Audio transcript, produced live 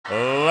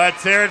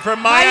Let's hear it from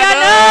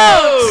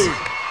Mayanot.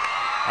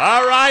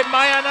 All right,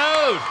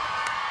 Mayanot.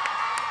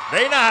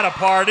 They know how to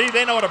party.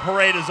 They know what a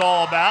parade is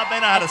all about. They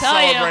know how to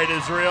celebrate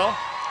Israel.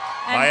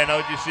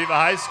 Mayanot Yeshiva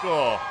High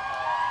School.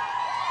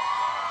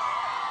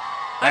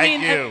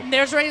 Thank you.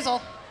 There's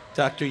Razel.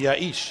 Dr.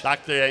 Yaish.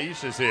 Dr.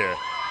 Yaish is here.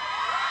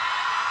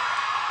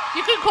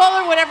 You can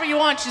call her whatever you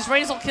want. She's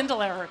Razel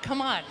Kindlerer.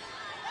 Come on.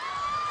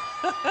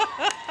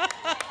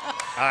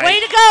 Way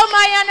to go,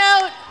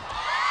 Mayanot.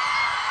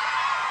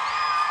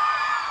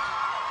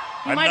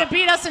 You might have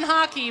beat us in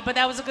hockey, but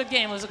that was a good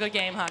game. It was a good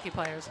game, hockey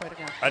players. Way to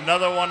go.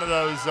 Another one of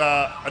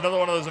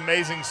those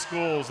amazing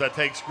schools that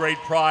takes great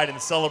pride in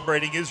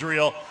celebrating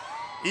Israel,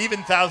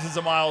 even thousands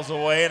of miles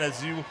away. And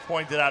as you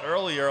pointed out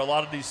earlier, a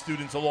lot of these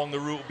students along the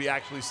route will be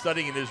actually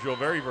studying in Israel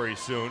very, very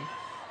soon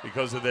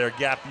because of their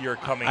gap year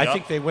coming up. I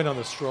think they went on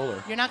the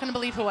stroller. You're not going to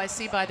believe who I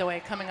see, by the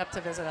way, coming up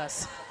to visit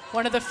us.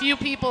 One of the few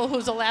people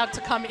who's allowed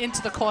to come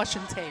into the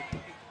caution tape.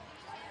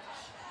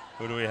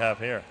 Who do we have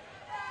here?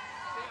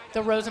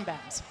 The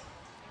Rosenbaums.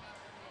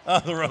 Oh,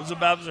 the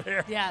Rosenbaums are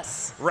here?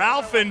 Yes.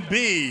 Ralph and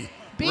B.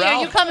 B,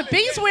 are you coming?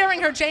 B's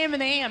wearing her JM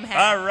and the AM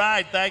hat. All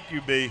right, thank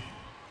you, B.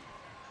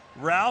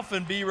 Ralph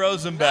and B.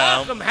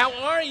 Rosenbaum. Malcolm, how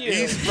are you?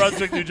 East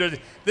Brunswick, New Jersey.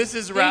 This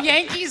is the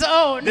Yankees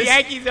own. The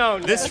Yankees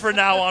own. This, from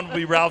now on, will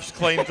be Ralph's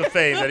claim to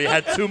fame, that he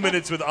had 2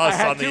 minutes with us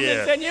on the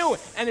air. I had 2 minutes on you,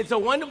 and it's a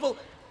wonderful.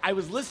 I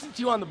was listening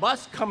to you on the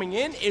bus coming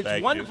in.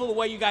 It's wonderful the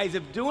way you guys are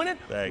doing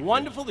it.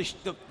 Wonderful.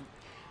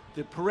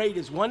 The parade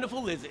is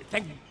wonderful.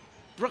 Thank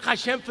Baruch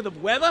Hashem for the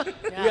weather.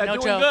 Yeah, we are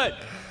doing good.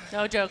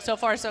 No joke. So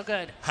far, so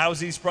good.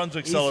 How's East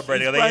Brunswick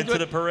celebrating? Are they into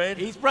the parade?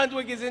 East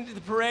Brunswick is into the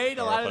parade.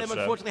 A lot of them,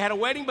 unfortunately, had a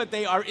wedding, but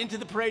they are into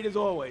the parade as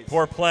always.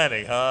 Poor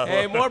planning, huh?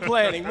 Hey, more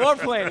planning. More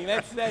planning.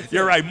 That's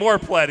You're right. More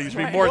planning. Should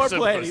be more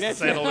simple, planning. to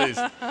say the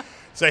least.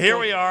 So here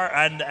we are,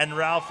 and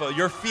Ralph,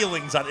 your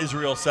feelings on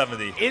Israel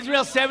 70.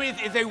 Israel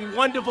 70 is a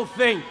wonderful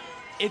thing.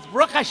 It's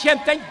Baruch Hashem.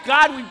 Thank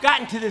God we've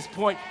gotten to this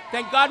point.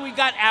 Thank God we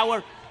got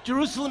our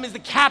Jerusalem is the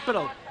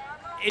capital.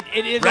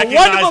 It is a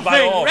wonderful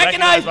thing.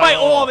 Recognized by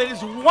all. It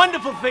is a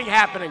wonderful thing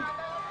happening.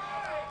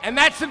 And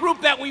that's the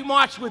group that we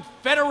marched with,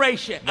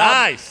 Federation.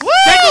 Nice.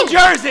 New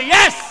Jersey,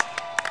 yes.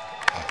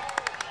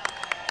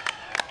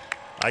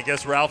 I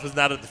guess Ralph is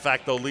not a de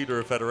facto leader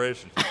of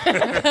Federation.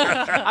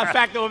 A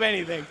facto of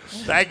anything.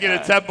 Thank you to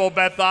Temple,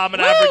 Beth Am,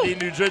 and Aberdeen,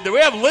 New Jersey.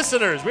 We have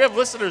listeners. We have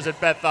listeners at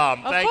Beth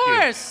Am. Thank you.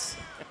 Of course.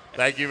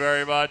 Thank you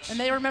very much. And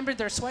they remembered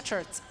their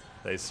sweatshirts.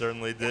 They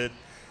certainly did.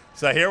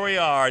 So here we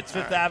are. It's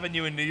Fifth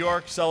Avenue in New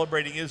York,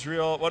 celebrating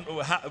Israel.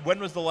 When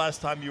was the last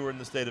time you were in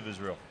the state of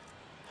Israel?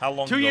 How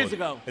long ago? 2 years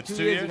ago. It's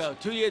 2 years ago.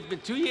 2 years. It's been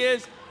 2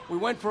 years. We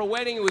went for a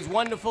wedding. It was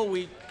wonderful.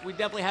 We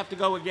definitely have to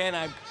go again.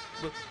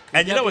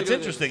 And you know what's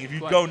interesting? If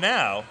you go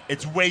now,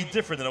 it's way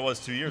different than it was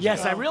 2 years ago.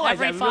 Yes, I realized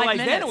minutes.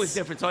 then it was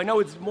different, so I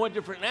know it's more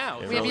different now.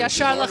 We have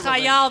Yashar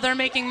L'Chayal. They're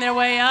making their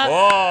way up.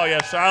 Oh,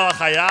 Yashar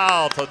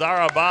L'Chayal. Toda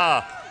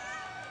Rabah.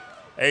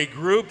 A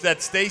group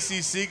that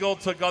Stacy Siegel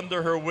took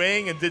under her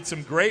wing and did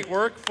some great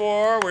work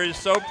for. We're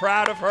so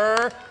proud of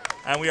her.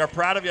 And we are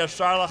proud of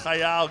Yashar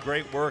L'Chayal.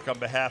 Great work on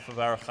behalf of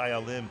our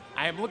Chayalim.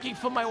 I am looking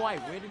for my wife.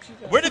 Where did she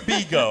go? Where did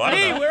B go? I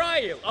don't know. Where are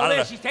you? Oh,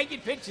 there. She's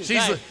taking pictures.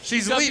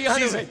 She's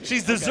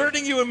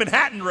deserting you in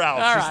Manhattan,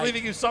 Ralph. All She's right.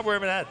 leaving you somewhere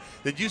in Manhattan.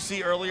 Did you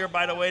see earlier,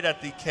 by the way,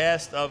 that the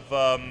cast of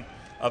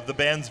the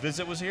band's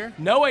visit was here?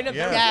 No, I never.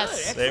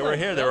 Yes. They were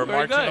here. They were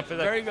marching up for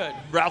that. Very good.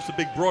 Ralph's a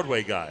big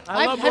Broadway guy.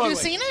 I love Have you Broadway.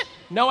 seen it?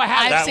 No, I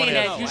haven't. I've seen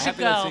it. You should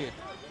go.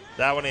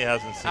 That one he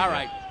hasn't seen. All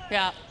right.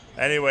 Yeah.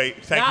 Anyway,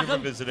 thank you for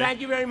Malcolm, visiting.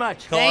 thank you very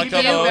much. Thank you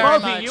Kol very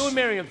hakavod. much. You and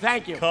Miriam,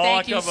 thank you. Kol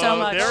Thank you so hakavod.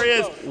 much. There he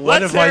is.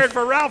 Let's hear it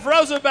for Ralph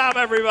Rosenbaum,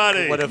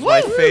 everybody. One of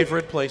my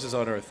favorite places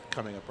on earth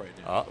coming up right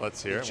now. Oh,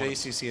 let's hear it.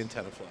 JCC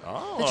Antenna Fly.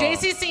 Oh. The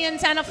JCC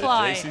Antenna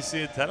Fly. The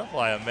JCC Antenna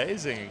Fly.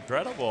 Amazing.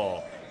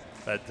 Incredible.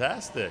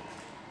 Fantastic.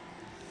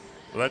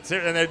 Let's hear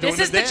it. And they're doing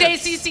This is a the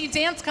dance. JCC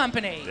Dance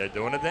Company. They're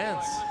doing a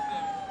dance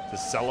to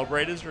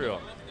celebrate Israel.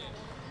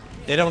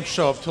 They don't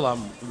show up till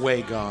I'm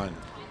way gone.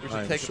 We should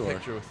I'm take sure. a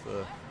picture with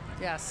the...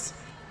 Yes.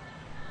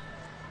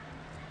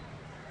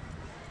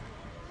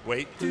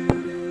 Wait.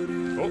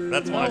 Oh,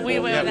 that's my fault. we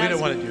didn't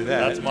want to do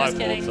that. That's my Just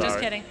kidding, fault. just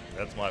Sorry. kidding.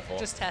 That's my fault.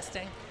 Just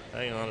testing.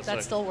 Hang on a That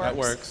second. still works. That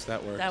works.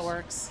 That works. That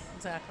works.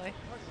 Exactly.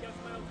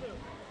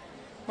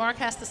 Mark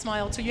has to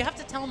smile too. You have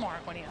to tell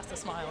Mark when he has to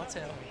smile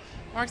too.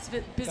 Mark's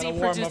busy Gotta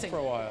warm producing. up for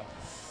a while.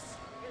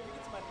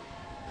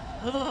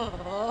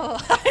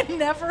 I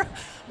never.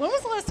 When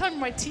was the last time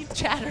my teeth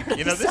chattered?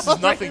 You know, this is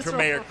nothing for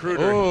Mayor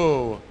Kruder.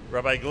 Oh.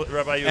 Rabbi Yehuda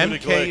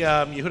MK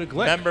Glick. Yehuda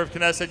Glick. Member of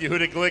Knesset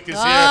Yehuda Glick is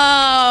Oh.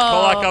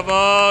 here. Kol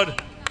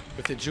hakavod.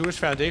 With the Jewish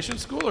Foundation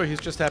School, or he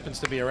just happens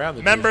to be around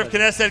the Member of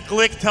Jewish Knesset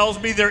Glick tells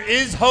me there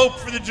is hope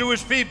for the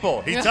Jewish people.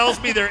 He tells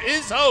me there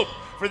is hope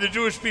for the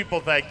Jewish people,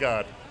 thank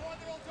God.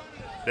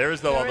 There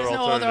is no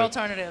other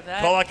alternative.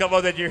 That- Kol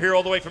hakavod that you're here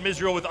all the way from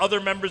Israel with other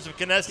members of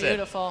Knesset.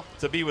 Beautiful.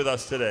 To be with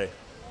us today.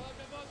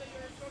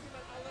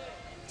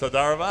 Toda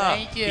Rabah.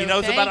 Thank you. He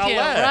knows Thank about you.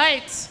 ALEH.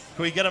 Right.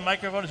 Can we get a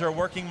microphone? Is there a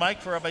working mic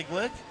for Rabbi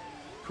Glick?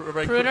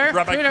 Kruder,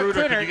 Rabbi Kruder,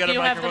 Kruder, can you get do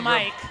you a have the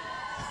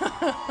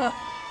microphone? mic?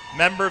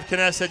 Member of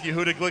Knesset,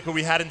 Yehuda Glick, who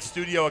we had in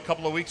studio a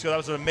couple of weeks ago. That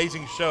was an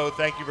amazing show.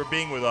 Thank you for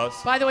being with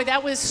us. By the way,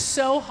 that was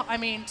so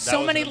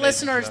many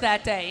listeners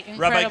that day.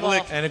 Incredible.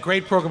 Rabbi Glick. And a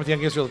great program with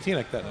Young Israel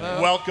Latinx that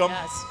night. Welcome.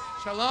 Yes.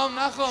 Shalom,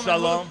 Nachum.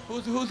 Shalom.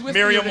 Who's with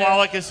Miriam you there?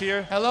 Wallach is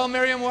here. Hello,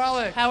 Miriam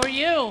Wallach. How are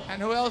you?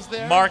 And who else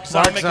there? Mark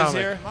Zomick is Zomick.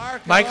 here.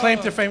 Mark, My hello. claim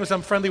to fame is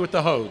I'm friendly with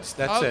the Hodes.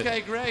 That's it.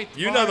 Okay, great.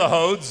 You know the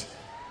Hodes.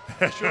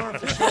 For sure.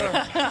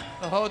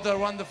 The Hodes are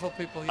wonderful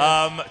people,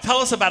 yes. Tell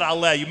us about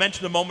ALEH. You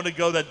mentioned a moment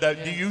ago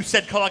that you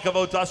said Kol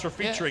HaKavod to us for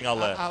featuring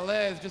ALEH.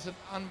 ALEH is just an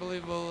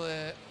unbelievable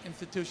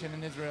institution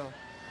in Israel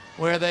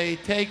where they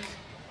take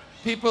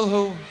people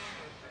who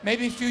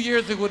maybe a few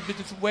years ago would be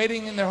just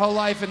waiting in their whole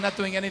life and not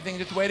doing anything,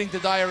 just waiting to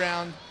die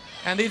around.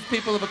 And these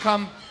people have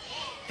become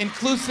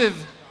inclusive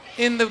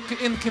in the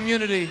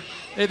community.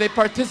 They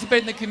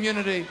participate in the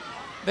community.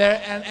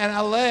 And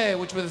ALEH,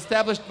 which was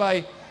established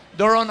by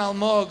Doron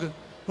Almog,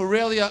 who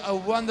really a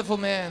wonderful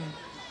man.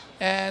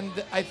 And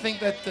I think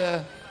that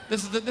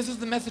this is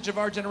the message of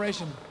our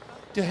generation,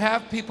 to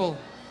have people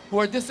who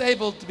are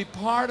disabled to be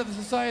part of the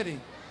society,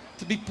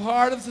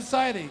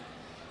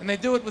 And they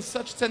do it with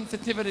such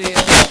sensitivity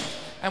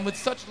and with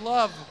such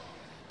love.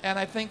 And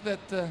I think that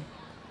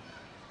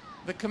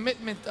the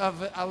commitment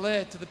of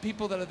ALEH to the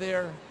people that are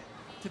there,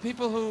 to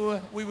people who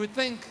we would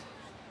think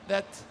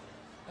that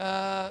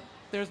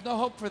there's no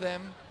hope for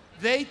them,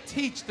 they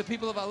teach the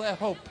people of ALEH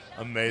hope.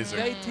 Amazing.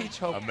 They teach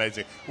hope.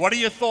 Amazing. What are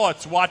your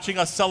thoughts watching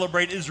us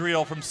celebrate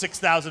Israel from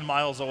 6,000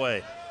 miles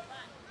away?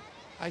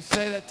 I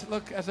say that,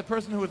 look, as a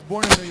person who was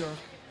born in New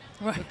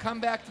York, to come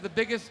back to the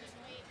biggest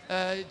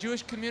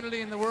Jewish community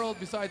in the world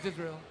besides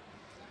Israel,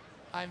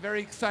 I'm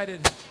very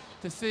excited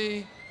to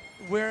see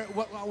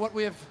what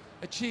we have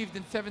achieved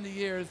in 70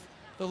 years,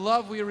 the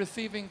love we are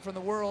receiving from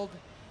the world,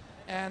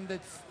 and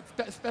it's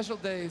special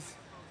days.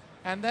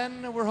 And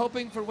then we're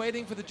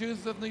waiting for the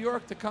Jews of New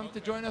York to come to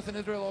join us in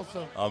Israel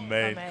also.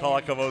 Amen. Kol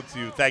HaKavod to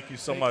you. Thank you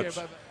so much.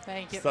 Care,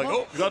 Thank you. It's like,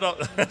 oh, no.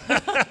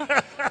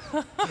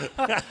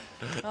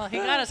 Well, he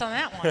got us on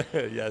that one.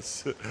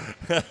 Yes.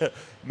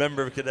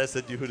 Member of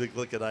Knesset, Yehuda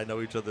Glick and I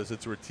know each other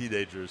since we're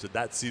teenagers, and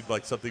that seemed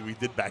like something we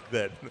did back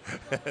then.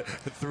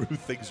 Threw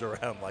things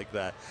around like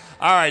that.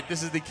 All right,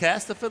 this is the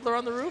cast of Fiddler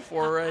on the Roof,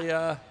 or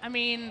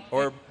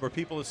or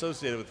people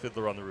associated with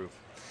Fiddler on the Roof?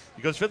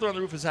 Because Fiddler on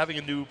the Roof is having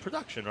a new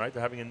production, right?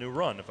 They're having a new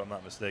run, if I'm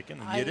not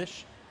mistaken, in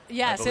Yiddish.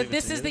 Yeah, so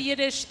this is the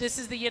Yiddish. This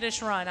is the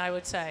Yiddish run, I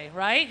would say,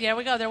 right? There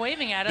we go. They're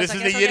waving at us. This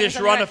is the Yiddish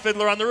run of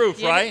Fiddler on the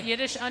Roof, right?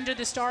 Yiddish Under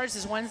the Stars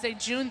is Wednesday,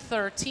 June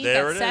 13th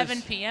at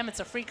 7 p.m. It's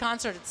a free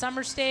concert at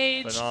Summer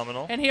Stage.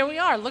 Phenomenal. And here we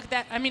are. Look at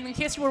that. I mean, in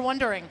case you were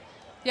wondering.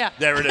 Yeah.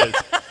 There it is.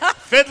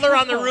 Fiddler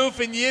on the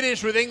Roof in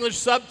Yiddish with English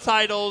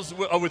subtitles,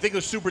 with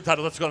English super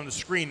titles. Let's go on the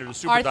screen or the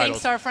super Our titles.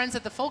 thanks to our friends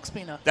at the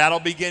Folksbiene.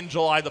 That'll begin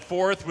July the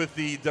 4th with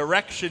the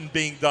direction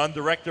being done,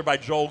 director by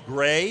Joel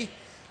Gray.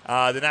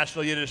 The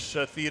National Yiddish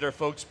Theater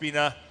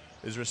Folksbiene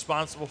is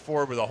responsible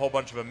for it with a whole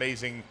bunch of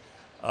amazing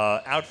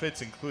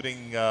outfits,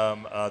 including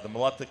the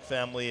Malotic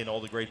family and all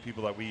the great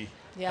people that we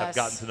have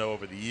gotten to know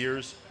over the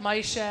years.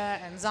 Maisha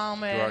and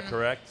Zalman. You are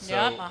correct.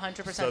 Yep,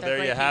 100%. So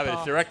there you have it.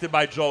 It's directed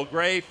by Joel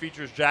Gray,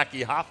 features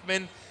Jackie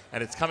Hoffman,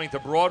 and it's coming to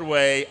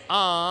Broadway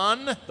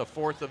on the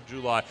 4th of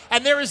July.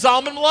 And there is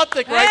Zalman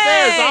Malotic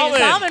right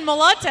there. Zalman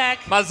Malotic.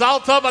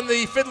 Mazal Tov on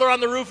the Fiddler on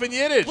the Roof in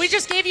Yiddish. We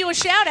just gave you a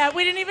shout out.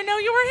 We didn't even know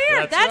you were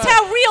here. That's right.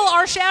 How real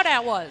our shout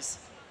out was.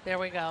 There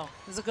we go.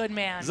 He's a good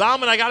man.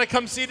 Zalman, I got to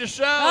come see the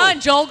show. Oh,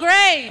 and Joel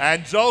Gray.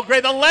 And Joel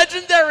Gray, the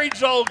legendary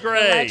Joel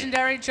Gray. The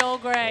legendary Joel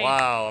Gray.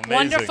 Wow, amazing.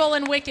 Wonderful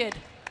and wicked.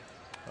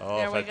 Oh,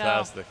 there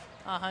fantastic.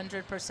 We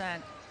go. 100%.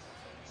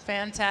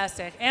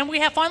 Fantastic. And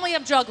we finally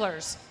have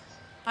jugglers.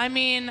 I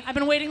mean, I've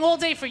been waiting all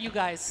day for you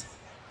guys.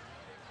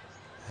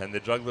 And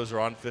the jugglers are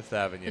on Fifth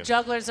Avenue. The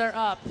jugglers are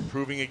up.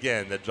 Proving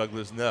again that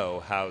jugglers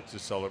know how to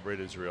celebrate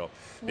Israel.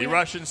 The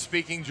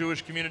Russian-speaking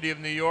Jewish community of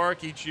New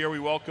York, each year we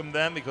welcome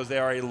them because they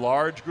are a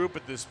large group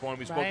at this point.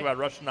 We spoke about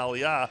Russian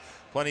Aliyah.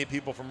 Plenty of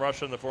people from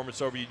Russia and the former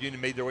Soviet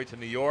Union made their way to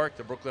New York,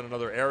 to Brooklyn and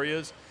other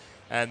areas.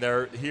 And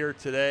they're here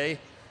today.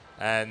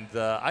 And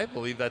I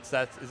believe is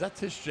that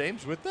Tish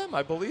James with them?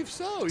 I believe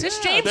so. Tish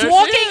James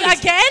walking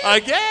again?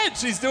 Again.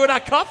 She's doing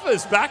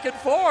akafas back and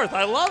forth.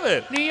 I love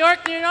it. New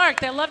York, New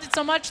York. They loved it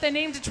so much they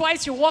named it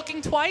twice. You're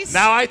walking twice.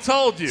 Now I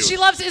told you. She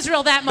loves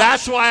Israel that much.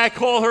 That's why I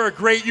call her a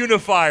great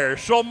unifier.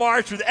 She'll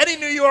march with any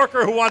New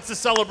Yorker who wants to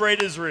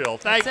celebrate Israel.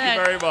 Thank you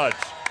very much.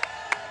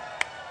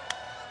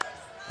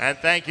 And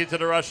thank you to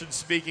the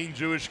Russian-speaking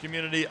Jewish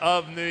community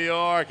of New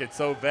York. It's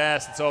so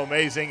vast and so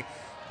amazing.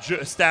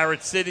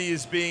 Starrett City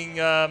is being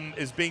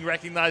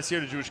recognized here.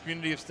 The Jewish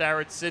community of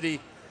Starrett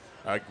City,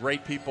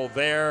 great people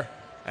there,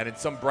 and in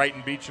some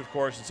Brighton Beach, of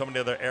course, and so many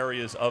other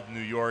areas of New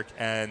York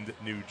and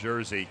New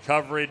Jersey.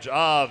 Coverage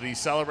of the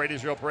Celebrate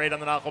Israel Parade on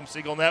the Nachum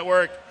Segal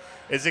Network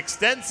is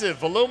extensive,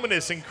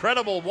 voluminous,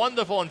 incredible,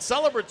 wonderful, and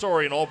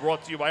celebratory, and all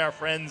brought to you by our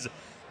friends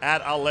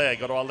at ALEH.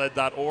 Go to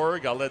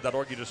ALEH.org.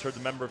 ALEH.org. You just heard the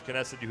member of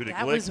Knesset, Yehuda Glick.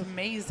 That was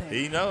amazing.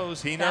 He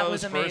knows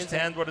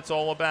firsthand what it's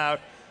all about.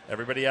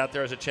 Everybody out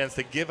there has a chance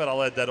to give at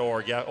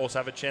ALEH.org. You also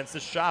have a chance to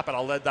shop at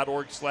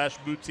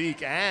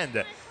ALEH.org/boutique.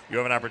 And you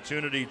have an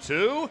opportunity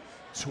to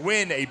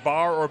twin a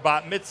bar or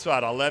bat mitzvah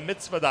at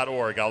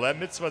alehmitzvah.org,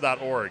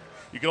 alehmitzvah.org.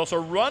 You can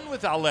also run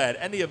with ALEH,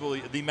 any of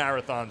the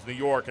marathons, New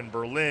York and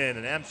Berlin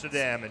and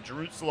Amsterdam and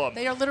Jerusalem.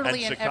 They are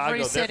literally and in Chicago.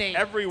 every city.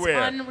 They're everywhere.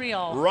 It's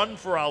unreal.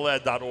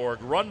 Runforaleh.org,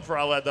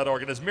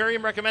 runforaleh.org. And as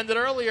Miriam recommended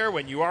earlier,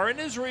 when you are in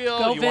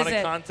Israel, you want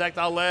to contact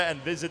ALEH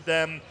and visit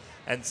them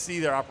and see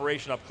their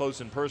operation up close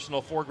and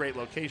personal. 4 great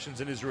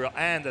locations in Israel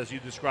and, as you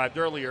described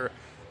earlier,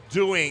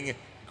 doing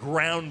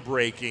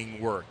groundbreaking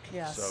work.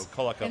 Yes. So,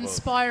 kol hakavod.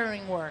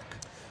 Inspiring work.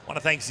 I want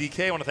to thank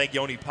ZK. I want to thank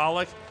Yoni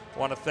Pollack. I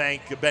want to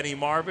thank Benny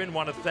Marvin. I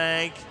want to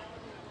thank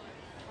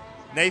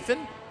Nathan.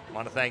 I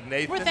want to thank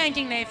Nathan. We're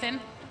thanking Nathan.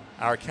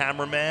 Our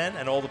cameraman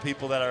and all the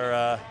people that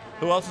are,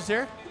 who else is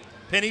here?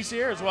 Penny's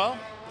here as well.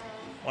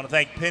 I want to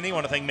thank Penny. I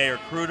want to thank Mayor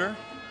Kruder.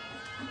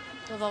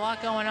 There's a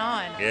lot going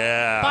on.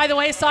 Yeah. By the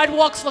way,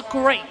 sidewalks look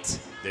great.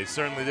 They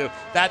certainly do.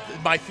 That,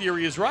 my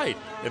theory is right.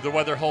 If the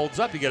weather holds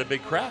up, you get a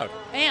big crowd.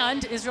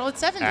 And Israel at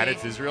 70. And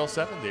it's Israel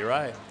 70,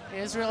 right.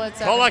 Israel at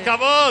 70. Kol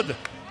hakavod.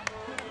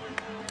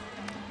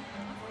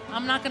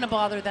 I'm not going to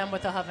bother them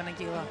with the Hava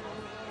Nagila.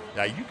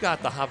 Now, you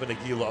got the Hava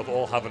Nagila of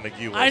all Hava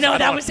Nagilas. I know,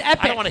 that was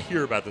epic. I don't want to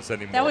hear about this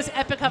anymore. That was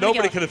epic Hava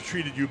Nobody Nagila. could have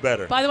treated you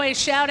better. By the way,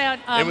 shout out.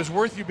 It was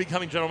worth you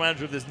becoming general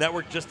manager of this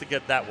network just to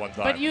get that one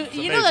time. But you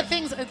know the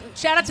things.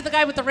 Shout out to the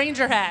guy with the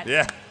Ranger hat.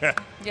 Yeah.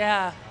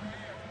 Yeah.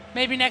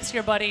 Maybe next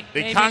year, buddy.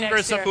 The Maybe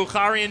Congress next of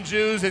Bukharian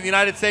Jews in the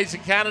United States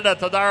and Canada.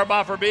 Tadar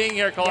Rabah for being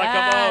here. Kol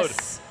hakavod.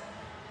 Yes.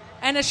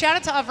 And a shout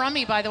out to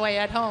Avrami, by the way,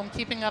 at home,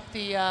 keeping up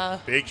the.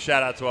 Big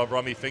shout out to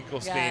Avrami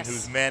Finkelstein, Yes.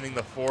 who's manning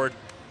the fort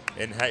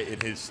in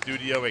his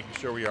studio, making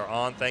sure we are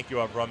on. Thank you,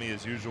 Avrami,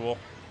 as usual.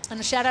 And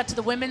a shout out to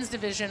the women's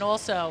division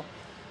also.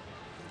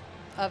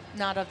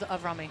 Not of the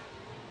Avrami.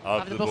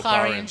 Of the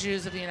Bukharian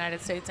Jews of the United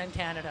States and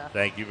Canada.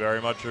 Thank you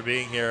very much for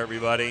being here,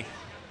 everybody.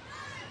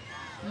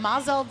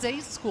 Mazel Day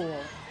School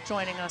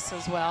joining us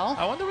as well.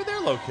 I wonder where they're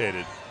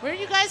located. Where are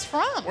you guys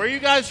from? Where are you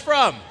guys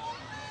from?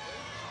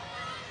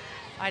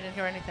 I didn't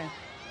hear anything.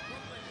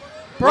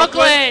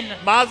 Brooklyn.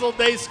 Mazel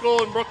Day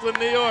School in Brooklyn,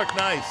 New York.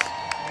 Nice.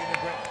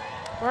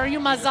 Where are you,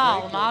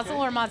 Mazal? Mazel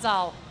or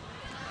Mazal?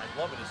 I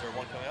love it. Is there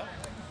one coming up?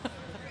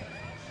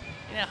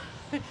 You know,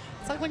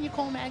 it's like when you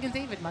call Mag and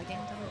David mugging.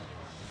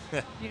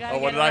 You gotta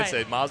what get did it I right.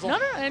 say? Mazel? No.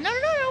 We That's got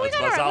it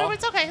right. Mazal? No,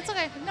 it's okay. It's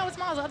okay. No, it's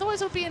Mazel.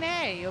 Otherwise, it would be an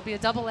A. It would be a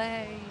double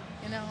A.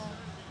 You know,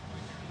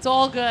 it's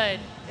all good.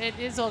 It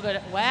is all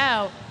good.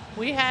 Wow,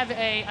 we have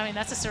a. I mean,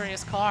 that's a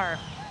serious car.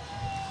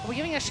 Are we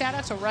giving a shout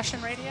out to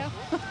Russian radio?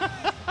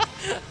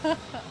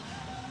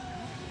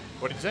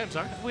 What did you say? I'm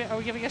sorry. Are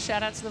we giving a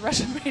shout out to the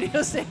Russian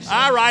radio station?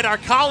 All right, our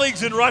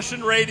colleagues in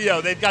Russian radio.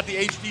 They've got the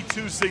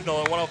HD2 signal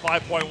at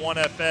 105.1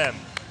 FM.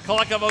 Kol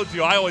hakavod to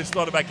you. I always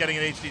thought about getting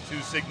an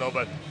HD2 signal,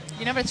 but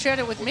You never shared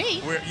it with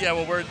me. we're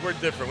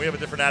different. We have a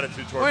different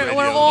attitude toward radio.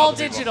 We're than all other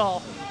people.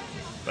 digital.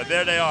 But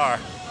there they are.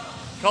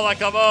 Kol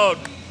hakavod.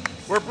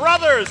 We're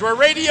brothers. We're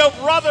radio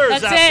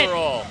brothers, That's after it.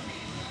 all.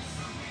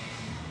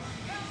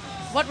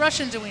 What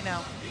Russian do we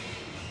know?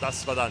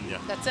 Das Svidanya.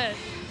 That's it.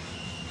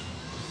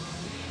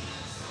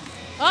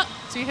 Oh,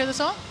 do you hear the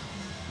song?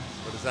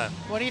 What is that?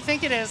 What do you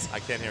think it is? I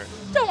can't hear it.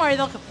 Don't worry,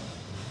 they'll come.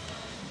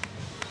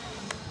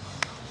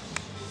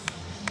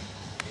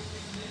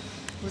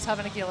 It was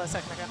Hava Nagila a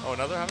second ago. Oh,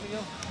 another Hava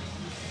Nagila?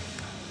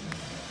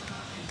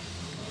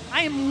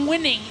 I am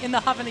winning in the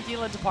Hava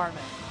Nagila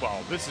department.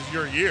 Well, this is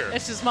your year.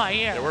 This is my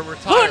year. Yeah, we're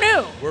retiring.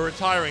 Who knew? We're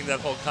retiring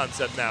that whole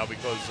concept now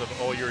because of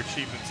all your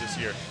achievements this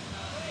year.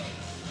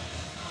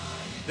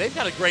 They've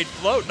got a great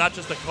float, not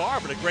just a car,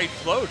 but a great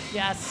float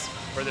Yes.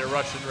 for their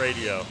Russian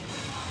radio.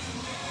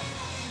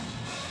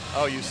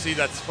 Oh, you see,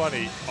 that's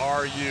funny.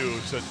 RU,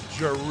 so it's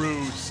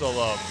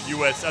Jerusalem,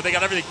 US. They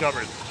got everything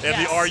covered. They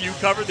have Yes. the RU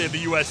covered, they have the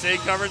USA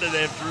covered, and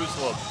they have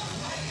Jerusalem.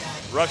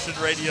 Russian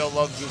radio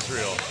loves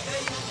Israel.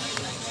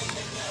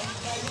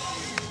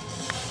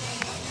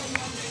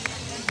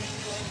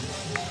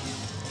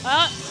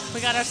 We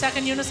got our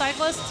second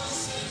unicyclist.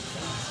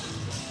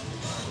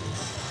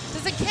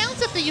 Does it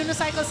count if the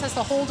unicyclist has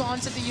to hold on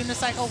to the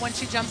unicycle when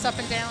she jumps up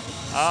and down?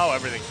 Oh,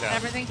 everything counts.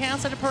 Everything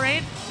counts at a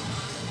parade?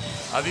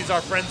 Are these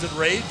our friends of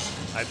Rage?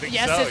 I think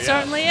Yes, so, it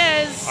certainly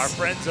is. Our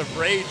friends of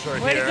Rage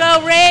are Way here. to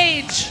go,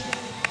 Rage.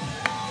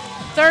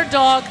 Third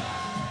dog.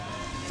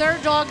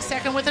 Third dog,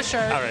 second with a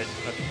shirt. All right.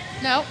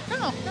 No.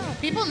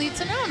 People need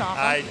to know, Nahum.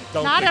 I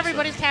don't Not think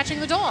everybody's catching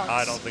the dogs.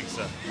 I don't think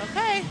so.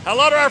 Okay.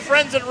 Hello to our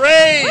friends at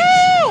Rage.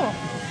 Woo!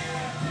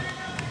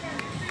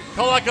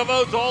 Kol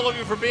hakavod to all of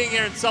you for being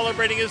here and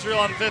celebrating Israel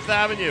on 5th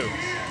Avenue.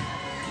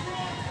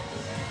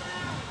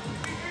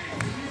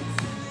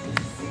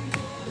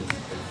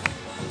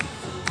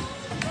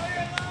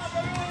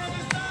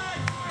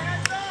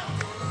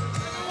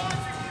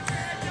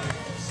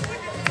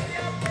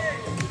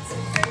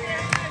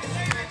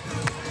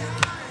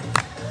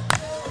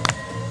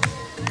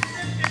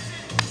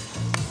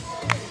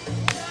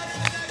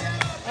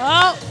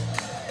 Oh,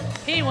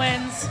 he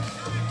wins.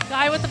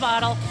 Guy with the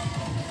bottle.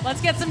 Let's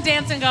get some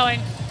dancing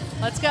going.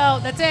 Let's go.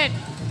 That's it.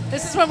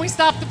 This is when we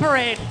stop the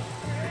parade.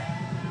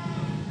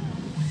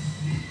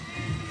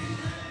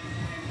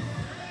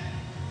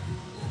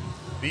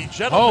 The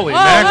gentleman. Holy Oh,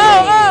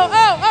 mackerel.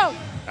 oh.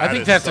 I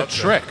think is that's a something.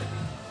 trick.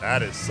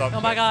 That is something.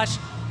 Oh, my gosh.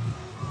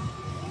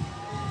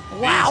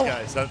 Wow.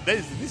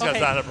 These guys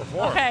know how to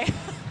perform. Okay.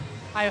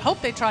 I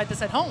hope they tried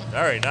this at home.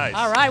 Very nice.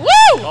 All right.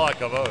 Woo! All right,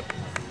 kavod.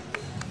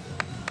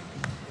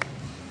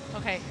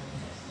 Okay.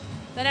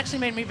 That actually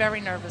made me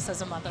very nervous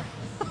as a mother.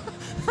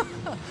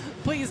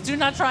 Please do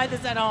not try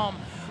this at home.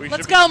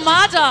 Let's go,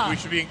 Mada. We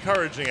should be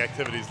encouraging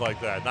activities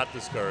like that, not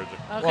discouraging.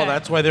 Okay. Well,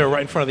 that's why they were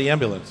right in front of the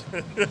ambulance.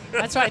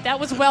 That's right. That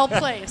was well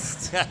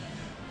placed.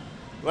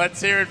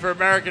 Let's hear it for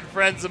American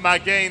friends of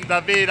Magen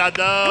David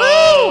Adom.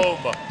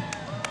 Woo!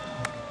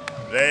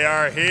 They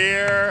are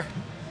here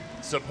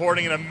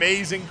supporting an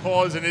amazing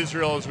cause in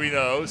Israel, as we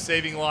know,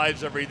 saving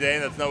lives every day,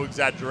 and that's no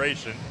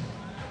exaggeration.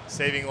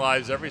 Saving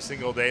lives every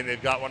single day, and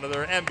they've got one of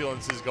their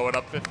ambulances going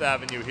up Fifth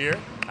Avenue here.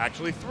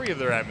 Actually, 3 of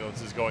their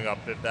ambulances going up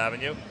Fifth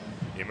Avenue.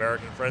 The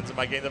American Friends of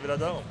Magen David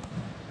Adom.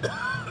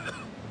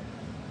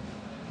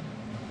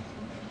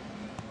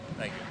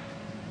 Thank you.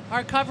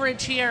 Our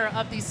coverage here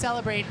of the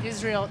Celebrate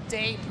Israel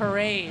Day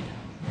Parade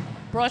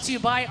brought to you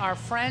by our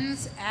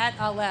friends at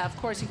ALEH. Of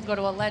course, you can go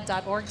to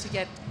aleh.org to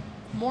get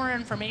more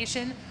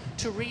information,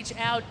 to reach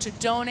out, to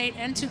donate,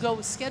 and to go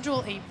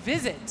schedule a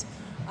visit.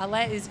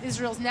 ALEH is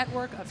Israel's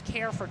network of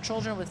care for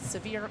children with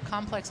severe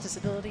complex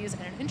disabilities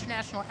and an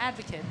international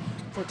advocate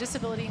for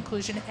disability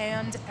inclusion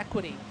and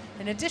equity.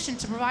 In addition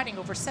to providing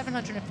over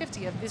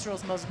 750 of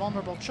Israel's most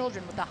vulnerable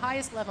children with the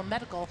highest level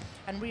medical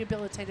and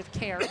rehabilitative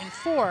care in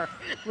 4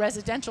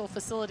 residential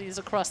facilities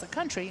across the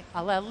country,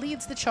 ALEH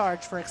leads the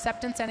charge for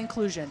acceptance and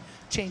inclusion,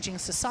 changing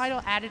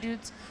societal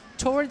attitudes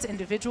towards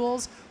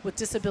individuals with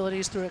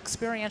disabilities through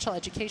experiential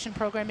education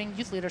programming,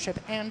 youth leadership,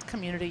 and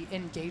community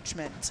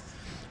engagement.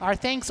 Our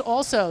thanks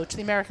also to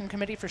the American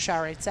Committee for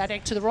Sharei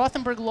Tzedek, to the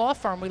Rothenberg Law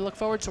Firm. We look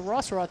forward to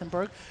Ross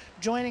Rothenberg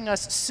joining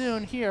us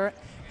soon here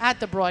at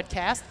the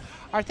broadcast.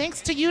 Our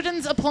thanks to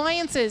Uden's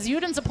Appliances.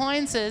 Uden's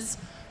Appliances,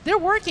 they're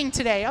working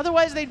today.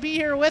 Otherwise, they'd be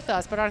here with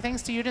us. But our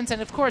thanks to Uden's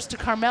and, of course, to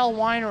Carmel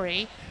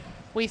Winery.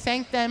 We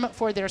thank them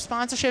for their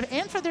sponsorship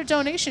and for their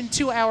donation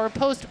to our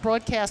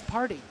post-broadcast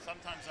party.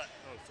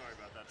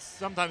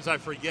 Sometimes I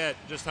forget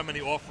just how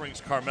many offerings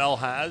Carmel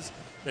has.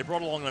 They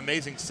brought along an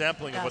amazing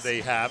sampling of what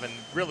they have, and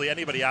really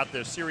anybody out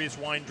there, serious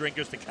wine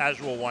drinkers to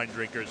casual wine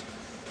drinkers,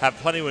 have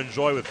plenty to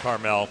enjoy with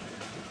Carmel.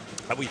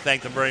 And we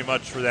thank them very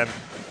much for them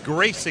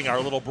gracing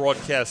our little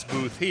broadcast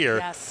booth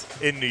here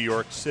in New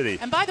York City.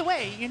 And by the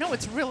way, you know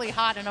it's really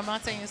hot, and I'm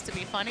not saying this to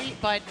be funny,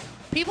 but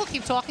people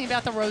keep talking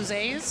about the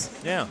rosés.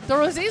 Yeah. The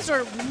rosés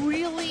are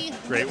really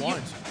great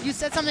wines. You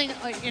said something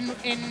in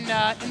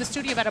the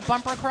studio about a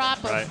bumper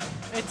crop. Right.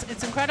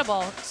 It's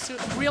incredible. It's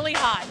really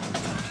hot.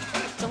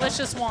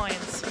 Delicious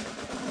wines.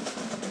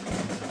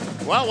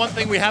 Well, one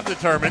thing we have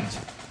determined.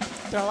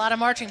 There are a lot of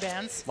marching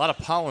bands. A lot of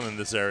pollen in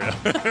this area.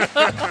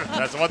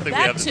 That's one thing we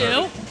have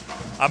determined.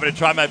 I'm going to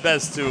try my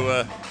best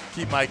to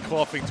keep my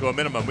coughing to a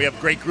minimum. We have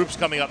great groups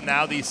coming up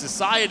now. The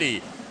Society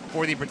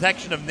for the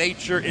Protection of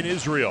Nature in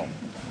Israel.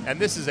 And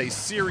this is a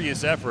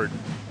serious effort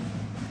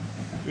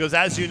because,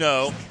 as you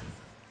know,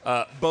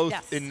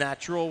 both in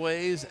natural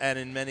ways and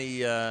in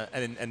many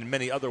and in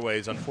many other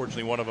ways,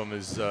 unfortunately, one of them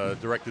is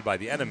directed by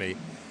the enemy.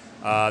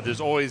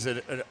 There's always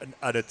an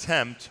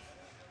attempt,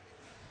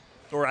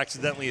 or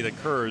accidentally it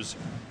occurs,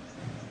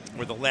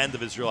 where the land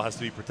of Israel has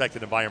to be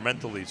protected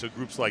environmentally. So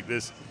groups like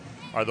this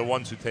are the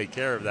ones who take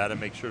care of that and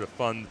make sure to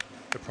fund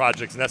the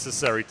projects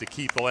necessary to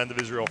keep the land of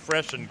Israel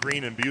fresh and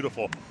green and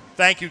beautiful.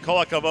 Thank you,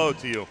 kol hakavod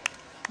to you.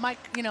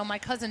 My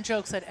cousin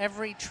jokes that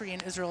every tree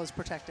in Israel is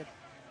protected.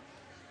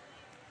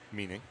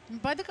 Meaning?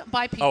 By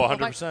people. Oh,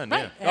 100%,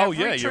 right. yeah. Oh,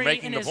 yeah, you're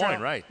making the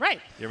point, right. Right.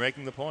 You're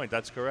making the point,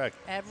 that's correct.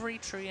 Every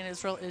tree in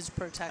Israel is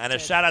protected. And a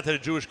shout out to the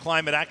Jewish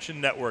Climate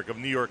Action Network of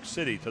New York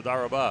City. Toda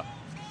rabah.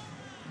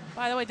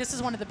 By the way, this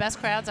is one of the best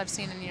crowds I've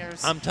seen in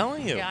years. I'm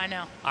telling you. Yeah, I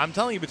know. I'm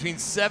telling you, between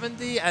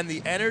 70 and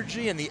the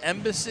energy and the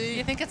embassy.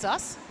 You think it's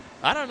us?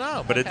 I don't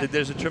know, but Okay.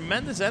 there's a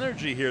tremendous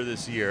energy here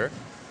this year,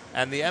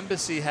 and the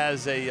embassy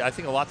has I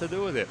think, a lot to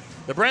do with it.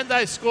 The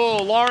Brandeis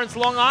School, Lawrence,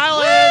 Long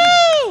Island.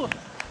 Woo!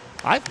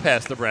 I've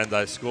passed the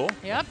Brandeis School.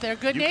 Yep, they're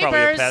good you neighbors. You probably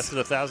have passed it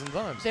 1,000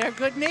 times. They're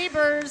good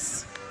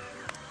neighbors.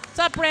 What's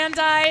up,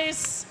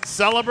 Brandeis?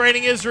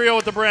 Celebrating Israel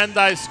with the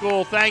Brandeis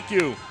School. Thank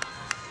you.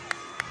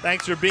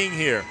 Thanks for being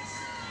here.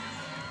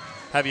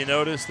 Have you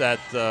noticed that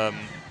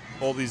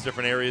all these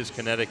different areas,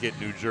 Connecticut,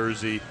 New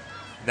Jersey,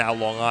 now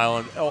Long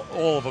Island,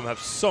 all of them have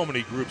so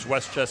many groups,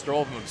 Westchester,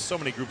 all of them have so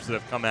many groups that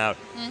have come out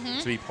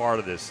to be part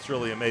of this. It's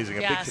really amazing,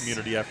 a big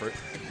community effort.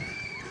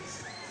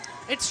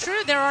 It's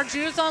true, there are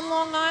Jews on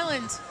Long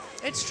Island.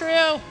 It's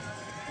true.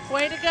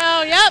 Way to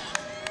go, yep.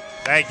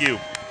 Thank you.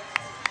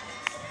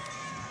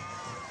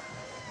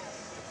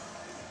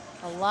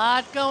 A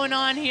lot going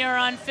on here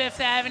on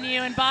Fifth Avenue.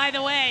 And by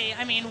the way,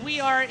 I mean,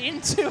 we are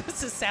into,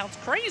 this sounds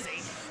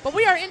crazy, but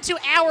we are into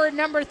hour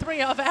number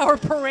 3 of our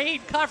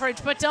parade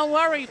coverage. But don't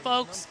worry,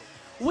 folks.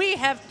 We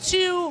have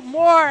 2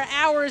 more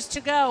hours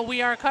to go.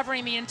 We are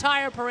covering the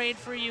entire parade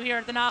for you here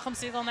at the Nachum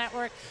Segal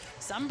Network.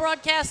 Some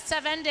broadcasts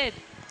have ended.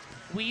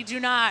 We do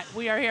not.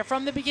 We are here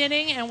from the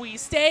beginning, and we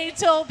stay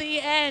till the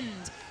end,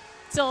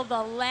 till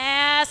the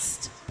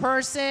last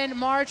person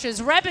marches.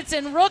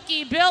 Rebbitzin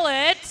rookie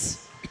billet.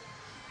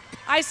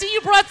 I see you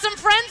brought some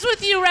friends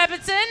with you,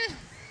 Rebbitzin.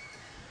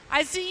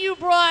 I see you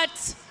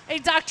brought a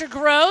Dr.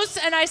 Gross,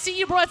 and I see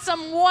you brought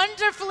some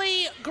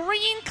wonderfully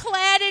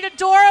green-cladded,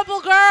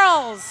 adorable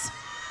girls.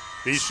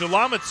 The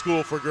Shulamit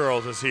School for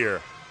Girls is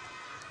here.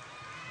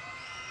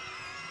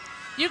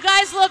 You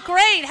guys look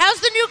great. How's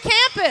the new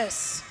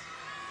campus?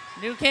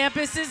 New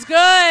campus is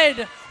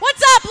good.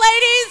 What's up,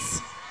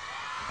 ladies?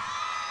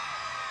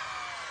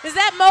 Is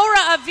that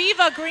Mora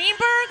Aviva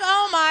Greenberg?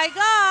 Oh my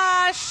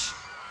gosh.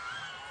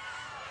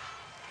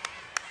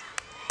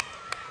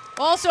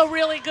 Also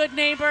really good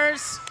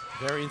neighbors.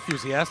 Very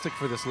enthusiastic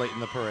for this late in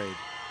the parade.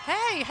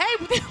 Hey,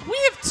 we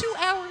have 2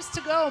 hours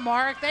to go,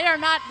 Mark. They are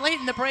not late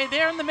in the parade.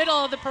 They're in the middle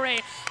of the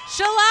parade.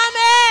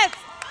 Shulamit!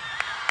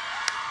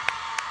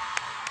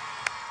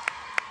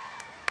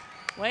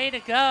 Way to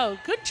go.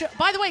 Good job.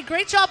 By the way,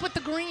 great job with the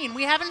green.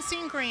 We haven't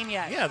seen green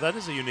yet. Yeah, that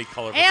is a unique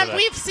color. And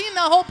we've seen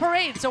the whole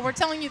parade, so we're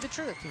telling you the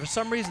truth. For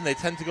some reason, they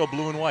tend to go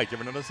blue and white. You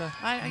ever notice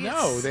that?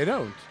 No, they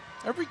don't.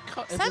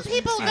 Some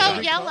people go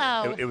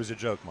yellow. It was a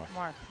joke, Mark.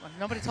 Mark,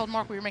 nobody told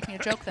Mark we were making a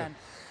joke then.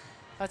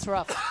 That's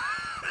rough.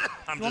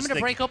 You want me to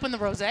break open the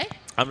rosé?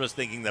 I'm just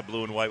thinking that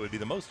blue and white would be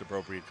the most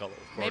appropriate color, of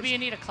course. Maybe you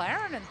need a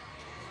Clarendon.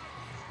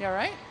 You all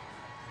right?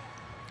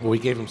 Well, we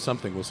gave him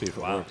something. We'll see if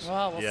it works.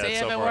 Well, we'll see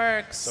if it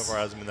works. So far,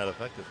 hasn't been that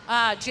effective.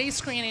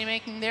 J-Screening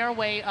making their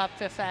way up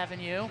Fifth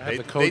Avenue. I have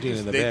the codeine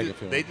in the bag if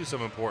you want. They do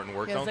some important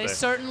work, don't they? They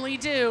certainly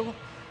do.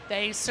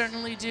 They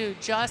certainly do.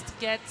 Just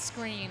get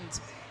screened.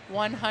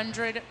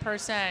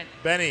 100%.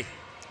 Benny.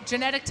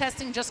 Genetic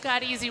testing just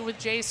got easy with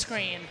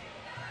J-Screen.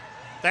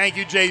 Thank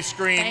you,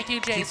 J-Screen. Thank you,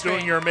 J-Screen. Keep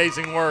doing your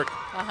amazing work.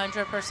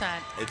 100%.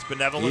 It's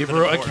benevolent.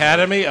 Hebrew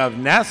Academy of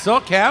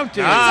Nassau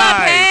County. What's up,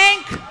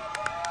 Hank?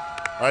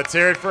 Let's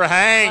hear it for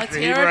Hank. Let's The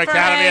hear Hebrew it for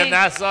Academy Hank. of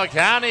Nassau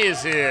County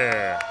is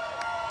here.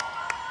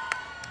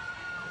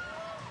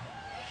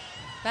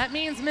 That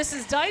means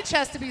Mrs. Deitch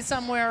has to be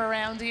somewhere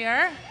around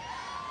here.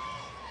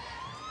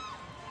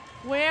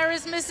 Where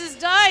is Mrs.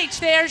 Deitch?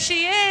 There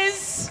she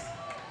is.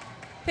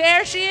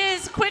 There she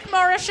is. Quick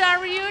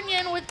Morashah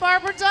reunion with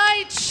Barbara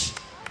Deitch.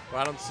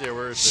 Well, I don't see her.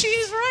 Where is she?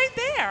 She's right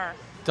there.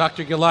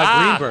 Dr. Gilad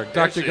Greenberg.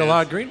 there Dr. she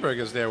Gilad is. Greenberg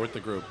is there with the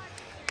group.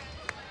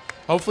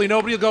 Hopefully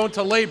nobody will go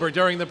into labor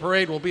during the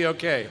parade. We'll be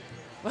okay.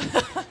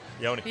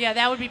 Yoni. Yeah,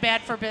 that would be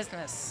bad for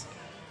business.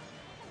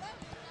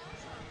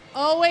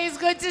 Always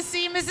good to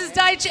see Mrs.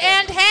 Deitch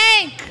and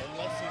Hank.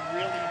 Unless he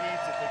really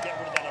needs it to get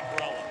rid of that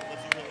umbrella.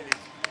 Unless he really needs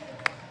it.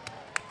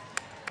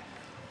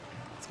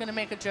 It's going to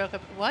make a joke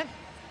of what?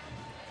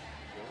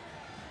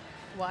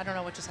 Well, I don't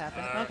know what just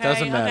happened. Okay,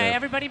 Doesn't matter.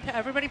 okay,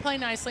 everybody play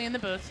nicely in the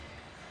booth.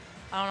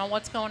 I don't know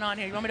what's going on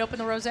here. You want me to open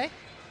the rosé?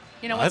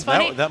 You know what's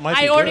funny? that might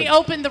I be already good.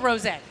 opened the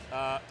rosé.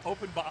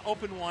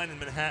 Open wine in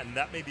Manhattan,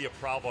 that may be a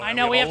problem. I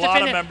know, we have have a to lot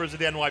of finish- members of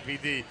the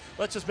NYPD.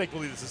 Let's just make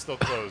believe this is still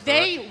closed.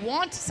 They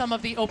want some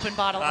of the open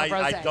bottle of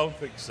rosé. I don't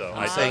think so. I'm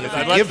I saying if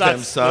think- you let's give not-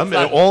 them some,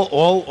 let's not-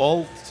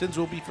 all sins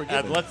will be And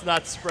forgiven. let's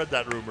not spread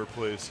that rumor,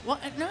 please. Well,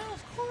 no,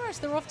 of course.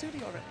 They're off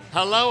duty already.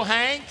 Hello,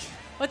 Hank.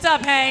 What's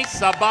up, Hank?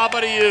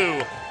 Sababa to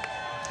you.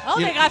 Oh,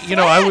 they got You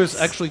know, I was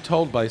flags. actually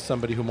told by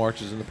somebody who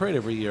marches in the parade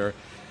every year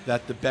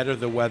that the better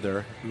the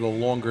weather, the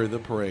longer the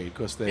parade,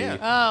 because they Yeah.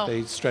 Oh.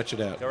 they stretch it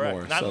out Correct.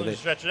 more. Not so only they, to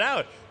stretch it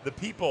out, the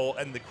people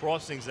and the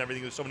crossings and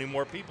everything. There's so many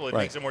more people. It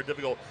Right. makes it more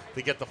difficult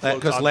to get the floats.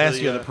 because onto last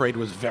the, year the parade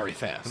was very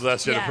fast.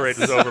 Last year Yes. the parade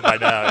was over by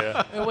now.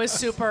 Yeah. It was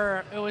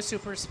super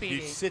speedy.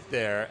 You sit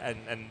there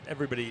and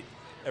everybody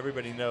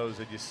knows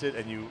that you sit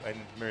and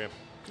Miriam.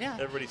 Yeah.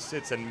 Everybody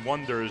sits and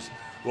wonders,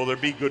 will there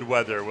be good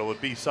weather? Will it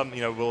be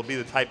will it be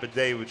the type of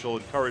day which will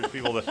encourage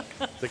people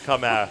to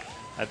come out?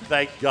 And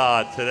thank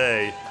God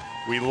today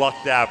we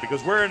lucked out,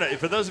 because we're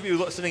for those of you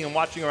listening and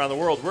watching around the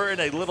world, we're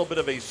in a little bit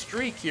of a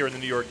streak here in the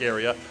New York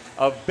area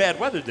of bad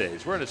weather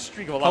days. We're in a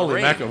streak of a lot Holy of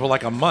rain. mackerel, for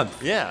like a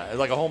month. Yeah, it's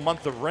like a whole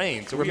month of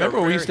rain. So Remember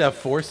we we used to have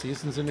 4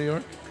 seasons in New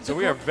York? So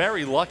we are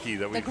very lucky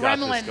that The we've got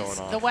this going gremlins,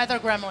 on. the weather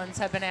gremlins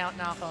have been out,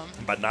 Malcolm.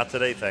 But not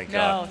today, thank No,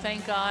 God.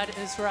 thank God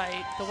is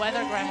right. The weather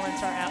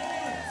gremlins are out.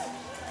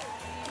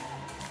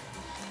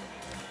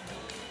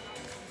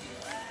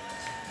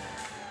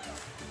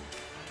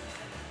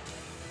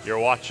 You're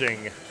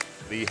watching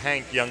the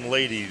Hank young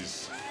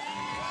ladies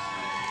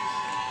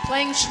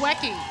Playing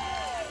Shweki.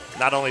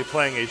 not only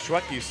playing a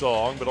Shweki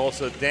song, but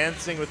also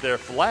dancing with their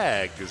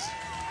flags.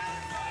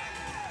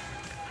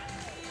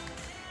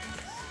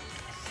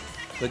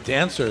 The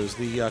dancers,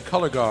 the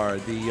color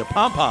guard, the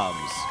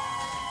pom-poms.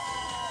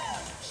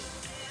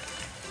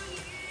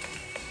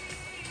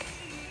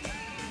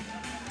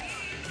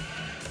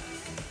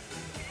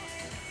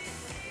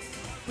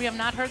 We have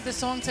not heard this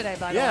song today,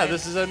 by the way. Yeah,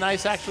 this is a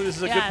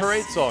good Yes.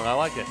 parade song. I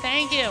like it.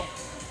 Thank you.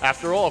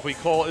 After all, if we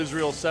call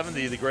Israel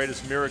 70 the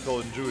greatest miracle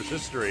in Jewish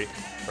history,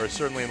 or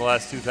certainly in the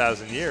last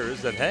 2,000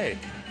 years, then hey,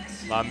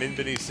 Ma'amin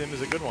B'ni Sim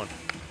is a good one.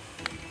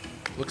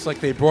 Looks like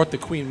they brought the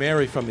Queen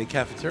Mary from the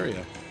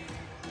cafeteria.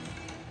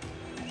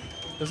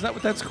 Isn't that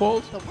what that's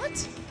called? The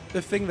what?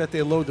 The thing that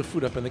they load the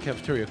food up in the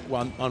cafeteria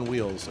on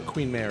wheels, a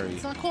Queen Mary.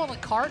 It's not called a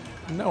cart?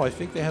 No, I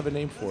think they have a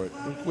name for it.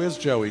 Where's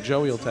Joey?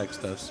 Joey will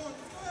text us.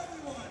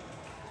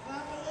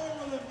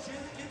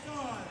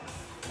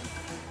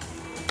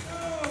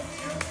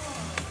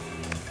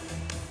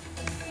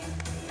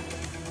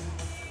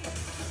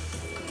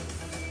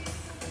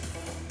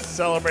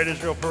 Celebrate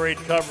Israel Parade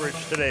coverage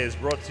today is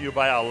brought to you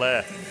by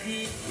ALEH.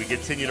 We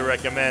continue to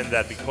recommend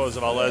that because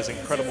of ALEH's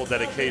incredible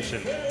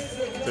dedication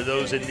to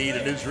those in need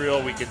in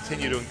Israel, we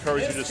continue to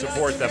encourage you to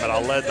support them at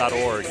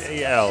aleh.org,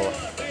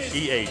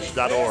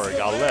 ALEH.org,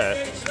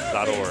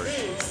 aleh.org.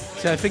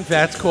 See, I think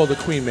that's called a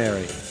Queen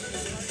Mary.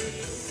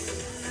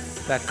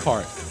 That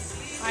cart.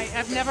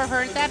 I've never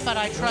heard that, but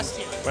I trust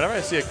you. Whenever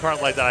I see a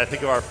cart like that, I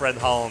think of our friend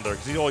Hollander,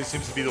 because he always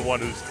seems to be the one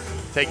who's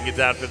taking it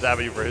down Fifth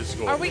Avenue for his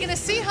school. Are we going to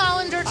see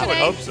Hollander today? I would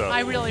hope so. I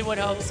really would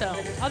hope so.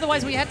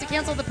 Otherwise, we have to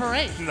cancel the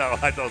parade. No,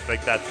 I don't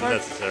think that's We're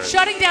necessary.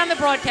 shutting down the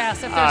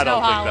broadcast if there's I no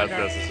don't Hollander.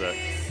 think that's necessary.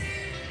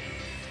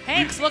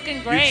 Hank's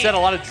looking great. You've said a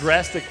lot of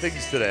drastic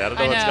things today. I don't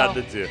know what's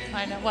gotten into you.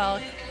 I know. Well,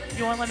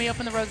 you won't let me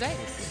open the rosé.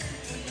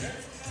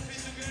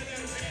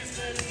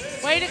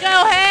 Way to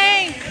go,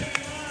 Hank!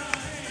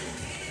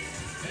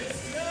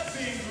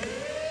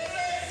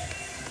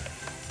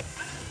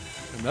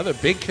 Another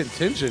big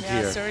contingent Yeah,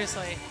 here.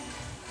 seriously.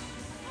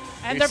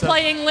 And they're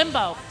playing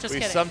Limbo. Just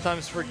kidding. We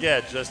sometimes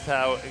forget just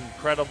how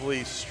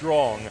incredibly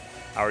strong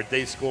our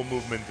day school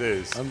movement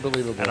is.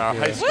 Unbelievable. And our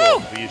high school,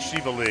 the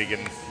Yeshiva League,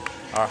 and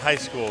our high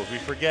schools, we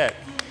forget.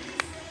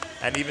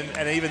 And even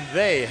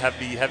they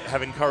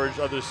have encouraged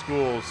other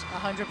schools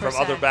 100%. from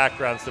other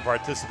backgrounds to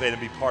participate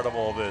and be part of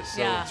all this.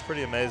 So Yeah. it's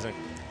pretty amazing.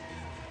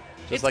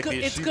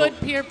 It's good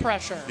peer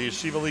pressure. The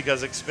Yeshiva League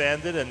has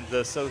expanded, and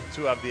so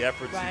too have the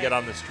efforts to get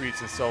on the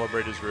streets and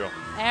celebrate Israel.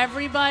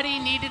 Everybody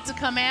needed to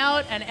come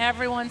out, and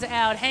everyone's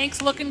out.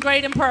 Hank's looking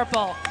great in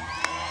purple.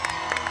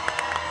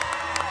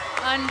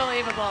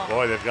 Unbelievable.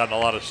 Boy, they've gotten a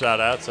lot of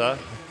shout-outs, huh?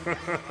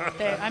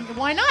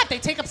 Why not? They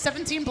take up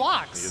 17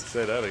 blocks. You can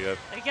say that again.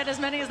 They get as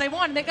many as they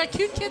want. And they got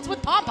cute kids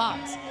with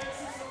pom-poms.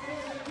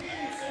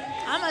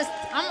 I'm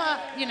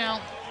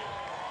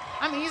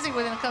easy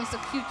when it comes to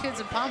cute kids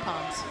and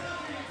pom-poms.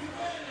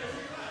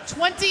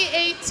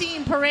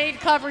 2018 parade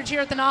coverage here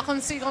at the Nachum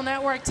Segal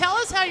Network. Tell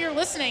us how you're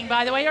listening,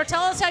 by the way, or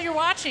tell us how you're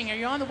watching. Are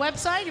you on the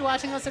website? You're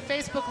watching us at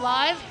Facebook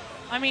Live?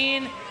 I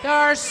mean, there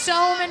are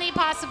so many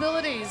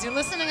possibilities. You're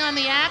listening on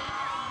the app.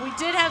 We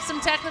did have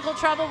some technical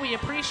trouble. We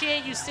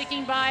appreciate you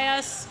sticking by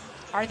us.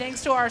 Our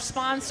thanks to our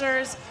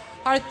sponsors.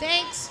 Our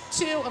thanks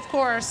to, of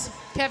course,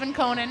 Kevin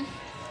Conan,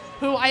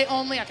 who I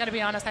got to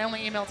be honest, I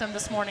only emailed him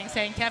this morning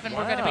saying, Kevin,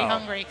 we're going to be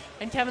hungry.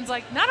 And Kevin's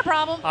like, not a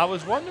problem. I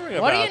was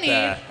wondering what about do you need?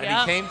 that. And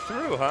he came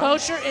through, huh?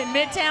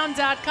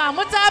 Kosherinmidtown.com.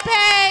 What's up,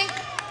 Hank?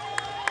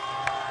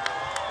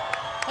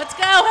 Let's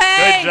go,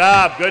 Hank. Good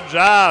job. Good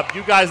job.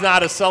 You guys know how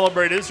to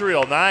celebrate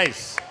Israel.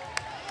 Nice.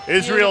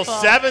 Israel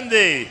Beautiful.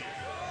 70.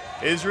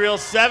 Israel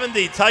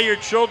 70. Tell your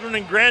children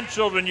and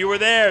grandchildren you were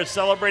there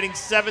celebrating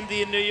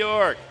 70 in New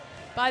York.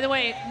 By the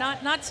way,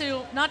 not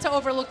to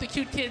overlook the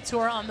cute kids who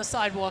are on the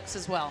sidewalks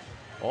as well.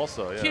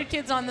 Also, yeah. Cute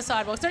kids on the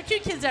sidewalks. There are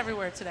cute kids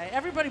everywhere today.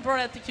 Everybody brought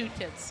out the cute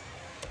kids.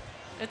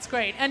 It's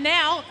great. And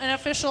now, an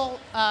official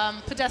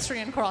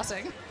pedestrian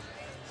crossing.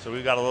 So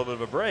we've got a little bit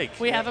of a break.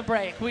 We have a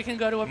break. We can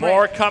go to a break.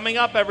 More coming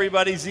up,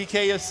 everybody.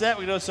 ZK is set.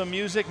 We know some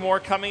music. More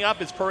coming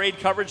up. It's parade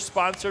coverage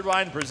sponsored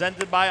by and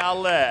presented by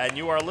ALEH. And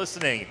you are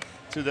listening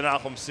to the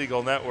Nachum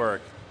Segal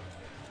Network.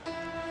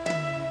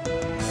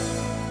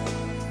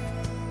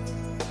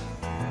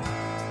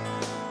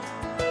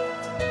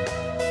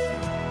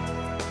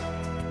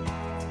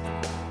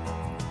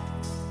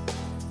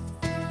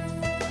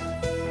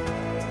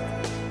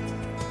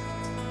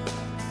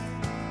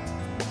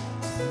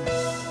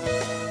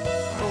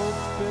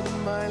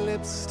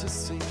 To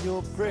sing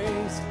your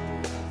praise,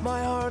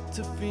 my heart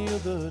to feel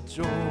the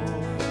joy.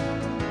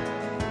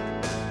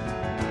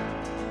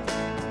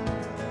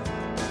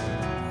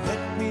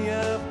 Let me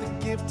have the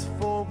gift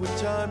for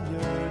which I'm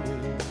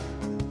yearning.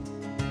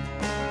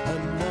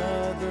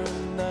 Another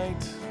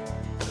night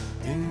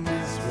in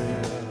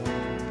Israel.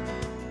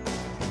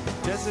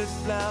 Desert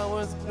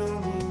flowers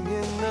blooming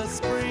in the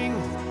spring,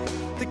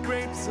 the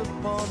grapes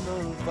upon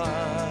the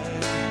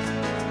vine.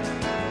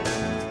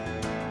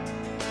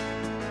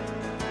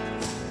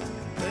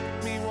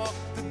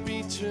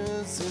 In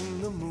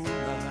the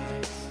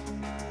moonlight,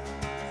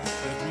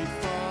 let me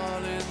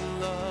fall in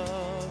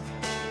love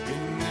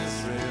in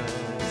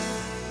Israel.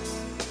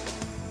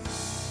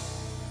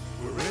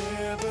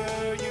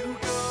 Wherever you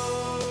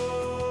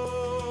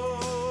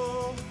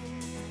go,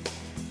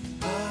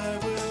 I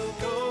will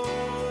go.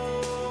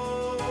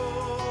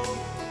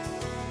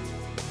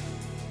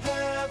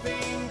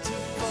 Having to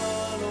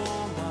follow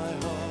my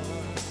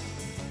heart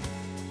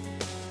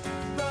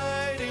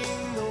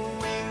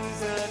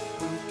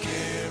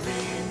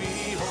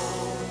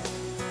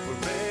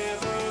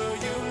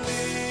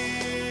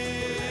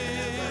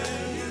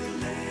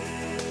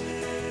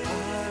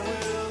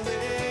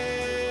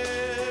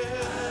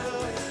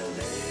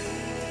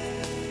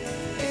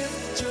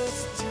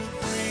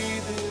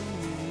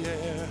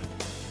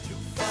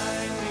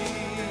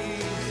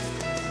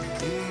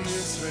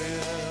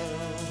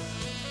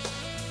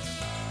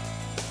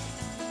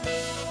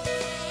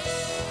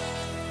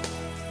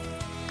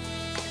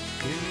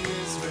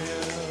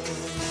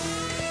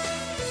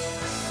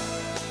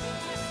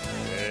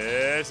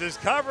This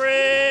is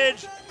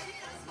coverage.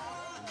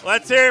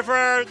 Let's hear it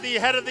for the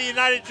head of the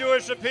United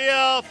Jewish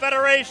Appeal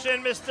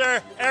Federation,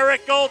 Mr.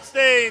 Eric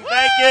Goldstein.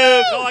 Thank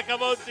you. Kol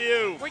hakavod to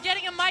you. We're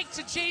getting a mic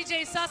to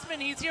J.J. Sussman.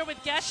 He's here with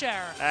Gesher.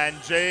 And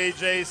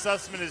J.J.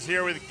 Sussman is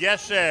here with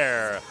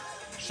Gesher.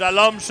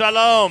 Shalom,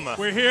 shalom.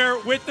 We're here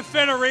with the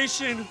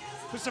Federation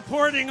for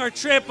supporting our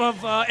trip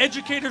of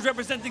educators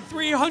representing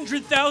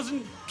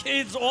 300,000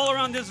 kids all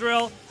around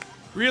Israel,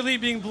 really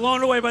being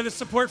blown away by the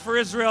support for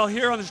Israel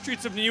here on the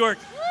streets of New York.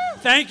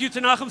 Thank you to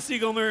Nachum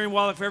Siegel and Miriam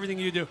Wallach for everything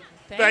you do.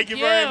 Thank you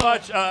very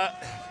much.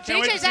 Can't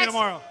wait to see you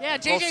tomorrow. Yeah,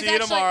 JJ's we'll see you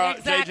tomorrow.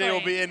 Exactly. JJ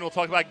will be in. We'll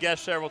talk about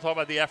Gesher. We'll talk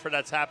about the effort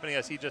that's happening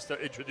as he just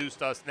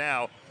introduced us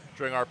now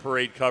during our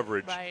parade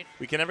coverage. Right.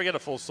 We can never get a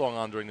full song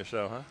on during the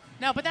show, huh?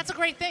 No, but that's a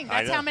great thing.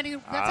 That's how many.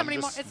 That's how many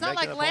more. It's not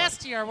like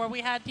last year where we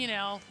had, we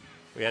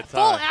had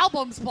full time.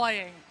 albums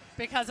playing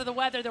because of the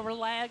weather. There were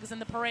lags in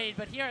the parade,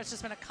 but here it's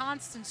just been a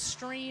constant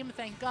stream.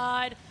 Thank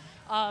God,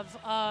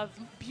 of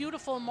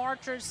beautiful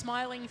marchers,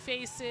 smiling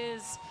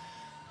faces.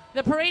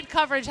 The parade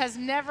coverage has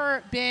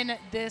never been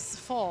this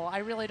full. I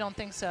really don't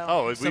think so.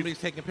 Oh, somebody's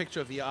taking a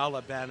picture of the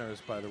ALEH banners,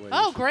 by the way.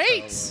 Oh,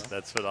 great.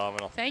 That's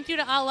phenomenal. Thank you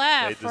to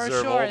ALEH for sure. They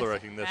deserve all the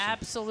recognition.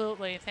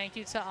 Absolutely. Thank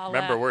you to ALEH.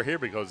 Remember, we're here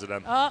because of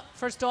them.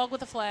 First dog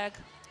with a flag.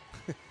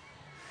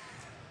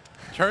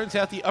 Turns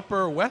out the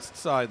Upper West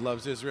Side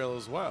loves Israel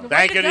as well.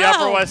 Thank you to the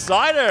Upper West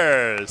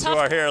Siders who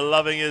are here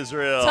loving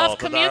Israel. Tough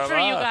commute for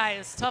you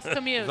guys. Tough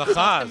commute.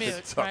 Tough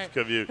commute. Tough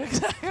commute.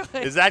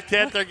 Exactly. Is that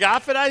Cantor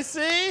Gaffin I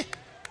see?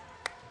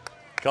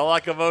 Kol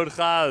hakavod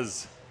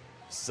Chaz,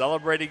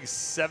 celebrating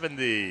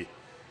 70.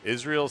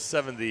 Israel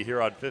 70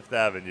 here on 5th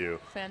Avenue.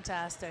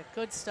 Fantastic.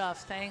 Good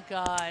stuff. Thank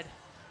God.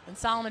 And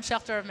Solomon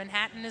Schechter of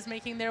Manhattan is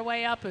making their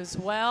way up as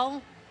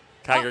well.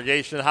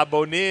 Congregation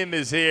Habonim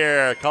is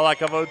here. Kol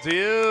hakavod to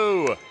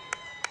you.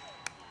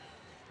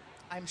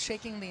 I'm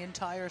shaking the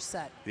entire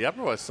set. The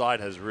Upper West Side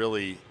has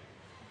really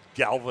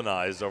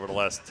galvanized over the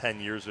last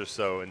 10 years or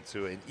so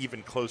into an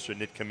even closer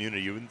knit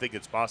community. You wouldn't think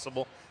it's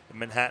possible in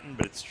Manhattan,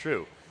 but it's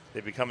true.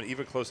 They've become an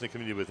even closer knit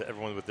community with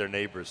everyone, with their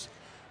neighbors,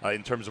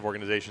 in terms of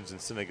organizations and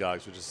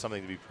synagogues, which is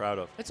something to be proud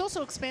of. It's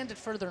also expanded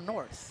further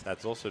north.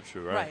 That's also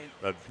true, right?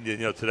 Right.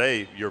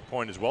 Today your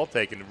point is well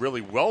taken.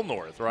 Really well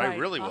north, right?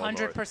 Really well 100%.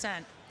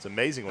 north. It's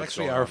amazing what's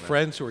Actually, going our on there.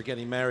 friends who are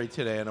getting married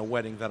today and a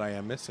wedding that I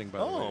am missing, by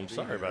the way. Oh, I'm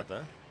sorry about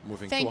that.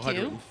 Moving Thank to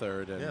you.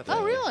 103rd. And,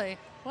 Oh, really?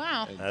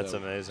 Wow. and, That's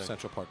amazing.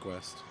 Central Park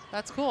West.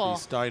 That's cool. The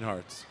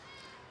Steinhardts.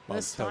 The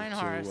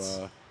Steinhardts.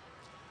 To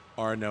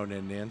Arnon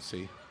and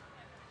Nancy.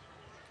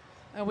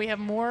 And we have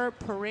more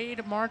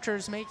parade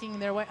marchers making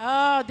their way.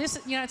 Oh, this,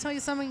 I tell you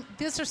something.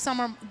 These are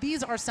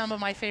some of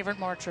my favorite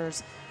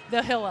marchers, the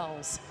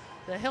Hillels.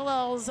 The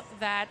Hillels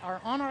that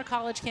are on our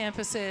college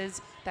campuses,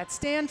 that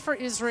stand for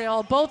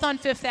Israel, both on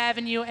 5th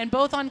Avenue and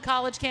both on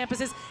college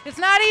campuses. It's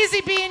not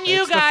easy being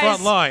you it's guys. The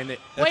front line.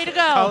 Way to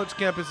go. College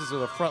campuses are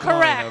the front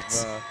line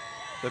of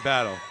the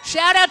battle.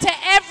 Shout out to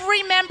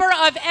every member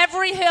of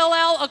every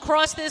Hillel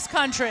across this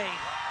country.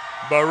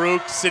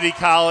 Baruch, City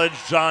College,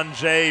 John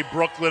Jay,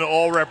 Brooklyn,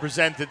 all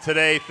represented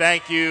today.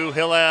 Thank you,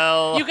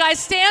 Hillel. You guys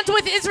stand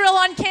with Israel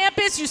on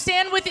campus. You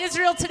stand with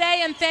Israel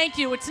today, and thank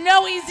you. It's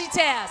no easy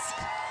task.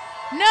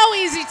 No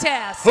easy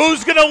task.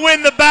 Who's going to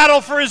win the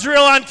battle for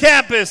Israel on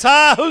campus,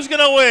 huh? Who's going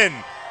to win?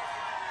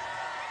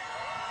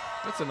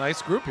 That's a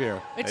nice group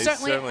here. It's They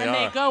certainly certainly and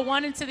are. they go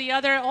one into the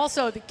other.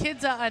 Also, the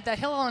kids at the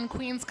Hillel and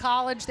Queens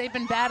College, they've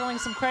been battling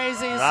some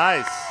crazies.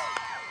 Nice.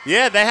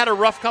 Yeah, they had a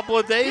rough couple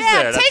of days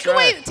Yeah, there. take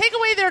That's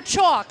away their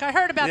chalk. I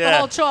heard about the Yeah.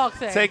 whole chalk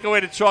thing. Take away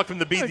the chalk from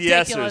the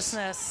BDSers.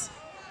 Ridiculousness.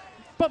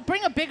 But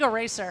bring a big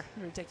eraser.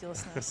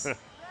 Ridiculousness.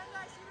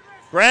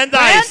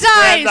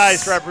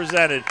 Brandeis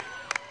represented.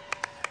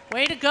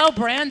 Way to go,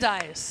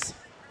 Brandeis.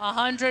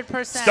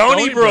 100%.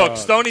 Stony Brook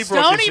is here.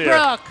 Stony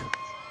Brook.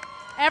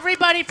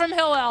 Everybody from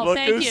Hillel, Look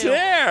thank who's you.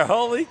 here.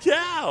 Holy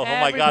cow. Oh,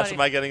 my gosh, Everybody.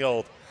 am I getting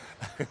old?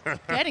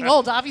 Getting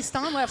old. Avi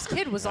Stonleff's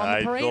kid was on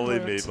the parade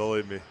route.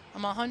 Believe me.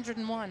 I'm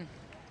 101.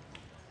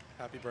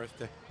 Happy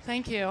birthday.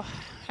 Thank you.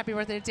 Happy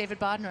birthday to David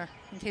Bodner,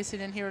 in case you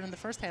didn't hear it in the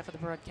first half of the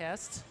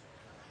broadcast.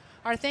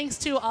 Our thanks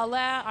to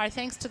ALEH, our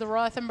thanks to the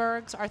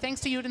Rothenbergs, our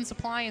thanks to Udin's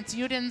Appliance.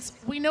 Udin's,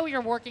 we know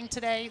you're working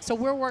today, so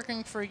we're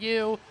working for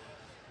you.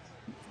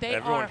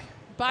 Everyone.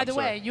 By the I'm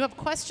sorry. way, you have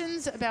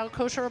questions about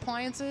kosher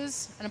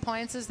appliances and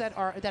appliances that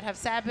have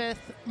Sabbath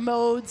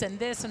modes and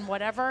this and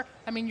whatever.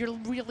 I mean, you're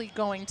really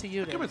going to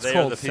How come Udin. it's They are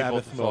called the people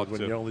Sabbath to mode talk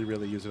when to. you only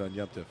really use it on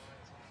Yom Tov?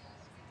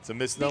 It's a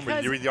misnomer. Because-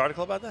 Did you read the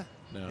article about that?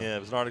 No. Yeah, it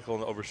was an article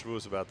in Over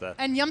Shavuos about that.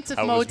 And Yom Tov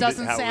How it mode was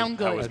doesn't how it was- sound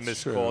How it good. was That's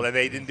miscalled, true. and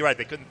they didn't do right.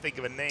 They couldn't think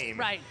of a name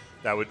Right.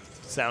 that would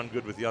sound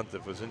good with Yom Tov.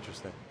 It was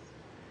interesting.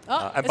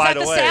 Oh, And is by that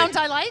the way, sound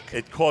I like?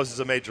 It causes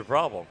a major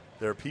problem.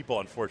 There are people,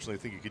 unfortunately, who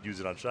think you could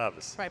use it on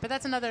Shabbos. Right, but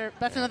that's another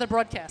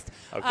broadcast.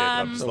 Okay, but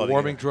I'm just So letting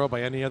warming you know. drawer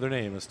by any other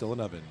name is still an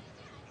oven.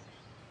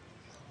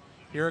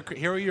 Here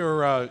are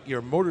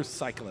your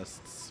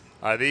motorcyclists.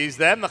 Are these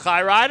them, the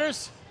Chai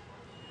Riders?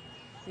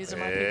 These are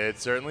my people. It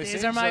certainly These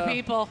seems are my so.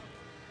 people,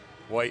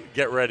 Wait,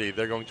 get ready.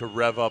 They're going to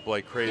rev up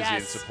like crazy in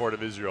Yes. support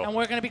of Israel. and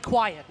we're going to be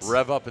quiet.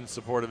 Rev up in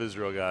support of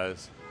Israel,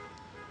 guys.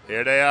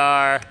 Here they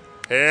are.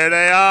 Here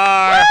they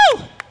are.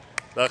 Woo!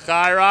 The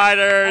Chai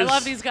Riders. I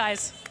love these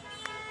guys.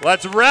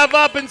 Let's rev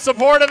up in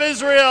support of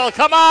Israel.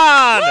 Come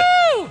on.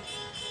 Woo!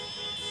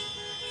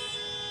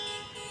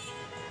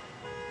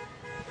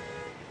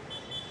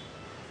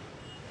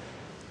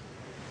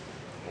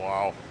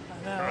 Wow.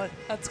 I know,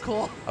 that's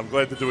cool. I'm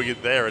glad they're doing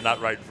it there and not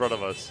right in front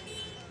of us.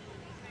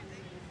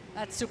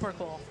 That's super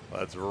cool.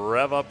 Let's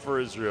rev up for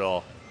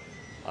Israel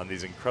on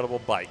these incredible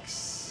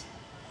bikes.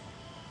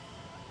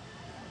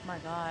 Oh my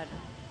God.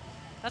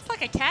 That's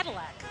like a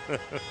Cadillac.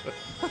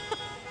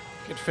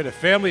 Could fit a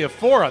family of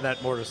 4 on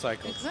that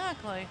motorcycle.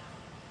 Exactly.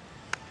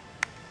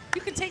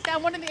 You can take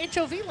that one in the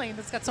HOV lane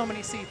that's got so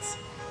many seats.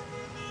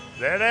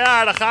 There they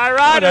are, the Chai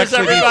Riders,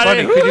 That'd actually be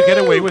everybody. funny. Could you get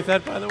away with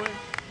that, by the way?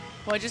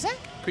 What'd you say?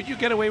 Could you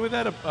get away with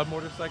that, a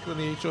motorcycle in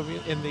the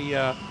HOV, in the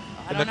don't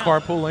know.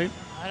 carpool lane?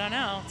 I don't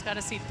know. It's got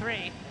a seat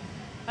 3.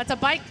 That's a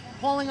bike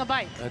hauling a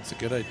bike. That's a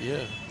good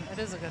idea. It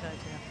is a good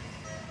idea.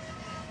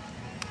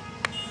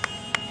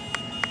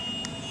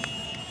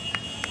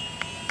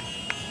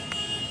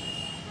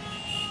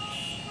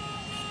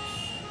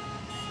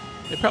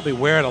 They're probably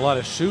wearing a lot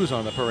of shoes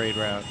on the parade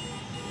route,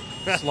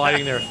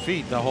 sliding their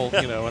feet the whole,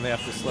 when they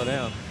have to slow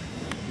down.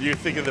 You're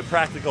thinking the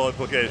practical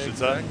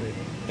implications, huh?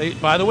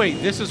 By the way,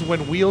 this is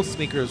when wheel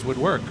sneakers would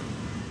work.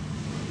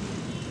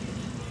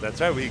 That's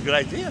right. Good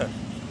idea.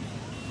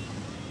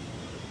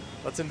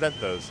 Let's invent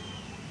those.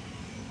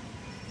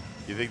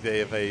 You think they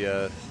have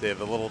a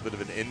little bit of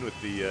an in with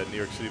the New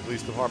York City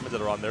Police Department that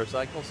are on their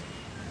cycles?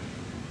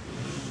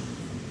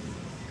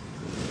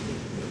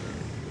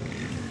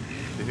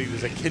 Do you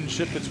think there's a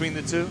kinship between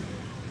the two?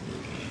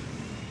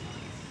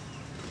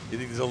 You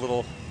think there's a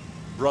little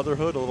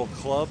brotherhood, a little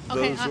club?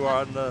 Okay, those who are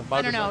on the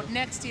I don't know. motorcycle?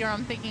 Next year,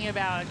 I'm thinking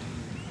about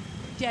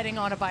getting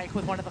on a bike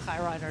with one of the Chai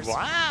Riders.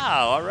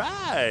 Wow! All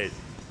right.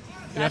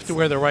 You have to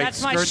wear the right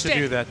that's my skirt to shtick.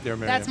 do that, dear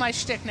Miriam. That's my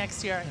shtick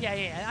next year.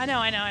 Yeah. I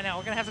know. We're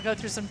going to have to go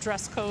through some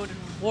dress code and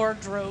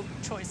wardrobe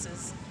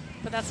choices.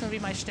 But that's going to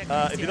be my shtick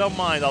next If year. you don't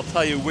mind, I'll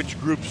tell you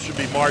which groups should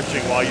be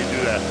marching while you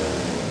do that.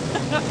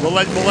 We'll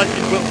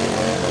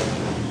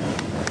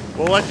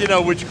let you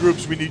know which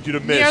groups we need you to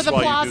miss Near the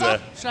while plaza? you do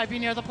that. Should I be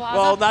near the plaza?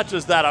 Well, not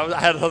just that. I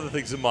had other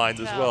things in mind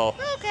as well.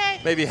 Okay.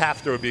 Maybe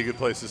Hafter would be a good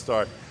place to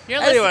start.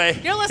 You're Anyway.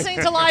 you're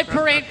listening to live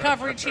parade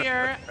coverage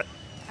here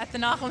at the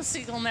Nachum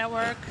Siegel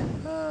Network.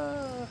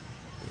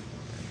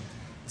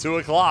 2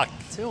 o'clock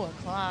 2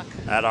 o'clock.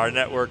 at our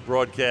network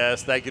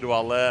broadcast. Thank you to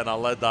ALEH and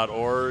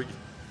ALEH.org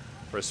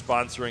for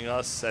sponsoring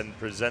us and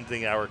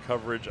presenting our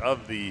coverage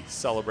of the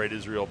Celebrate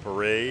Israel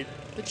Parade.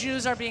 The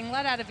Jews are being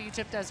let out of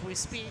Egypt as we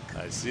speak.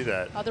 I see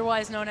that.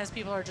 Otherwise known as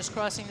people are just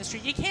crossing the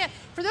street. You can't,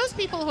 for those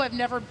people who have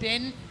never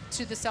been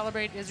to the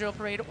Celebrate Israel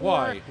Parade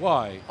Why?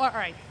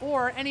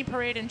 or any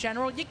parade in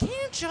general, you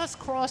can't just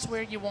cross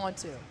where you want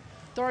to.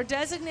 There are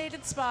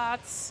designated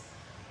spots,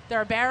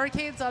 there are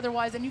barricades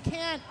otherwise, and you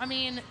can't,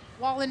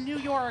 while in New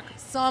York,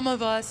 some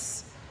of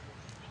us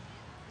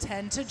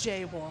tend to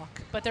jaywalk,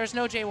 but there's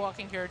no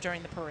jaywalking here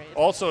during the parade.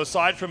 Also,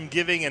 aside from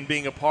giving and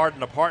being a part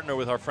and a partner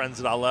with our friends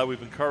at ALEH,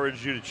 we've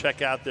encouraged you to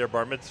check out their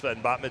Bar Mitzvah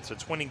and Bat Mitzvah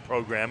twinning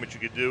program, which you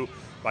could do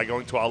by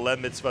going to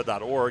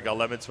alehmitzvah.org,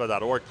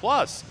 alehmitzvah.org.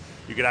 Plus,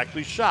 you can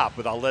actually shop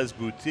with ALEH's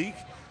boutique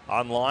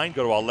online.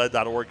 Go to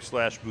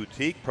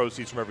aleh.org/boutique.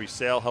 Proceeds from every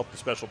sale help the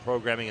special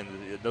programming and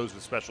those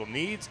with special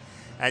needs.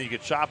 And you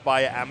can shop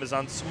via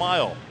Amazon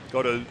Smile.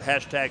 Go to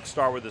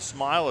 #Start with a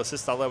Smile.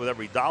 Assist ALEH with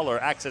every dollar.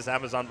 Access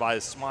Amazon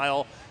via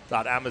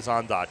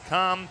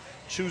smile.amazon.com.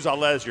 Choose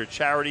ALEH as your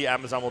charity.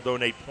 Amazon will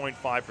donate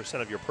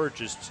 0.5% of your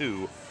purchase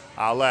to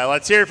ALEH.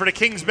 Let's hear it for the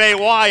Kings Bay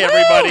Y,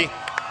 everybody.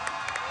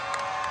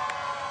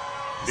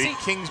 The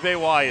Kings Bay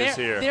Y is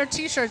here. Their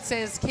T-shirt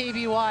says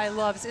KBY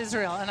loves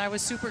Israel, and I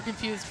was super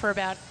confused for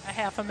about a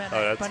half a minute,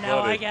 Oh, that's but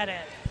now funny. I get it.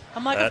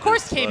 I'm like, That of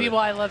course is funny.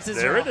 KBY loves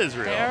Israel. They're in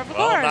Israel. There, of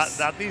well, course.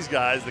 not these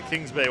guys. The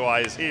Kings Bay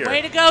Y is here.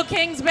 Way to go,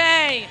 Kings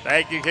Bay.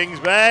 Thank you, Kings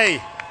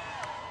Bay.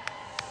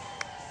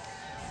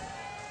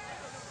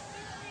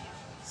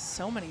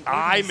 So many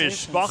I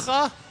organizations.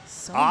 Mishpacha?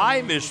 So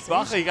I many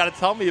Mishpacha? You got to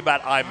tell me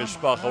about I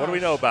Mishpacha. What do we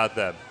know about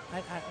them?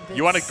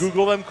 You want to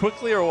Google them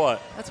quickly or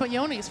what? That's what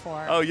Yoni's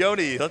for. Oh,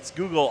 Yoni, let's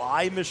Google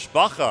I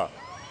Mishpacha.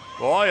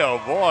 Boy, oh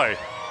boy.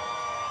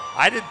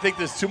 I didn't think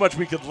there's too much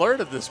we could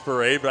learn at this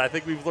parade, but I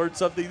think we've learned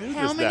something new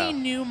How this many now.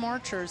 new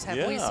marchers have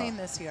we Yeah. seen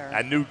this year?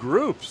 And new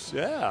groups,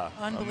 yeah.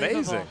 Unbelievable.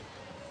 Amazing.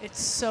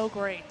 It's so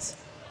great.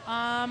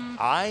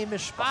 I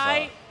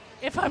Mishpacha.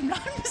 If I'm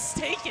not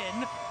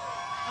mistaken,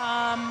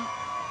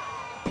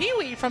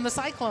 Pee-wee from the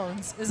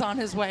Cyclones is on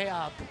his way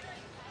up.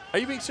 Are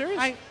you being serious?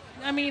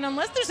 I mean,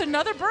 unless there's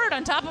another bird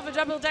on top of a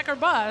double-decker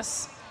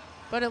bus,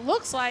 but it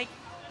looks like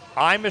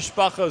I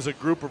Mishpacha is a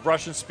group of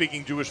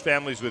Russian-speaking Jewish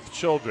families with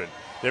children.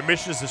 Their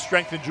mission is to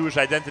strengthen Jewish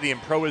identity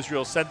and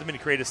pro-Israel sentiment,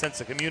 to create a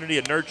sense of community,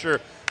 and nurture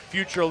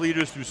future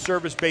leaders through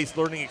service-based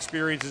learning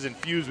experiences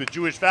infused with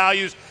Jewish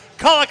values.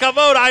 Kol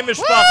hakavod, I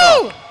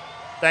Mishpacha. Woo!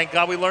 Thank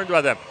God we learned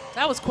about them.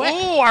 that was quick.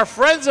 Ooh, our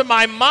friends at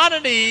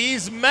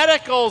Maimonides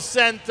Medical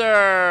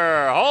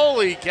Center.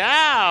 Holy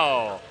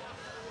cow.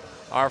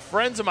 Our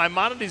friends at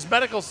Maimonides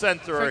Medical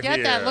Center are here.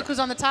 Forget that. Look who's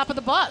on the top of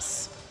the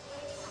bus.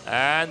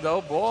 And,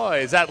 oh, boy,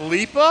 is that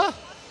Lipa?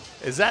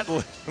 Is that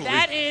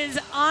That is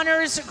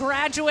honors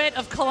graduate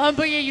of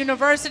Columbia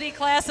University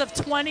class of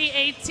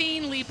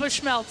 2018, Lipa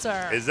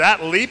Schmelzer. Is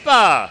that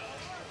Lipa?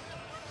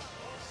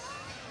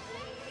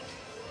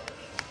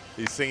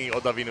 He's singing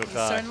Odavinu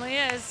Chai. Certainly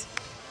is.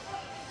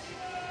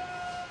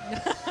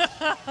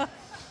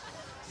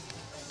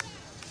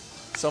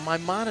 So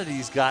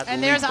Maimonides got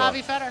And Lipa. there's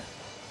Avi Feder.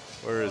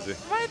 Where is he?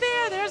 Right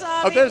there. There's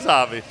Avi. Oh, there's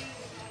Avi.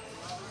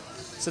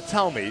 So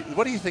tell me,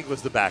 what do you think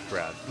was the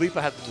background?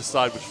 Lipa had to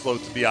decide which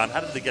float to be on.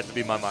 How did they get to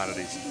be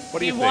Maimonides? What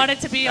do you think? He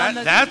wanted to be on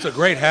the... That's a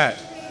great hat.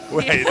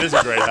 Wait, it is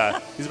a great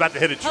hat. He's about to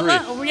hit a tree.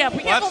 Hello. Yeah,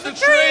 we Watch the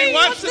tree.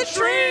 Watch the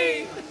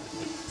tree.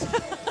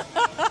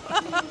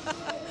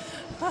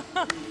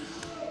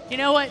 You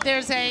know what?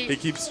 There's a... He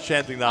keeps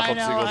chanting I Nachum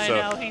know, Siegel. I So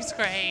know. He's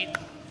great.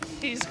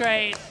 He's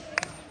great.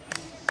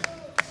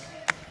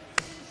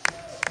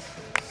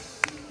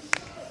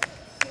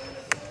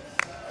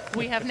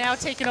 We have now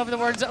taken over the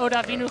words Oda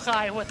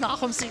Vinuchai with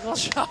Nachum Siegel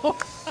Show.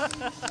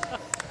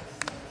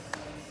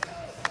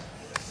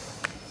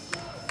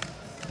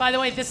 By the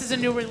way, this is a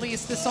new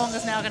release. This song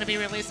is now going to be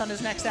released on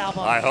his next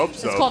album. I hope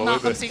so. It's called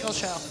Believe Nachum it. Siegel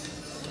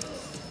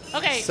Show.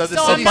 Okay, So the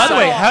so city- By the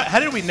way, So- how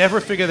did we never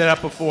figure that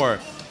out before?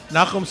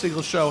 Nachum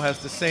Siegel Show has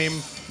the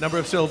same number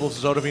of syllables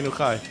as Odavinu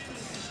Chai.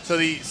 So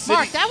the city.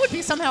 Mark, that would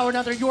be somehow or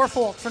another your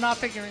fault for not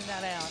figuring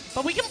that out.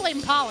 But we can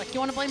blame Pollock. You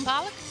want to blame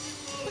Pollock?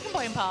 We can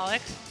blame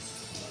Pollock.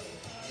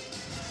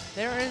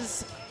 There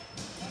is,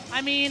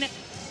 I mean,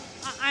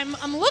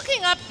 I'm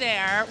looking up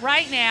there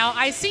right now.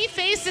 I see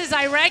faces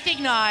I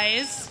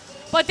recognize,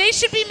 but they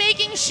should be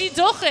making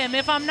shidduchim,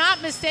 if I'm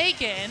not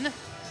mistaken.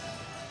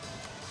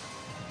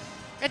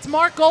 It's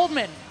Mark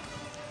Goldman.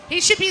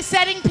 He should be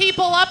setting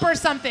people up or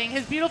something.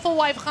 His beautiful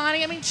wife,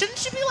 Connie. I mean, shouldn't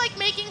she be like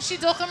making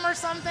shidduchim or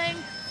something?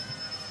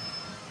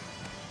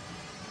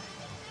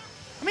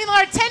 I mean, there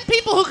are 10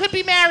 people who could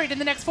be married in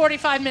the next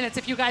 45 minutes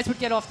if you guys would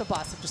get off the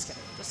bus. I'm just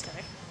kidding. Just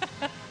kidding.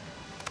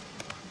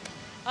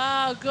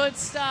 Oh, good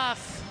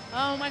stuff.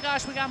 Oh my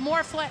gosh, we got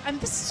more flag. And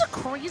this is a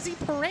crazy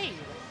parade.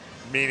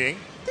 Meaning?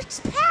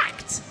 It's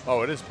packed.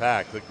 Oh, it is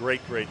packed. A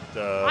great.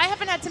 I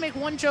haven't had to make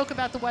one joke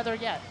about the weather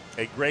yet.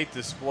 A great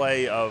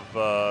display of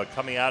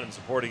coming out and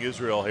supporting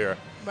Israel here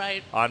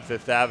Right. on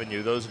Fifth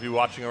Avenue. Those of you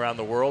watching around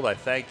the world, I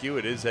thank you.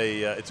 It is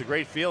it's a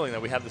great feeling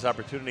that we have this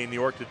opportunity in New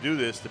York to do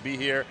this, to be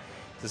here,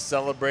 to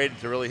celebrate, and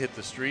to really hit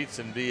the streets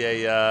and be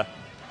a.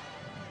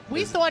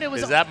 We thought it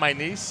was. Is that my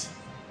niece?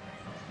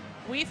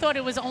 We thought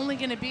it was only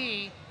going to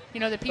be,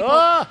 the people.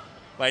 Ah!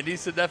 My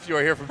niece and nephew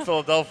are here from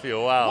Philadelphia.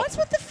 Wow. What's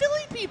with the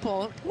Philly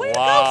people? Way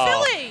Wow. to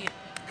go, Philly!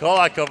 Kol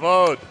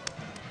hakavod.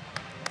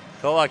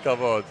 Kol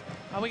hakavod.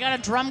 We got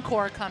a drum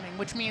corps coming,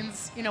 which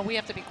means, we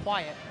have to be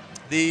quiet.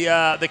 The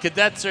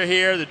cadets are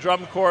here. The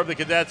drum corps of the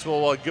cadets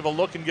will give a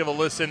look and give a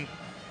listen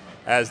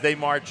as they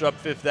march up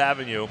Fifth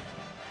Avenue.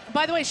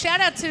 By the way,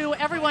 shout out to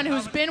everyone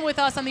who's been with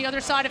us on the other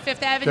side of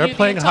Fifth Avenue. They're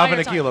playing the entire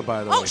Havana time. Gila,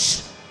 by the Oh, way.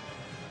 shh!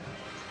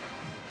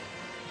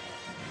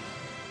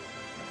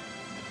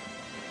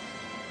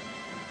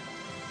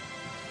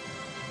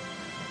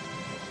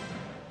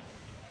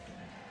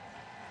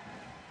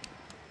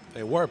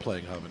 They were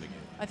playing Havana Gila.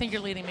 I think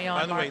you're leading me on,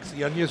 By the way, Mark. it's the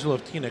Young Israel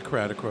of Tina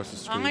crowd across the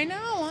street. I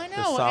know.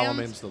 The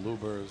Solomons, the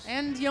Lubers.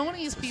 And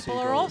Yoni's The people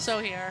are Seagulls. also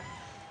here.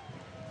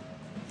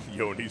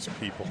 Yoni's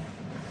people.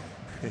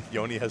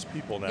 Yoni has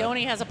people now.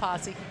 Yoni has a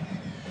posse.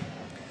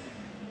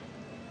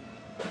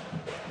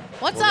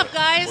 What's We're up,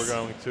 guys?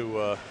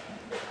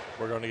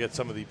 We're going to get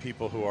some of the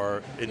people who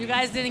are in. You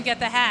guys didn't get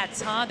the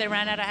hats, huh? They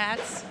ran out of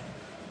hats?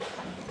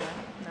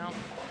 No.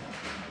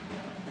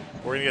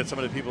 We're going to get some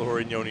of the people who are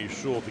in Yoni's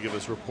shul to give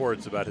us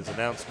reports about his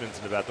announcements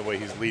and about the way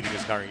he's leading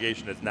his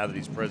congregation as now that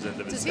he's president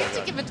of his Does he have to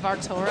synagogue. give a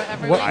Dvar Torah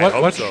every What, week? I what,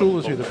 hope what so. shul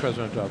is he the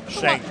president of?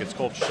 Shank. It's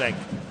called Shank.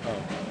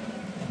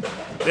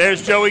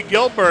 There's Joey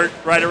Gilbert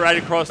right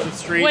across the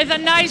street. With a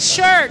nice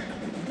shirt.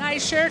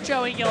 Nice shirt,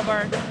 Joey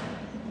Gilbert.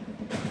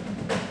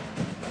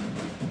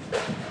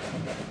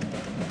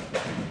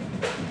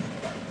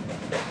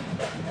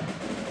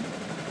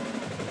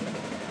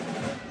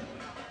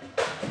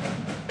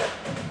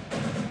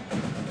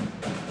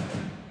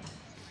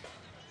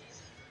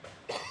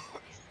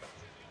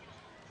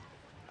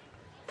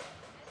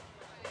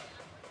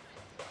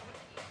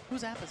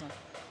 Whose app is on?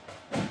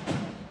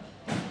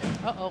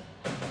 Uh-oh.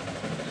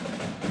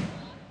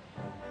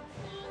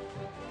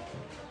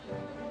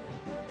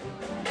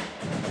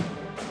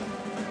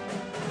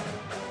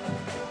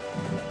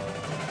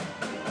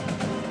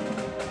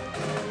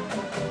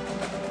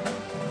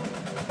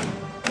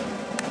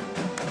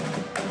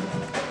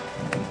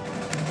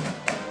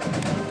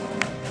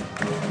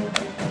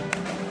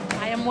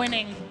 I am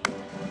winning.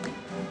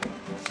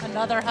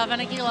 Another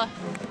Havana Gila.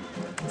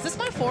 Is this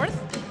my fourth?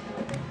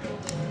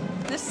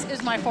 This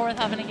is my fourth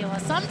Havana Gila.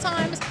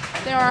 Sometimes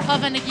there are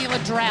Havana Gila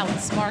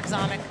droughts, Mark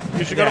Zamek.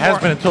 You should go It to has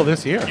more. been until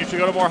this year. You should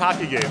go to more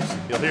hockey games.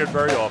 You'll hear it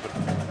very often.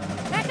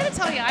 I gotta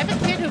tell you, I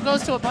have a kid who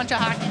goes to a bunch of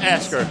hockey games.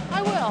 Ask her.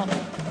 I will.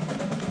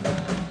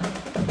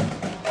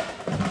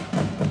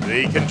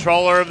 The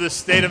controller of the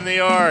state of New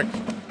York,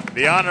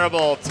 the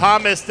Honorable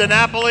Thomas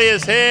DiNapoli,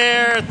 is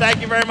here.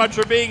 Thank you very much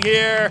for being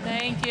here.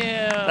 Thank you.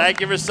 Thank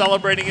you for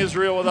celebrating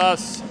Israel with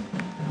us.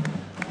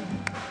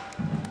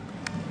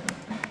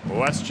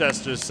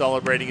 Westchester's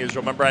celebrating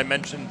Israel. Remember I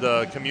mentioned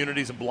the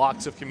communities and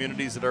blocks of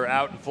communities that are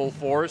out in full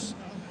force?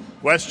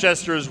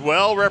 Westchester is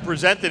well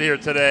represented here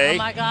today. Oh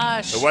my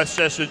gosh. The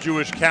Westchester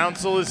Jewish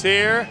Council is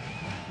here.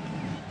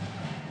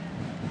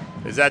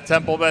 Is that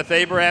Temple Beth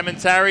Abraham in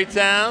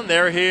Tarrytown?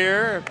 They're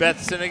here.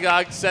 Beth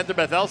Synagogue Center,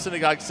 Bethel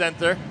Synagogue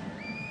Center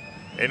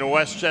in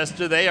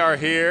Westchester, they are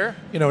here.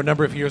 You know, a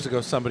number of years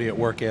ago, somebody at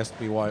work asked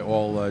me why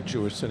all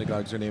Jewish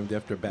synagogues are named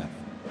after Beth.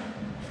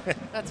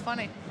 That's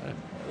funny.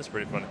 That's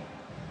pretty funny.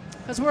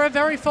 Because we're a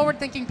very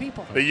forward-thinking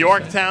people. The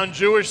Yorktown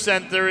Jewish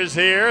Center is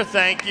here.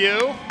 Thank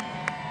you.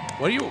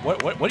 What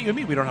do you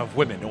mean we don't have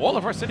women? All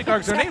of our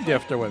synagogues are named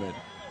after women.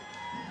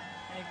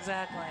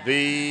 Exactly.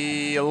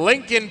 The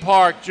Lincoln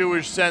Park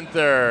Jewish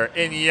Center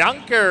in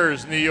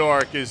Yonkers, New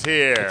York, is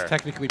here. It's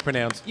technically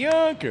pronounced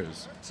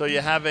Yonkers. So you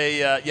have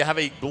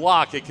a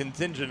block, a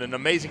contingent, an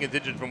amazing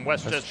contingent from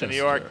Westchester, New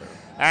York,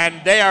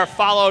 and they are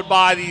followed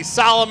by the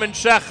Solomon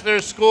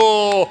Schechter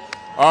School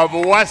of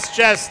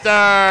Westchester.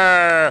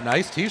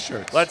 Nice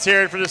T-shirts. Let's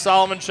hear it for the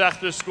Solomon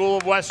Schechter School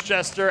of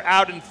Westchester,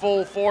 out in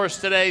full force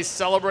today,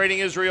 celebrating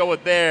Israel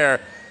with their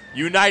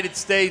United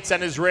States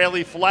and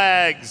Israeli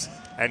flags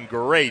and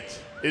great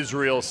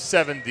Israel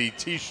 70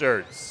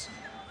 T-shirts.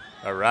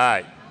 All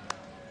right.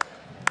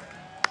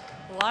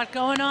 A lot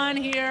going on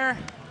here.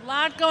 A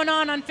lot going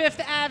on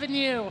Fifth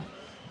Avenue.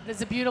 It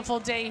is a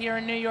beautiful day here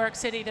in New York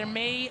City. There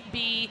may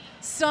be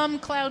some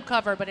cloud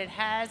cover, but it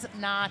has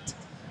not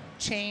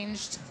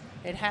changed.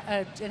 It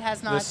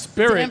has not The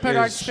spirit dampened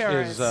our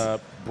spirits. is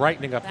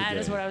brightening up the day. That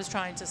is what I was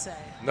trying to say.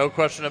 No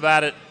question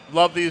about it.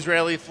 Love the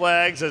Israeli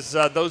flags. As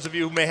those of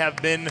you who may have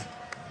been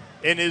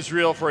in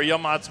Israel for a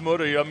Yom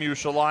Ha'atzmaut or Yom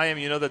Yerushalayim,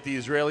 you know that the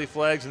Israeli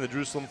flags and the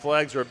Jerusalem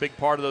flags are a big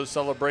part of those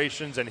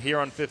celebrations. And here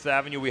on Fifth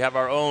Avenue, we have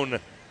our own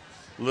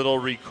little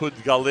Rikud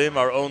Galim,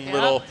 our own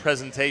little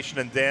presentation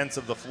and dance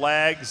of the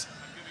flags.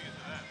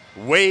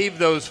 Wave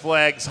those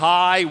flags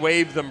high,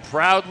 wave them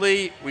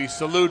proudly. We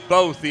salute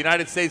both the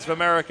United States of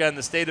America and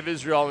the State of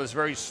Israel on this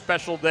very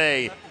special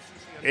day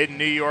in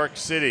New York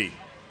City.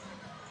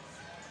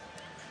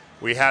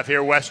 We have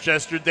here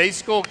Westchester Day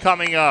School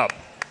coming up.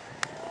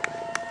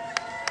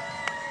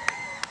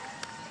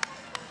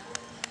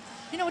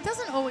 You know, it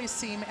doesn't always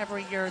seem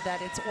every year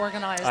that it's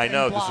organized. I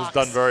know, in blocks. this was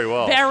done very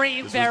well.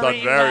 Very, this very, was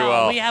done very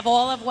well. We have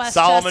all of Westchester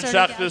Solomon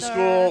Schechter together.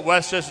 School,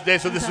 Westchester Day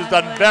School. This was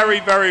done very,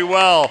 very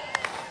well.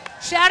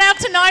 Shout out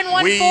to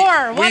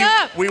 914. What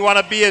up? We want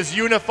to be as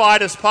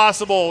unified as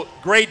possible.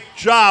 Great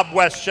job,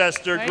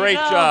 Westchester. Great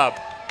job.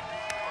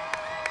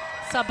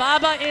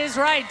 Sababa is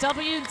right.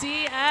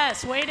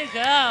 WDS. Way to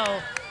go.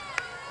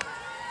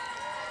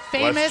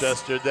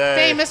 Westchester Day.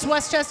 Famous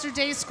Westchester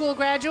Day School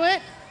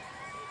graduate.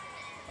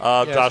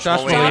 Josh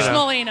Molina. Josh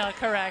Molina,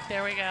 correct.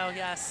 There we go.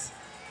 Yes.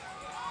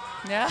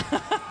 Yeah.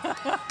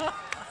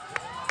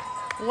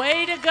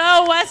 Way to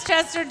go,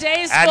 Westchester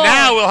Day School. And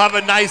now we'll have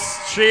a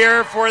nice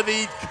cheer for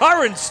the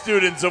current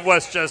students of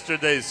Westchester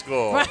Day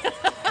School.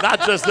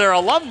 Not just their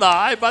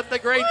alumni, but the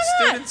great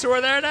students who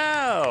are there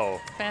now.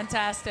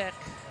 Fantastic.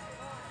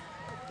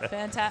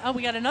 Fantastic. Oh,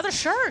 we got another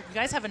shirt. You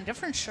guys have a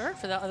different shirt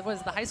for the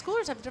high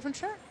schoolers have a different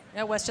shirt?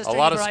 Yeah, Westchester A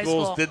lot of High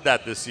schools School. did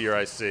that this year,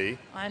 I see.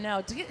 I know.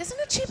 Isn't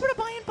it cheaper to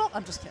buy in bulk?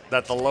 I'm just kidding.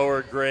 That the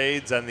lower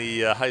grades and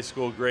the high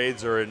school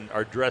grades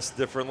are dressed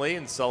differently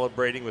and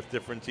celebrating with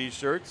different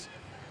T-shirts.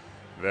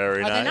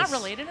 Very nice. Are they not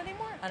related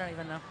anymore? I don't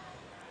even know.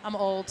 I'm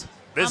old.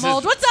 This I'm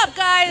old. is What's up,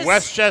 guys?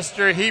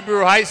 Westchester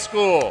Hebrew High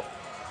School.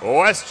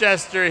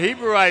 Westchester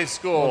Hebrew High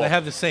School. Well, they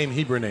have the same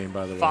Hebrew name,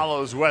 by the way.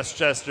 Follows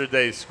Westchester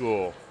Day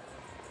School.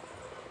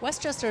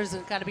 Westchester's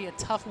got to be a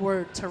tough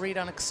word to read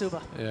on a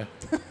ksuba. Yeah.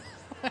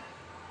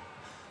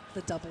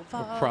 The double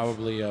vav.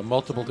 Probably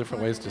multiple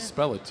different ways to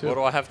spell it, too. What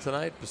do I have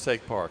tonight?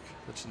 Passaic Park.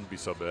 That shouldn't be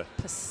so bad.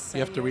 You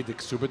have to read the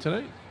ksuba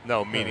tonight?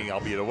 No, meaning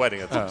I'll be at a wedding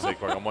at the Passaic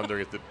Park. I'm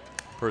wondering if the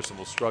person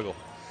will struggle.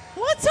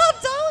 What's up,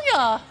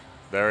 Dahlia?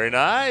 Very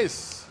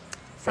nice.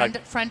 Friend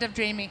of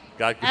Jamie.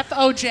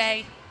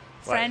 FOJ.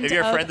 Friend if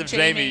you're a friend of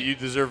Jamie, Jamie, you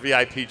deserve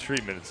VIP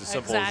treatment. It's as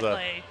simple as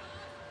that.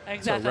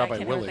 Exactly. So Rabbi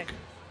Willig.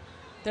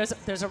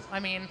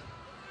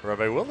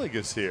 Rabbi Willig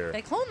is here.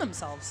 They clone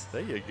themselves.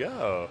 There you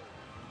go.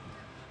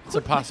 It's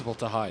impossible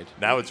to hide.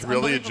 Now it's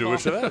really a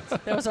Jewish event.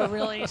 Those are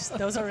really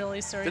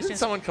serious. Didn't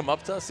someone come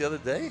up to us the other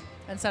day?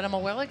 And said I'm a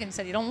Willig and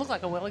said you don't look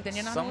like a Willig, then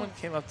you're not. Someone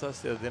came up to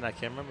us the other day, and I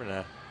can't remember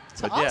now.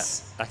 To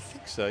us? Yeah, I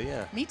think so,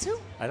 yeah. Me too?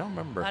 I don't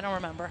remember. I don't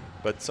remember.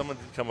 But someone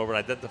did come over and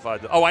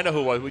identified. Oh, I know who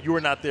it was. You were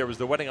not there. It was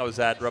the wedding I was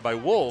at. Rabbi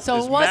Wolf so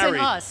is it wasn't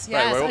married. us.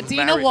 Right, Yes,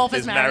 Adina Wolf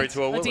is married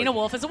to a Willig. Adina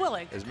Wolf is a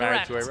Willig. Is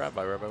married to a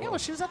rabbi, Rabbi Wolf. Yeah, well,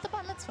 she was at the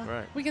bat mitzvah.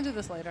 Right. We can do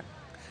this later.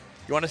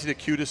 You want to see the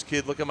cutest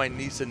kid? Look at my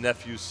niece and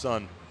nephew's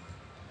son.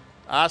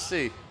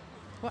 Asi.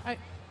 Well,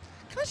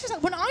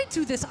 when I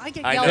do this, I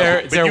get I yelled know.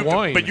 at. They're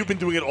wine. But you've been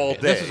doing it all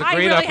day. This is a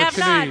great really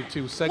opportunity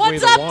to segue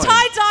What's the up, wine.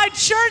 tie-dyed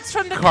shirts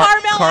from the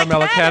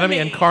Carmel Academy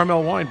and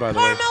Carmel wine, by the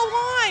way. Carmel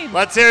wine.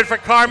 Let's hear it for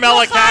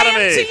Carmel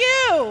Academy. L'chaim to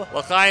you.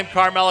 L'chaim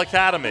Carmel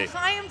Academy.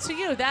 L'chaim to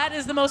you. That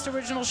is the most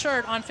original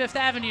shirt on Fifth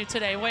Avenue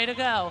today. Way to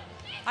go.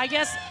 I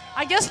guess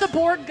the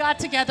board got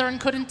together and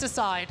couldn't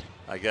decide.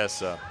 I guess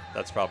so.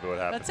 That's probably what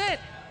happened. That's it.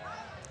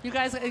 You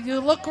guys, you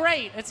look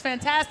great. It's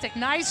fantastic.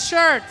 Nice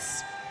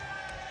shirts.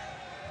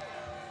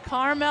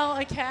 Carmel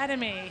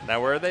Academy.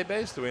 Now, where are they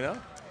based? Do we know?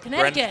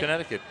 Connecticut. Greenwich,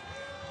 Connecticut.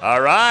 All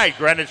right,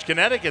 Greenwich,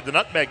 Connecticut, the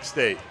Nutmeg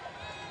State.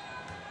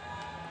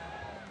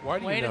 Why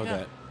do you know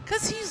that?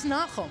 Because he's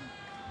Nachum.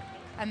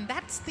 And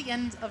that's the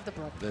end of the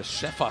broadcast.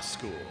 The Shefa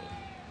School.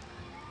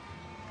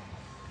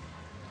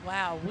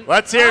 Wow.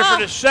 Let's hear it for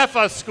the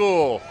Shefa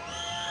School.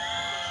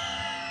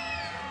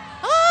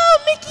 Oh,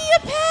 Mickey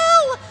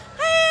Appel!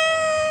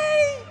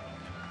 Hey!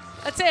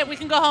 That's it. We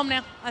can go home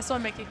now. I saw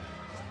Mickey.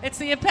 It's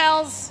the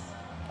Appels.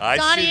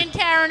 Donnie and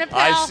Karen Appel.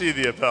 I see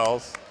the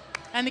Appels.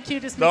 And the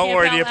cutest Mickey Don't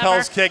worry, Appel the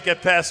Appels ever. can't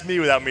get past me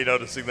without me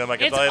noticing them. I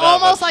can It's tell you that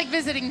almost much. like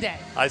visiting day.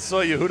 I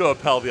saw Yehuda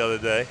Appel the other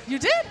day. You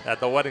did? At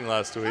the wedding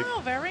last week.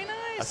 Oh, very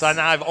nice. So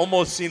now I've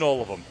almost seen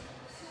all of them.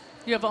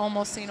 You have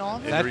almost seen all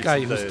of it? That guy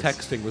who was days.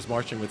 texting was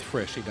marching with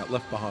Frisch. He got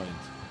left behind.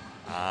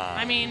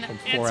 I mean, From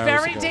 4 it's hours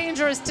very ago.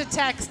 dangerous to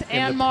text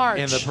and march.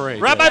 In the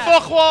parade. Rabbi yeah.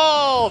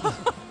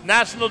 Buchwald,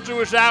 National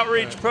Jewish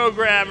Outreach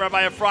Program.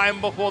 Rabbi Ephraim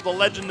Buchwald, the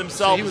legend So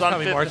himself, he was is on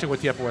coming Fifth. marching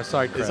with the Upper West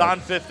Side crowd. Is on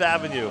Fifth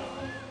Avenue.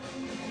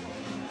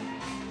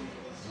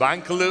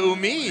 Bank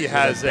Leumi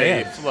has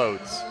a band.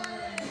 float.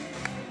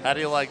 How do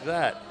you like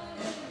that?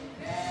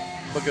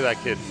 Look at that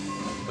kid.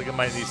 Look at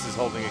my niece is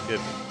holding a kid.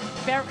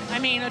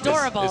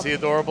 Adorable. Is he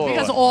adorable?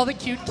 Because or what? all the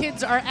cute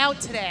kids are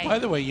out today. By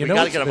the way, you We know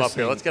gotta what's get him up missing?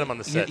 here. Let's get him on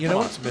the set. You know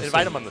Come what's on. missing?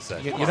 Invite him on the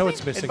set. You know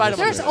what's missing? Invite him this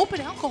on There's the year?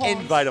 open alcohol.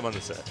 Invite him on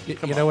the set. You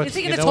Come know on. what's Is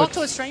he you going to know talk to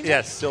a what's- stranger?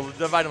 Yes, he'll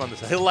invite him on the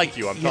set. He'll like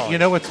you, I'm telling You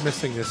know what's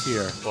missing this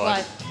year?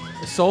 What?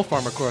 The Soul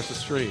Farm across the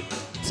street.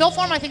 Soul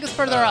Farm, I think, is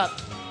further up.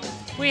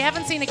 We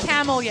haven't seen a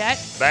camel yet.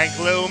 Bank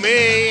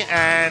Leumi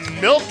and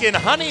Milk and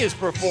Honey is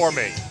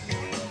performing.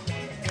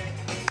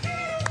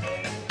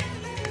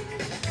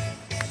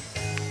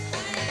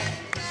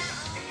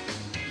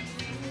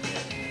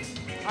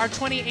 Our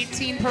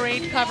 2018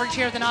 parade coverage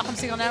here at the Nachum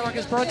Segal Network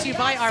is brought to you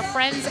by our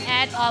friends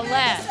at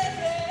ALEH.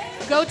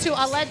 Go to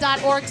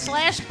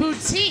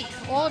aleh.org/boutique.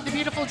 All of the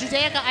beautiful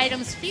Judaica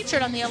items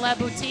featured on the ALEH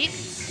boutique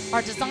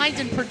are designed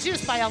and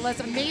produced by ALEH's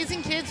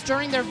amazing kids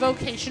during their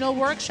vocational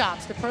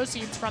workshops. The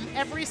proceeds from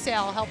every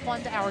sale help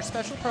fund our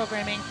special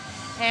programming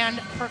and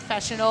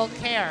professional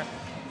care.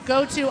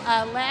 Go to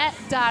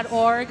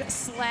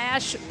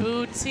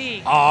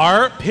aleh.org/boutique.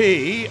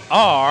 RPRY.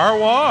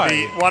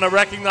 We want to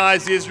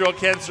recognize the Israel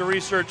Cancer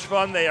Research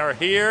Fund. They are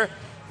here.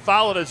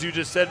 Followed, as you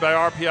just said, by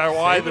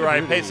RPRY, the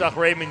Rai Pesach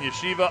Raymond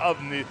Yeshiva of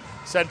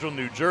Central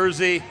New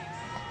Jersey.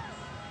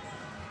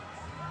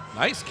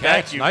 Nice catch.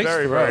 Thank you nice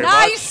very, throw. very much.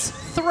 Nice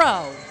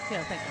throw.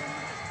 Yeah, thank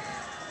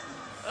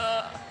you.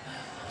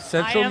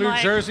 Central I am New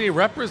like- Jersey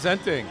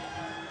representing.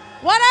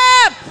 What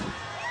up?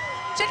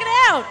 Check it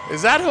out.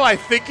 Is that who I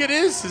think it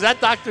is? Is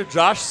that Dr.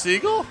 Josh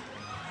Siegel?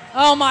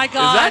 Oh my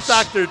gosh. Is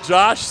that Dr.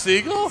 Josh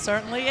Siegel?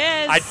 Certainly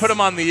is. I'd put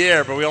him on the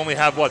air, but we only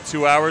have,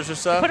 2 hours or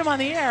so? Put him on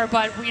the air,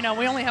 but we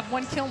only have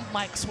one kill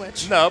mic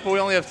switch. No, but we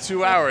only have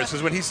 2 hours,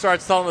 because when he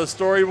starts telling the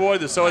storyboard,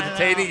 they're so I know.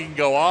 entertaining, he can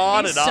go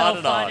on He's and so on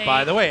and funny. on.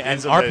 By the way, and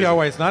He's amazing.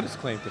 RPRY is not his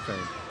claim to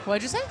fame.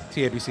 What'd you say?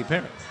 TABC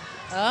parent.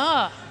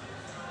 Oh.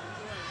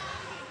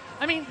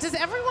 I mean, does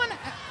everyone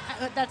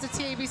that's a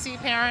TABC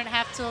parent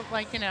have to,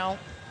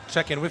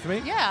 Check in with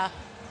me. yeah.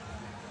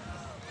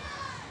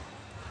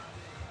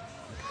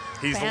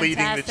 He's leading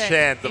the Fantastic.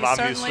 chant of He Am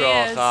certainly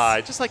Yisrael is.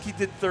 Chai, just like he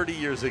did 30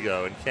 years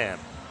ago in camp.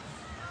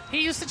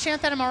 He used to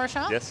chant that in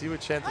Marashah? Yes, he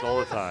would chant it I all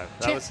the don't know. time.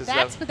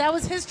 That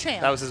was his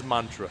chant. That was his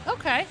mantra.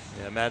 Okay.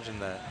 Yeah, imagine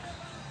that.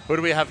 Who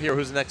do we have here?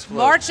 Who's the next float?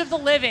 March of the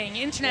Living,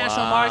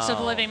 International March of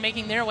the Wow. Living,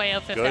 making their way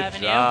up Fifth Good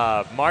Avenue.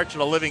 job. March of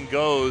the Living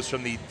goes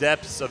from the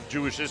depths of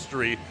Jewish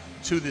history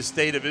to the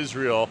state of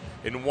Israel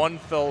in one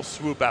fell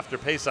swoop after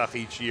Pesach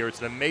each year. It's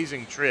an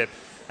amazing trip.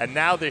 And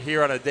now they're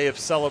here on a day of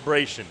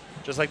celebration.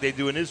 Just like they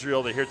do in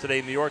Israel, they're here today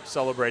in New York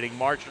celebrating.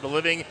 March of the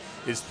Living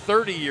is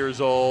 30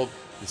 years old.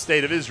 The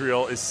state of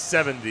Israel is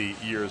 70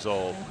 years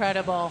old.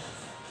 Incredible.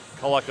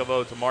 Kol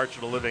hakavod to March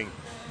of the Living,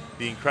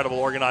 the incredible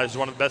organizer,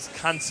 one of the best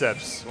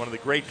concepts, one of the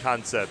great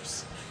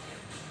concepts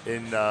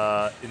in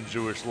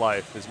Jewish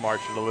life is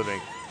March of the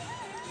Living.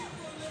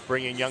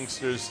 Bringing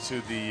youngsters to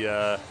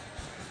the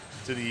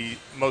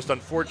most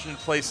unfortunate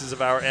places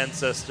of our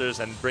ancestors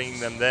and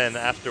bringing them then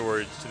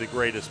afterwards to the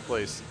greatest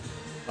place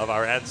of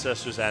our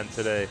ancestors and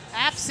today.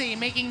 AFSI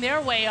making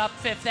their way up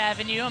Fifth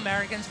Avenue,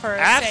 Americans for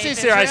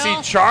AFSI's here. I see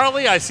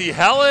Charlie. I see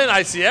Helen.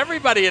 I see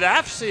everybody at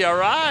AFSI. All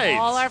right.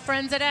 All our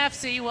friends at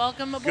AFSI,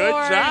 welcome aboard.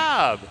 Good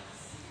job.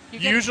 You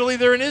get- Usually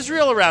they're in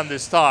Israel around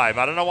this time.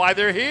 I don't know why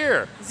they're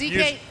here.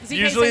 ZK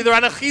Usually says- they're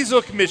on a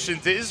chizuk mission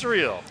to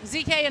Israel.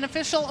 ZK, an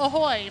official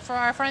ahoy for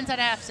our friends at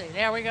AFSI.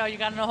 There we go. You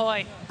got an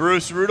ahoy.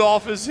 Bruce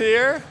Rudolph is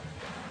here.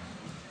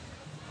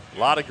 A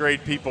lot of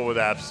great people with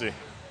AFSI.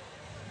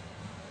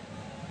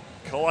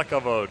 Kol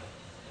hakavod.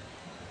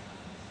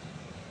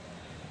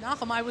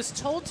 Nachum, I was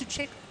told to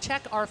check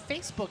our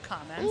Facebook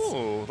comments,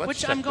 Ooh, let's which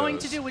check I'm going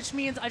those. to do, which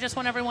means I just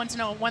want everyone to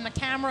know when the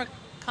camera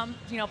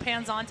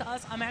pans onto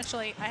us, I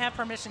have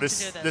permission to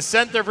do this. The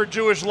Center for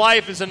Jewish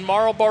Life is in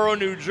Marlborough,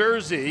 New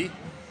Jersey.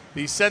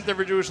 The Center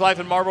for Jewish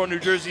Life in Marlborough, New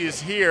Jersey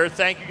is here.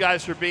 Thank you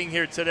guys for being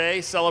here today,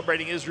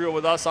 celebrating Israel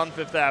with us on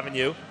Fifth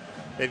Avenue.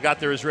 They've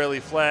got their Israeli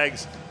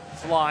flags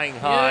flying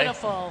high.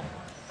 Beautiful.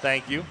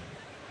 Thank you.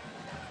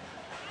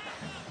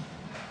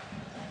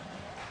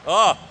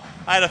 Oh,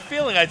 I had a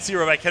feeling I'd see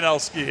Rabbi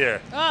Kanelsky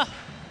here. Oh,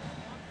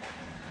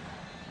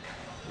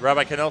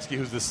 Rabbi Kanelsky,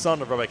 who's the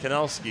son of Rabbi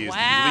Kanelsky,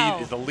 Wow.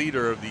 is the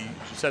leader of the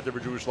Center for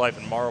Jewish Life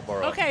in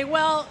Marlborough. okay,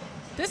 well,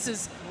 this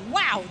is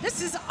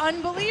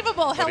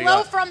unbelievable. do you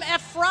Hello got? from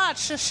Efrat,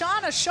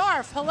 Shoshana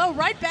Sharf. Hello,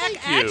 right back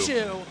Thank at you.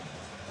 you.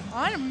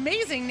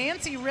 Amazing.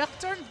 Nancy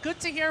Richter, good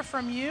to hear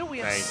from you. We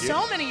have Thank you.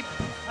 so many,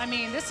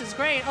 this is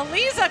great.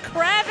 Eliza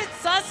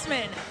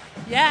Kravitz-Sussman,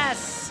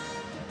 yes.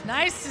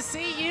 Nice to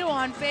see you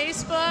on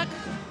Facebook.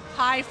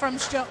 Hi from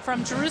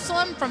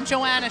Jerusalem, from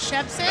Joanna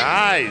Shepson.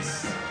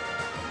 Nice.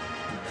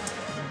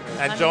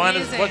 And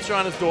Amazing. what's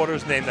Joanna's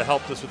daughter's name that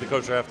helped us with the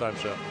Kosher Halftime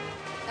Show?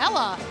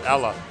 Ella.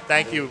 Ella.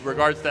 Thank you.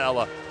 Regards to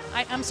Ella.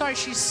 I'm sorry,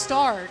 she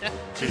starred.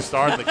 She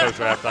starred in the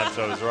Kosher Halftime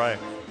Show, is right.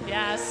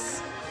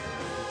 Yes.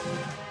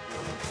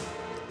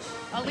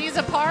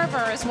 Eliza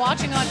Parver is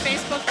watching on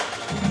Facebook.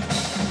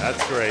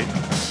 That's great.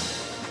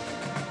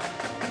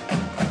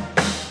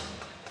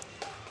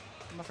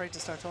 I'm afraid to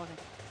start talking.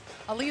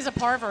 Eliza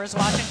Parver is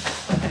watching.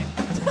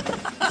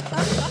 Okay.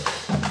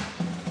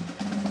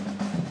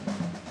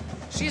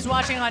 She's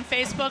watching on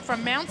Facebook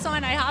from Mount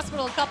Sinai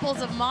Hospital, a couple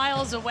of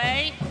miles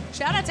away.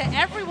 Shout out to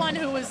everyone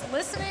who is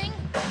listening.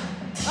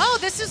 Oh,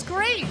 this is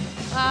great.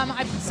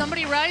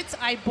 Somebody writes,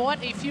 I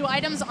bought a few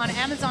items on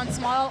Amazon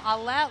Small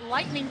ALEH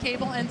lightning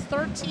cable and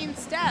 13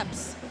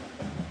 steps.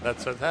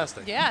 That's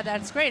fantastic. Yeah,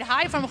 that's great.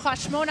 Hi from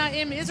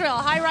Chashmonaim, Israel.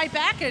 Hi right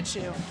back at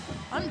you.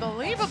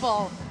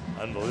 Unbelievable.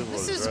 Unbelievable.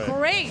 This It's is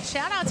great.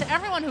 Shout out to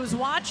everyone who's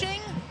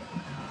watching.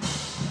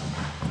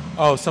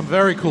 Oh, some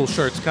very cool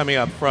shirts coming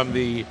up from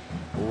the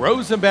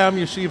Rosenbaum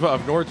Yeshiva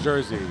of North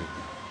Jersey.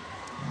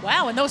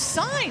 Wow, and those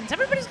signs.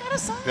 Everybody's got a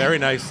sign. Very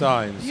nice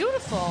signs.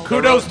 Beautiful.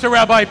 Kudos to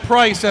Rabbi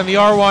Price and the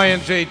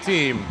RYNJ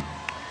team.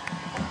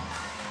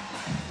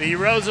 The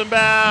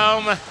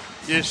Rosenbaum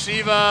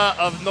Yeshiva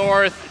of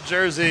North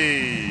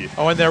Jersey.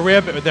 Oh, and they're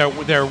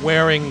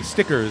wearing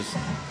stickers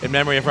in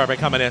memory of Rabbi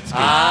Kamenetsky.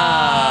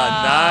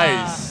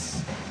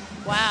 Nice.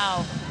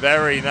 Wow.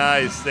 Very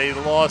nice. They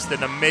lost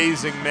an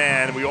amazing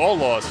man. We all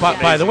lost an By the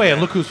amazing way, man.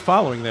 and look who's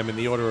following them in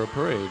the order of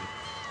parade.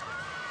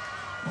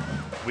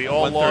 We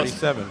all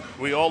lost. 137.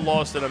 We all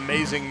lost an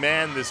amazing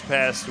man this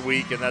past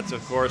week, and that's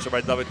of course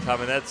Rabbi David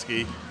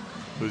Kamenetsky,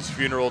 whose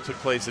funeral took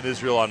place in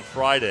Israel on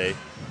Friday.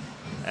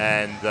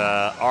 And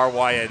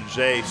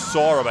RYNJ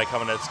saw Rabbi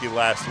Kamenetsky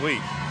last week,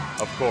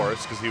 of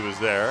course, because he was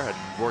there and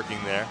working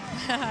there.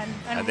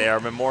 And they are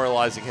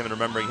memorializing him and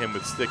remembering him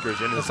with stickers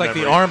in his It's like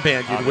the memory.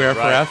 armband you'd wear for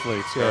Right.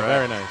 athletes. Yeah, Correct.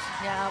 very nice.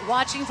 Yeah,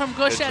 watching from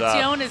Gush Good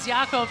job. Etzion is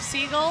Yaakov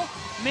Siegel.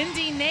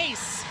 Mindy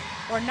Nace,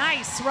 or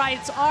Nice,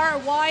 writes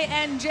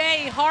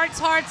RYNJ, hearts,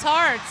 hearts,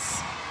 hearts.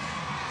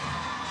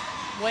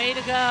 Way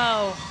to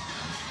go.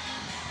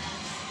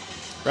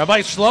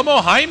 Rabbi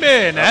Shlomo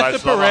Hyman at Rabbi the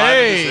Shlomo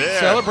Hyman is parade, here.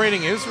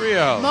 celebrating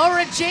Israel.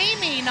 Mora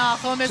Jamie,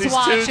 Nachum, is She's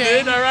watching. tuned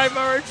in. All right,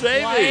 Mara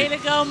Jamie. Way to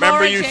go, Remember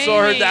Mara you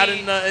saw her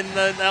Jamie. down in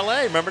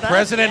L.A. Remember that?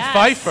 President Yes.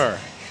 Pfeiffer.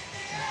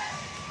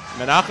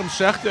 Menachem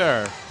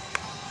Schechter.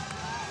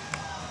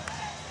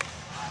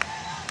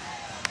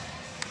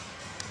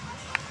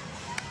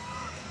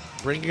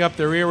 Bringing up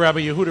the rear,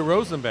 Rabbi Yehuda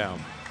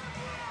Rosenbaum,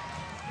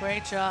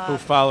 Great who job.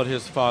 followed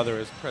his father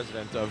as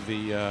president of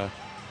the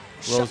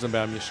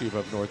Rosenbaum Yeshiva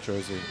of North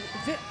Jersey.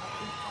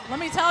 Let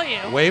me tell you,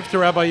 Wave to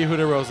Rabbi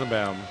Yehuda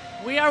Rosenbaum.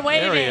 we are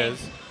waving. There he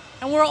is.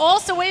 And we're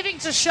also waving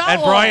to Shaul.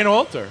 And Brian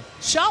Alter.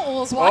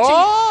 Shaul's watching.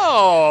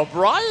 Oh,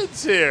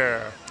 Brian's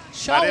here.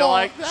 Shaul, How do you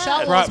like that?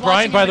 Shaul is Brian,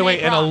 watching by in the way,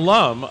 B'nai an Brak.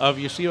 alum of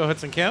Yeshiva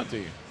Hudson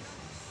County.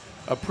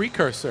 A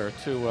precursor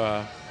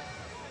to...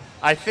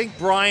 I think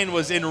Brian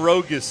was in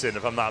Rogerson,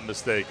 if I'm not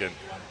mistaken.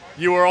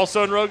 You were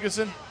also in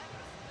Rogerson?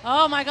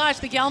 Oh my gosh,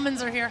 the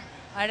Gelmans are here.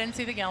 I didn't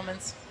see the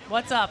Gelmans.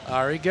 What's up?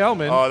 Ari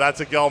Gelman. Oh,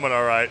 that's a Gelman,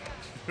 all right.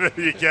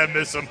 You can't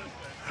miss him.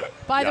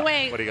 By the Yeah.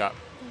 way, What do you got?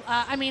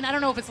 I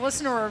don't know if it's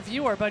listener or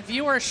viewer, but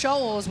viewer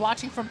Shaul is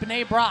watching from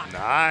B'nai Brak.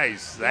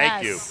 Nice.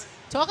 Thank you. Yes.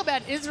 Talk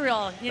about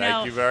Israel.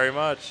 Thank you very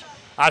much.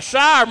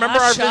 Ashar, remember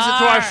our visit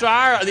to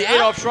Ashar? The Yep.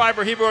 Adolf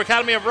Schreiber Hebrew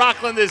Academy of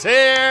Rockland is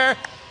here.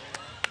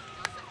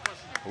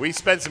 We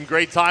spent some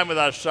great time with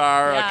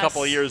Ashar Yes. a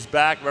couple of years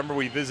back. Remember,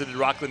 we visited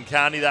Rockland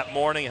County that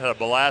morning and had a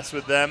blast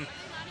with them.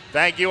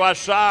 Thank you,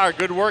 Ashar.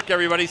 Good work,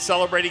 everybody.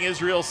 Celebrating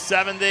Israel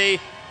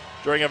 70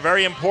 during a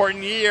very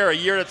important year, a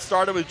year that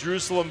started with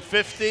Jerusalem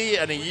 50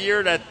 and a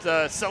year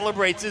that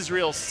celebrates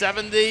Israel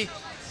 70,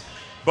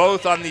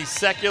 both on the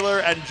secular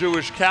and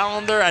Jewish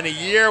calendar, and a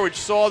year which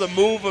saw the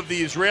move of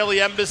the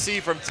Israeli embassy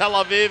from Tel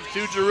Aviv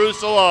to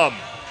Jerusalem.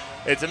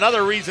 It's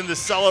another reason to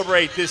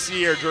celebrate this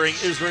year during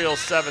Israel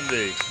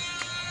 70.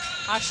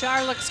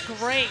 Ashar looks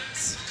great.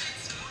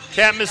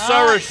 Camp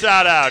Missouri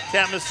shout out.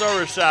 Camp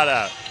Missouri shout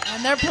out.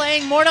 And they're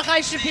playing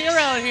Mordechai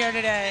Shapiro here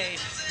today.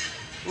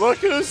 Look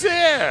who's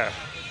here.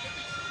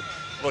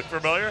 Look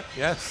familiar?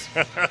 Yes.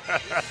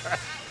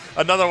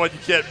 Another one you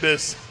can't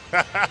miss.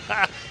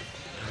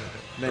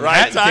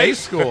 Manhattan Ty? Day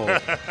School.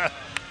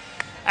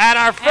 And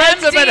our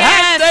friends at MDS.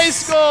 Manhattan Day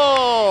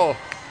School.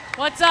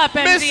 What's up,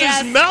 MDS?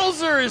 Mrs.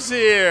 Melzer is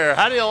here.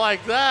 How do you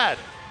like that?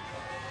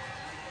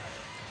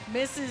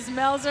 Mrs.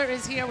 Melzer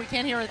is here. We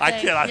can't hear a thing. I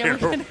cannot hear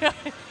her.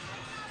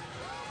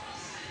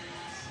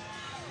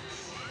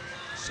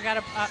 She got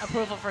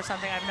approval for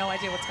something. I have no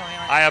idea what's going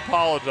on. I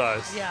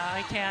apologize. Yeah,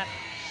 I can't.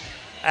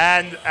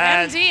 And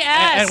MDS.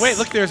 And wait,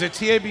 look, there's a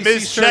TABC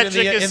Ms. shirt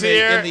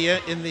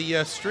Chechik in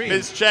the stream.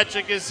 Ms.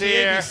 Chechik is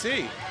here.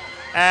 TABC.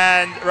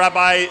 And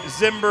Rabbi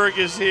Zimberg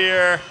is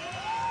here.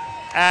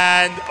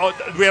 And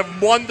we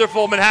have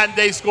wonderful Manhattan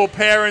Day School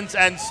parents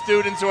and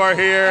students who are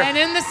here. And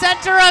in the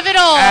center of it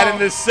all. And in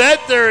the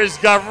center is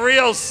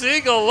Gavriel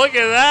Siegel. Look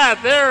at that.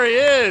 There he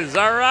is.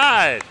 All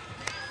right.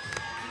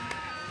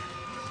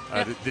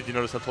 Did you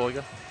notice how tall he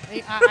got?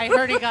 I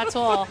heard he got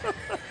tall.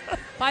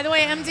 By the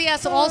way,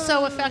 MDS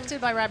also affected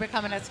by Rabbi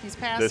Kamenetsky's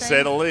passing. To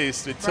say the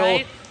least.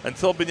 Right?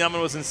 Until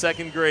Binyamin was in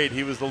second grade,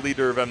 he was the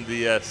leader of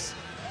MDS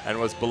and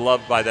was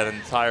beloved by that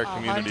entire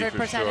community 100%.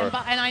 for sure.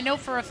 And I know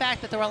for a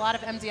fact that there were a lot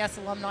of MDS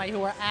alumni who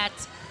were at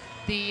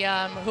the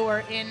who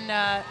were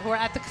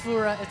at the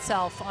Kfura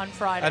itself on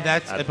Friday.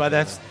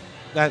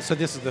 And so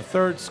this is the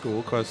third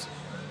school because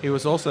he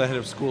was also the head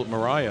of school at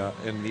Moriah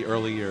in the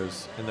early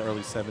years, in the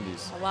early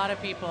 70s. A lot of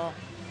people.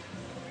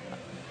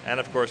 And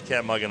of course,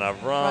 Camp Magen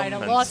Avram Right, a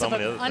and loss so of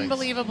many an other things.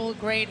 unbelievable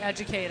great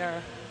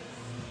educator.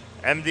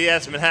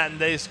 MDS Manhattan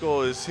Day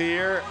School is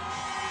here.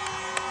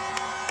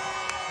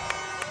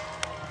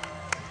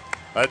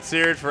 Let's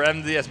hear it for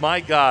MDS. My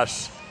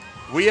gosh,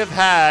 we have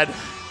had.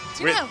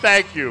 Do you know-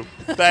 Thank you,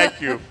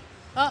 thank you.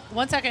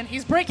 1 second,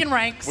 he's breaking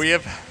ranks. We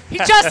have. He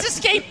just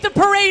escaped the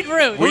parade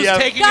route. We Who's have-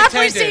 taking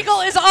Godfrey attendance?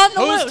 Siegel is on the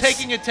Who's loose.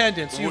 taking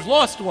attendance? You've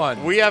lost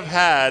one. We have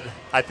had.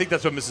 I think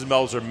that's what Mrs.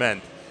 Melzer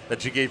meant.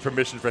 That she gave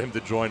permission for him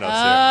to join us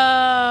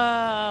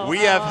Oh. here. We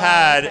have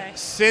had okay.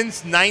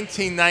 since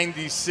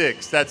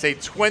 1996. That's a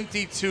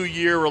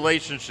 22-year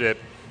relationship.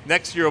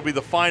 Next year will be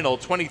the final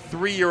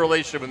 23-year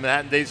relationship with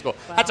Manhattan Day School.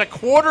 Wow. That's a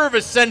quarter of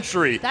a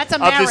century That's a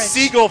of the marriage.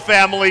 Siegel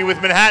family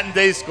with Manhattan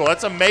Day School.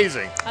 That's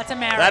amazing. That's a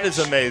marriage. That is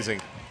amazing.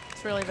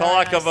 It's really very Kol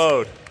nice.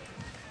 hakavod.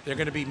 They're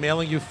going to be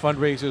mailing you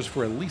fundraisers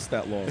for at least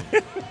that long.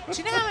 Do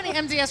you know how many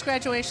MDS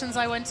graduations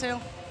I went to?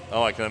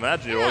 Oh, I can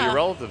imagine. All Yeah. your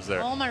relatives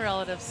there. All my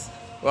relatives.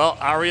 Well,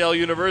 Ariel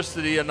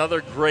University,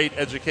 another great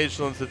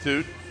educational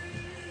institute.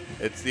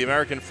 It's the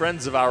American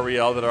Friends of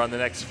Ariel that are on the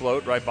next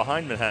float right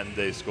behind Manhattan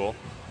Day School.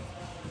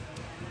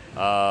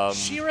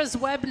 Shira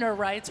Zwebner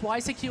writes,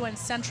 YCQ and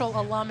Central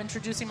alum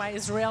introducing my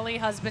Israeli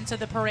husband to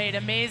the parade.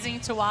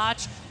 Amazing to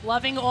watch.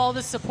 Loving all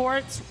the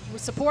support.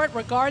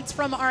 Regards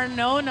from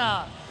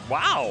Arnona.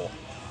 Wow.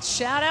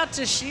 Shout out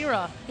to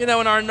Shira. You know,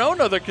 in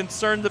Arnona, they're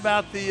concerned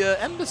about the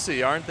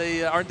embassy, aren't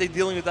they? Aren't they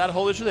dealing with that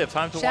whole issue? They have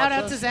time to Shout watch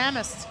out us? to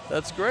Zamist.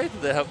 That's great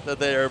that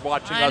they are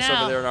watching I us know.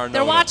 over there in Arnona.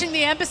 They're watching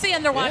the embassy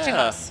and they're watching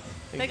Yeah. us.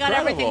 They got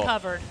everything Incredible.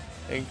 covered.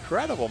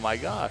 Incredible, my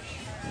gosh.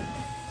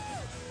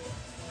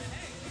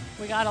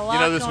 We got a lot. You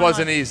know, this going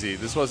wasn't on. easy.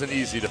 This wasn't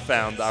easy to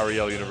found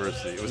Ariel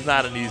University. It was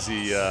not an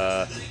easy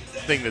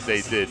thing that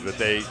they did, but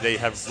they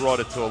have brought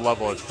it to a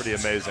level that's pretty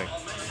amazing.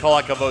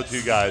 Kol hakavod to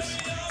you guys.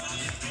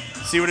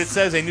 See what it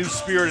says? A new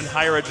spirit in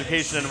higher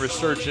education and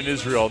research in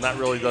Israel. And that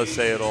really does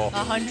say it all.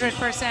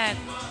 100%.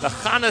 The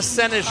Chana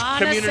Senish Chana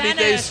Community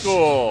Day Senish.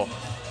 School.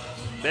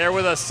 They're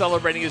with us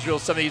celebrating Israel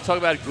Sunday. You talk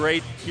about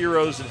great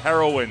heroes and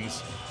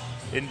heroines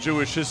in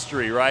Jewish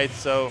history, right?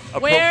 So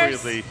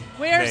appropriately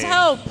Where's named.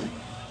 Hope?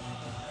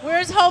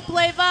 Where's Hope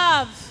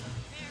Levav?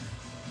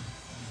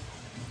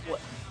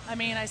 I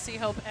mean, I see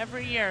Hope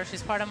every year.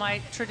 She's part of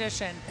my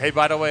tradition. Hey,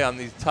 by the way, on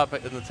the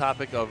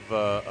topic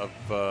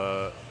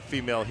of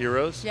female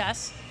heroes,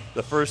 Yes.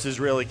 the first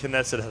Israeli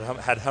Knesset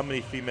had how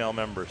many female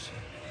members?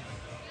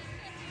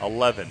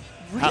 11.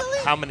 Really?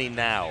 How many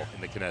now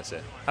in the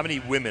Knesset? How many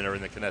women are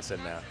in the Knesset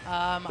now?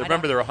 I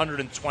Remember, there are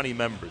 120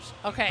 members.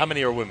 Okay. How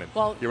many are women?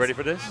 Well, you ready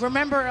for this?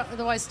 Remember,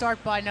 though, I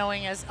start by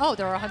knowing as, oh,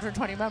 there are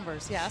 120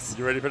 members. Yes.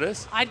 You ready for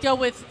this? I'd go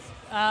with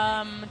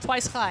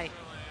twice high.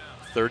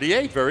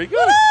 38. Very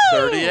good. Woo!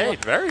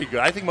 38. Very good.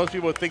 I think most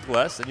people would think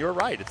less, and you're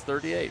right. It's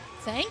 38.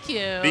 Thank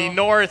you. The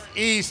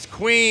Northeast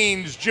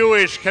Queens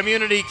Jewish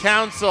Community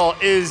Council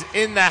is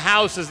in the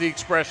house, as the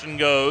expression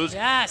goes.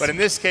 Yes. But in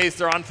this case,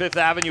 they're on Fifth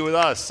Avenue with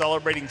us,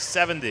 celebrating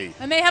 70.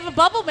 And they have a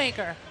bubble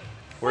maker.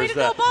 Where's Way to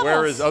that? Go, Bubbles.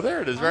 Where is? Oh,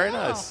 there it is. Very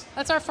Wow. nice.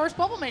 That's our first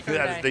bubble maker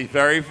That is today. the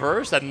very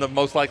first and the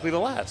most likely the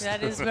last.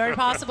 That is very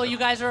possible. You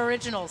guys are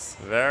originals.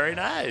 Very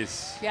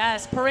nice.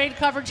 Yes, parade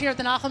coverage here at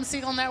the Nachum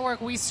Siegel Network.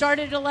 We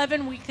started at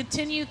 11. We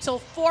continue till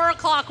 4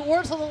 o'clock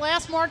or till the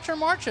last march or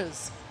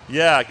marches.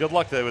 Yeah, good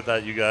luck with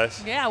that, you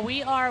guys. Yeah,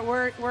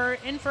 we're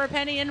in for a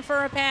penny, in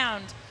for a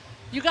pound.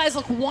 You guys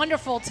look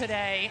wonderful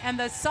today, and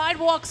the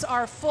sidewalks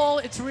are full.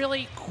 It's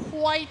really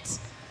quite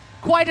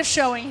quite a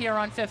showing here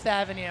on Fifth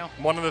Avenue.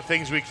 One of the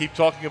things we keep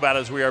talking about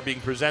as we are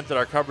being presented,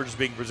 our coverage is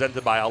being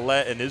presented by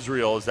ALEH in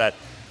Israel, is that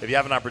if you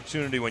have an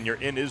opportunity when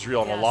you're in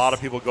Israel, and a lot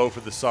of people go for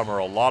the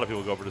summer,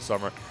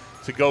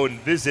 to go and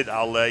visit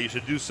ALEH, you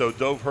should do so.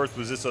 Dov Hertz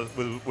was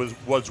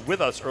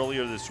with us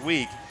earlier this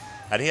week,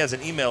 and he has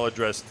an email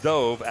address,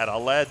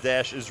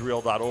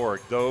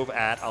 dov@aleh-israel.org,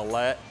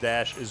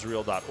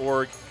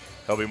 dov@aleh-israel.org.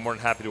 He'll be more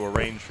than happy to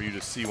arrange for you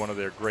to see one of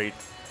their great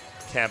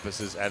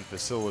campuses and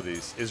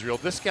facilities. Israel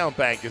Discount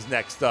Bank is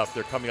next up.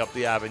 They're coming up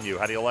the avenue.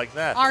 How do you like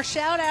that? Our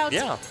shout-outs.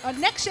 Yeah. Our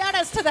next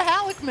shout-outs to the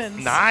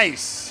Halleckmans.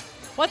 Nice.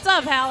 What's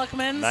up,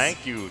 Halleckmans?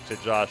 Thank you to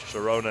Josh,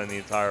 Sharona, and the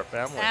entire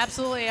family.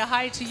 Absolutely. A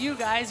hi to you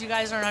guys. You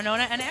guys are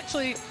Nona. And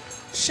actually,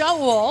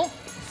 Shaul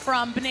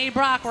from B'nai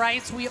Brak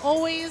writes, we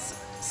always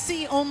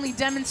see only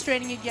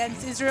demonstrating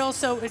against Israel,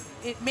 so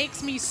it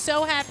makes me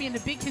so happy in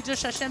the big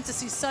Kiddush Hashem to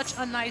see such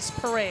a nice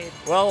parade.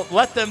 Well,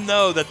 let them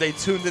know that they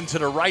tuned into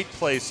the right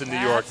place in New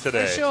York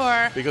today. For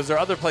sure. Because there are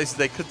other places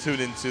they could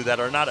tune into that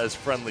are not as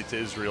friendly to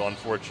Israel,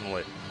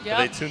 unfortunately. Yep. But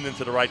they tuned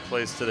into the right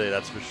place today,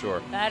 that's for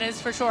sure. That is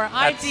for sure.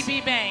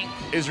 IDB Bank.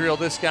 Israel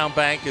Discount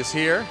Bank is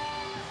here.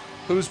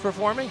 Who's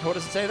performing? What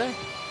does it say there?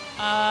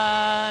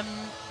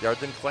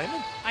 Yarden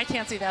Klayman? I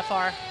can't see that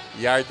far.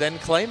 Yarden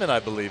Klayman,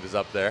 I believe, is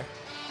up there.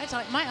 I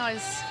tell you, my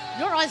eyes,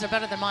 your eyes are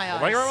better than my eyes.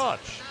 Thank you very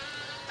much.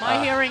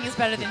 My hearing is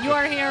better than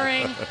your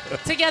hearing.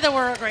 Together,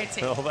 we're a great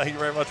team. Well, thank you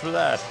very much for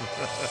that.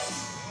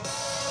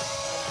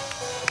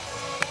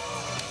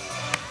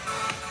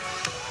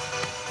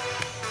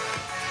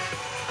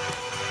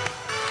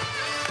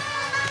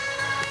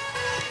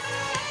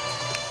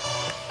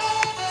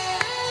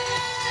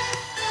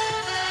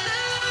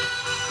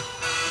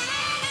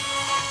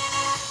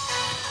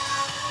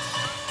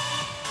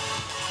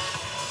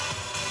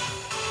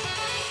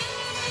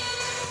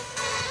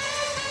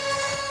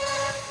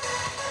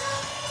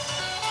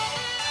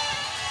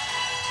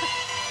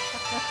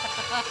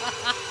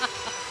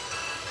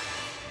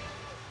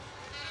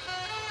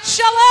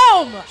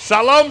 Shalom!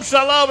 Shalom,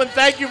 shalom, and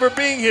thank you for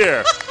being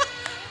here.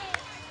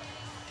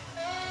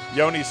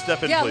 Yoni,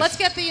 step in, yeah, please. let's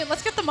get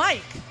the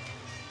mic.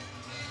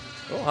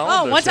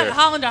 Oh, one second, here.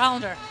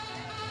 Hollander.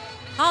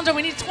 Hollander,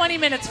 we need 20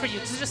 minutes for you.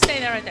 So just stay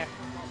there right there.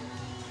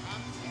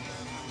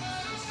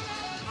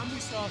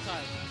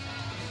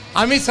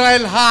 Am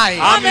Israel High.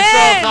 Am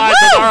Yisrael Chai,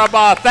 Tadar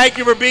Rabah. Thank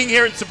you for being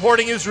here and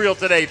supporting Israel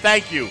today.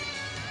 Thank you.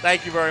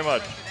 Thank you very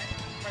much.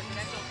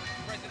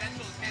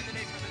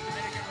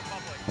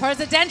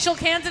 Presidential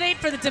candidate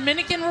for the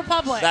Dominican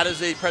Republic. That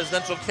is a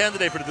presidential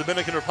candidate for the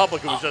Dominican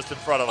Republic who was just in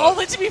front of us.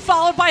 Only to be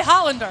followed by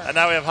Hollander. And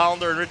now we have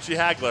Hollander and Richie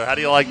Hagler. How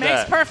do you like Makes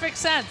that? perfect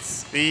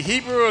sense. The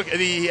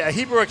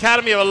Hebrew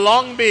Academy of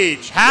Long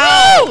Beach.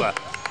 Halb!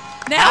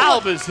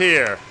 Halb is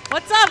here.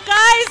 What's up,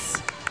 guys?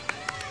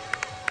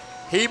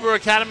 Hebrew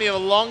Academy of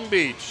Long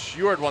Beach.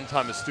 You were at one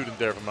time a student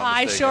there, if I'm not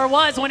mistaken. I sure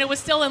was when it was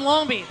still in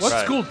Long Beach.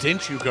 What school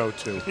didn't you go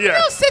to? Yeah.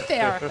 No, sit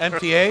there.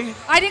 MTA?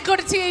 I didn't go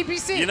to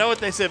TABC. You know what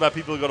they say about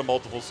people who go to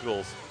multiple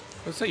schools?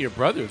 Let's say your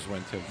brothers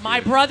went to MTA.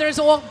 My brothers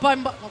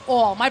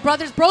my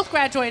brothers both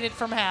graduated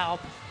from Halb.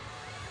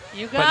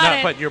 You got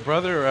it. But your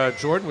brother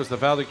Jordan was the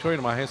valedictorian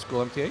of my high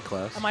school MTA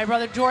class. My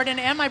brother Jordan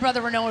and my brother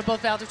Renault were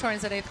both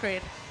valedictorians at 8th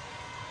grade.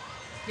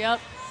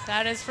 Yep,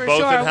 that is for Both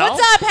sure. in Halb?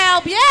 What's up,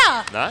 Halb?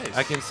 Yeah. Nice.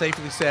 I can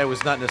safely say I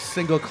was not in a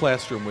single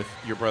classroom with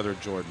your brother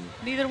Jordan.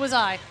 Neither was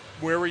I.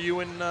 Where were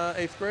you in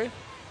 8th grade?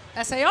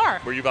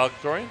 SAR. Were you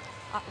valedictorian?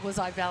 Was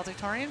I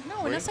valedictorian?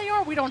 No, Were in you?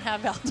 SAR we don't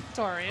have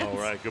valedictorians. All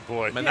right, good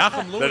boy.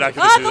 Menachem Lewin. They're not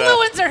gonna do the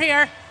that. Lewins are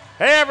here.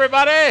 Hey,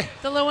 everybody.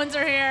 The Lewins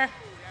are here.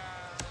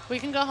 We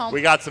can go home.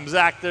 We got some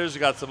Zactors, we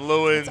got some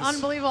Lewins. It's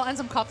unbelievable. And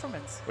some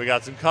Kupfermans. We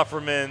got some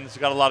Kuffermans. We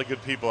got a lot of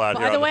good people out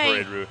here By on the the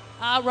way, parade route.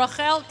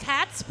 Rachel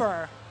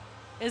Katzber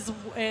is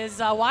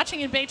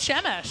watching in Beit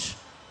Shemesh.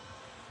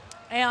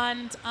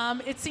 And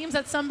it seems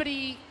that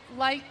somebody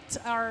liked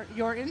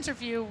your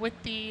interview with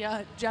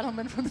the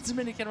gentleman from the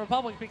Dominican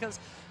Republic because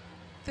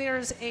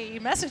there's a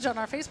message on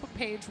our Facebook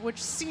page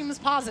which seems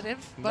positive,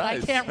 but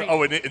Nice. I can't read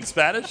Oh, it. in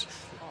Spanish?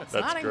 It's That's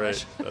not great.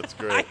 English. That's I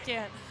great.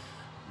 can't.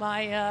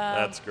 My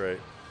That's great.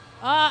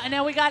 and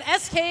now we got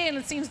SK and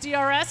it seems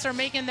DRS are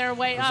making their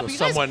way up. You guys, we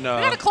someone,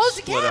 gotta close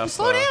the split gap. up,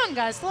 Slow down,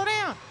 guys. Slow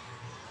down.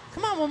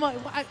 Come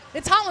on,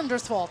 it's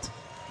Hollander's fault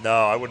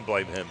No, I wouldn't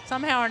blame him.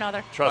 somehow or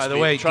another. Trust By the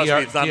me, way, trust me,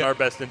 it's not in our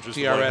best interest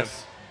to blame him.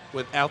 DRS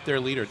without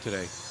their leader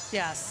today.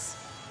 Yes.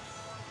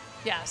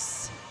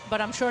 Yes. But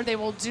I'm sure they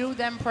will do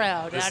them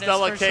proud. The That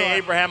Stella is for K. sure.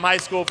 Abraham High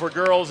School for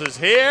Girls is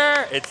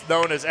here. It's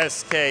known as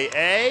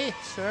SKA.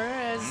 Sure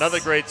is. Another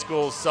great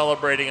school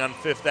celebrating on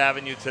 5th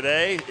Avenue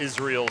today.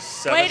 Israel's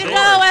 7th. Way to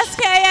go,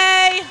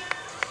 SKA!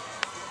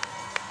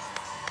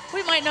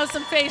 We might know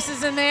some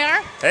faces in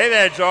there. Hey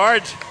there,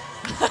 George.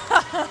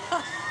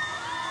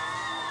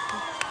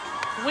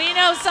 We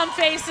know some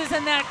faces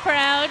in that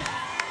crowd.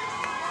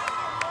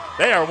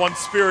 They are one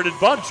spirited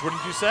bunch,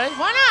 wouldn't you say?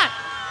 Why not?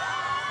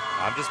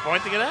 I'm just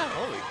pointing it out.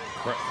 Holy.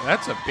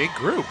 That's a big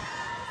group.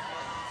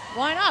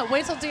 Why not?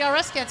 Wait till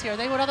DRS gets here.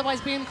 They would otherwise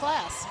be in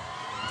class.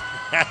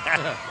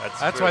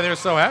 That's why they're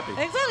so happy.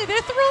 Exactly.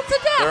 They're thrilled to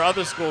death. There are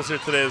other schools here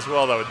today as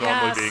well that would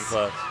normally Yes. be in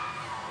class.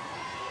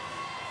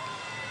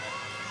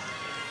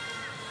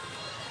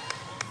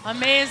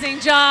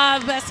 Amazing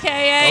job,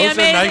 SKA. Those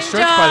Amazing are nice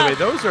shirts, job. by the way.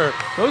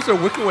 Those are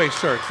Wickaway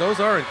shirts. Those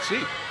aren't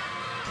cheap.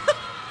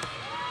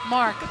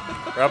 Mark.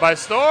 Rabbi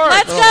Stork.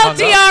 Let's go,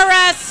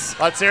 DRS.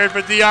 Let's hear it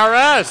for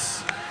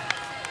DRS.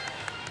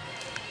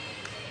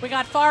 We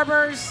got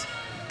Farbers.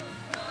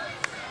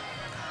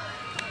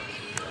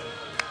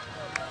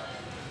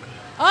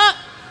 Oh!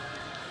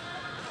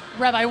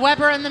 Rabbi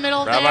Weber in the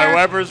middle there. Rabbi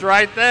Weber's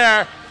right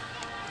there.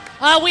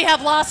 We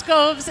have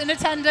Loscoves in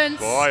attendance.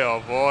 Boy,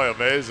 oh boy,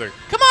 amazing.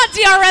 Come on,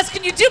 DRS,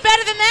 can you do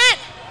better than that?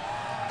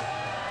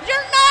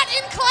 You're not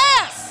in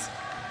class.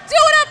 Do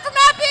it up for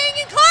not being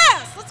in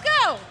class. Let's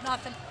go.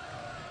 Nothing.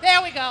 There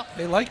we go.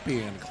 They like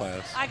being in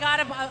class. I got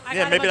him.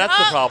 Yeah, maybe that's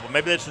the problem.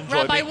 Maybe they just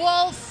enjoy Rabbi being,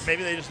 Wolf.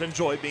 Maybe they just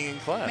enjoy being in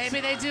class.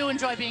 Maybe they do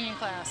enjoy being in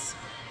class.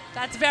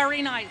 That's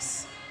very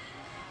nice.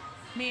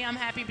 Me, I'm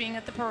happy being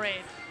at the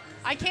parade.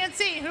 I can't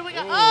see. Who do we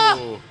got?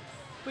 Oh,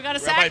 we got a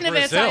Rabbi Saknovitz,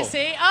 Brazil. I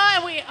see. Oh,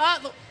 and we.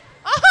 Oh,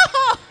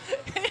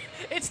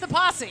 it's the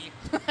posse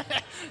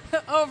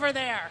over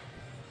there.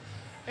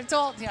 It's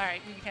all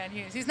right. You can't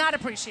use. He's not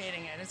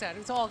appreciating it.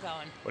 It's all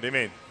going. What do you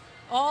mean?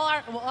 All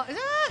our.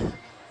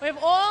 We have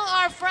all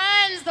our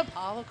friends. The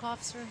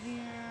Polakoffs are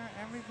here.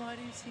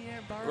 Everybody's here.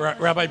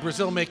 Rabbi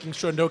Brazil making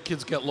sure no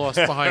kids get lost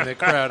behind the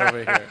crowd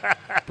over here,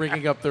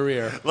 bringing up the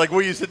rear. Like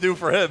we used to do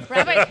for him.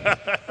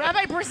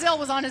 Rabbi Brazil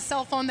was on his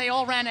cell phone. They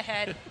all ran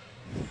ahead.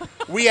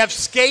 We have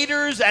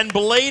skaters and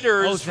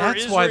bladers for Israel.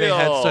 That's why they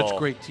had such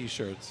great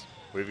T-shirts.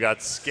 We've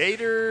got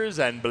skaters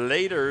and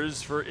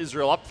bladers for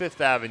Israel up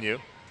Fifth Avenue.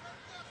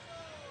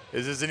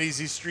 Is this an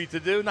easy street to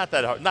do? Not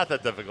that hard, not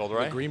that difficult,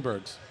 right? The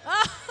Greenbergs.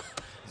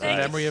 In Thank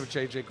memory of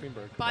J.J.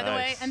 Greenberg. By the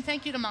way, and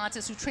thank you to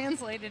Montes, who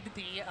translated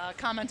the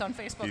comment on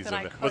Facebook that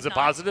I could Was it not.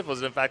 positive?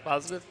 Was it in fact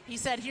positive? He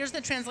said, here's the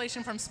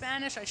translation from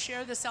Spanish. I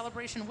share this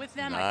celebration with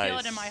them. I feel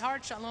it in my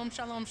heart. Shalom,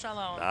 shalom,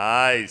 shalom.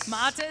 Nice.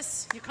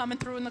 Montes, you're coming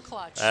through in the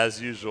clutch.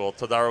 As usual.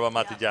 Todarawa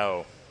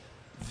Matijao.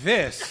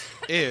 This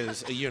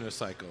is a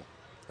unicycle.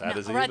 That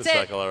is a That's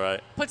unicycle, it. all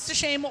right. Puts to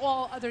shame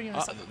all other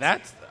unicycles.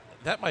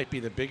 That might be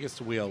the biggest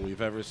wheel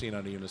we've ever seen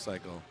on a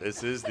unicycle.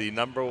 This is the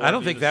number one. I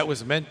don't think that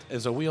was meant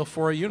as a wheel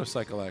for a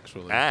unicycle,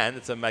 actually. And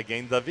it's a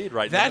Magen David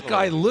right That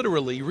guy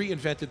literally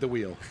reinvented the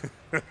wheel.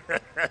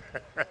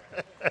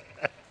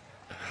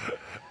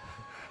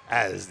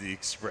 As the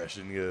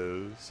expression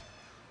goes.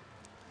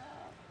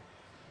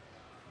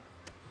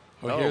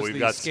 Here's we've the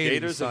got skating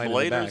skaters sign and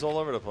in the bladers back. all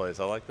over the place.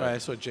 I like that. Right, I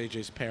saw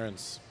JJ's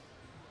parents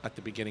at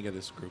the beginning of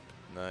this group.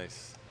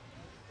 Nice.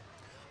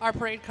 Our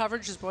parade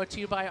coverage is brought to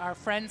you by our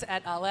friends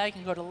at ALEH. You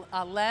can go to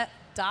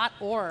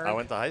aleh.org. I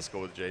went to high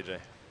school with JJ.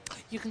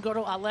 You can go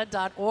to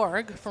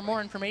aleh.org for more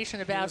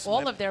information about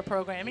all of their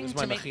programming. It was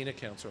my Machina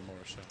counselor,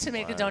 Marsha. To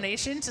make a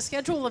donation, to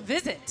schedule a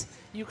visit,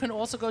 you can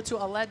also go to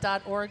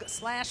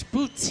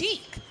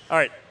aleh.org/boutique. All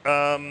right.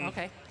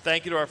 Okay.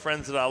 Thank you to our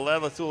friends at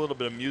ALEH. Let's do a little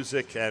bit of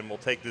music, and we'll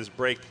take this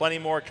break. Plenty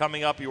more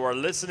coming up. You are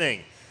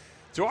listening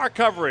to our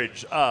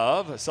coverage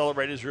of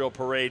Celebrate Israel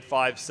Parade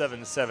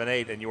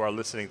 5778, and you are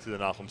listening to the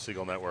Nachum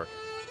Segal Network.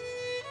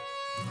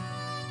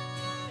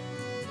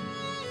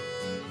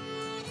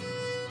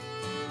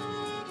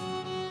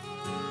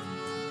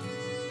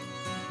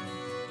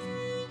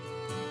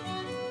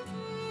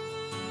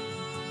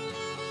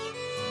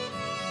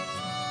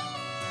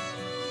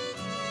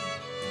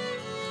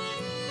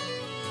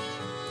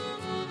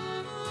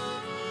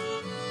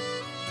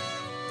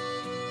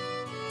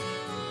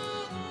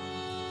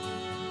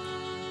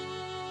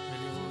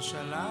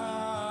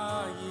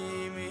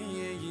 ירושלים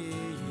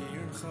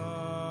עירך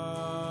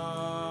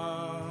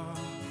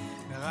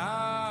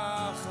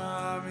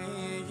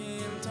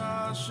ברחמים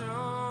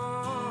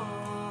תשוב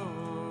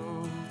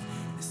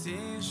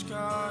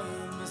תשכון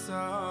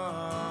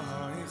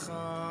בשעריך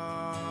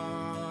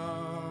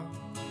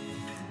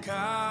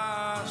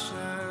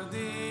כאשר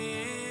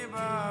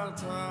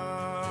דיברת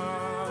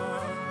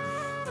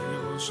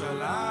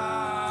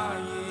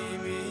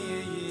ירושלים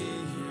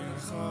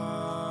עירך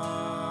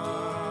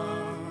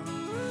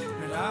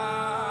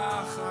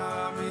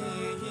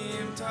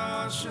רחמים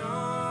תשוב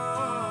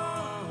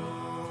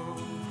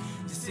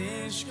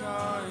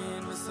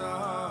תשכון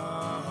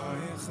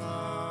בשעריך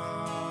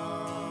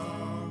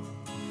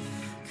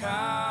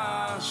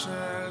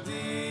כאשר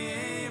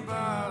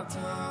דיברת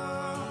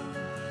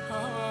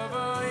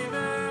אבוי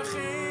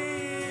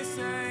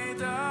וכיסא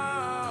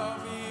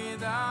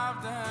דוד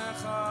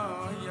עבדך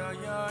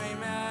יוי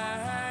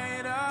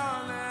מהרה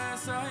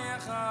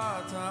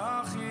לסייחת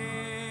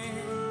אחי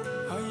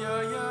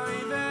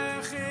יוי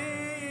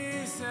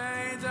וכיסא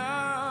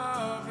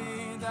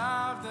דוד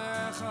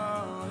עבדך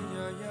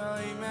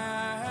יוי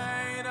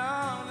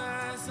מהרה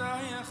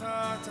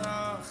לסייחת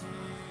אחי.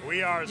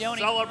 We are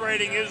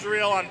celebrating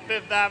Israel on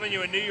Fifth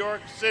Avenue in New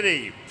York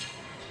City.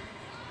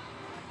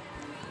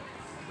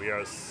 We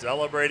are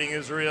celebrating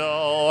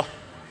Israel.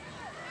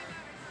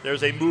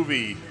 There's a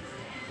movie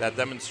that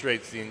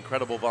demonstrates the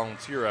incredible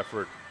volunteer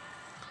effort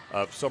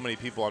of so many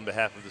people on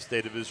behalf of the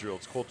State of Israel.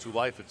 It's called To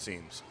Life, it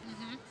seems.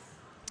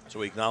 So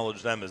we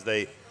acknowledge them as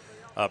they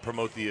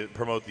promote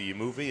the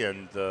movie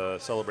and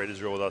celebrate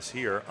Israel with us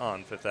here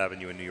on Fifth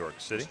Avenue in New York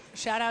City.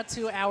 Shout out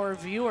to our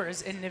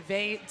viewers in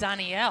Neve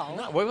Daniel.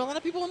 No, we have a lot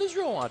of people in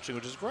Israel watching,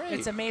 which is great.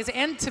 It's amazing.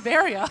 And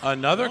Tiberia.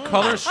 Another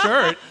color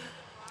shirt.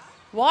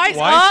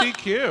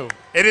 YCQ.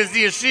 It is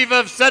the Yeshiva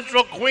of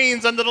Central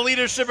Queens under the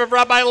leadership of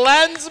Rabbi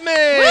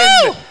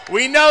Lensman. Woo!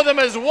 We know them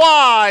as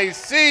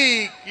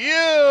YCQ.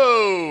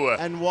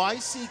 And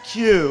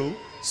YCQ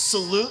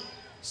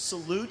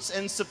salutes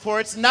and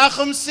supports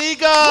Nachum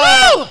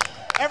Segal. Woo!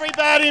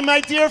 Everybody, my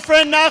dear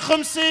friend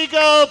Nachum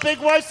Segal, big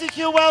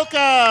YCQ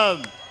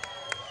welcome.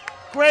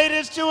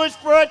 Greatest Jewish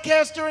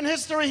broadcaster in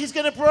history. He's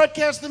going to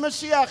broadcast the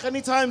Mashiach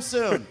anytime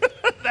soon.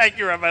 Thank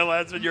you, Rabbi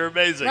Lensman. You're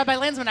amazing. Rabbi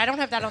Lensman, I don't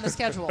have that on the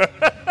schedule.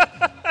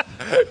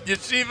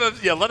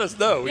 Yeshiva, yeah, let us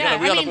know. We Yeah,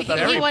 gotta I mean, put that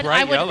he on. would-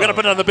 bright I would- yellow. We gotta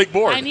put it on the big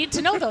board. I need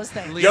to know those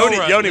things. Yoni,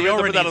 we have to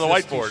put that on the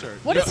needs this whiteboard. t-shirt.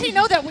 What does he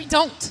know that we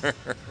don't?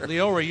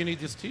 Leora, you need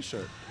this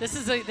T-shirt. This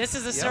is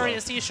a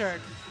serious T-shirt.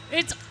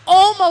 It's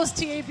almost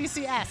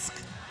TABC-esque.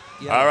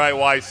 All right,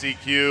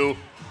 YCQ.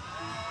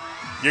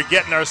 You're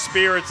getting our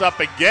spirits up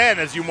again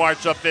as you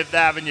march up Fifth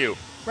Avenue.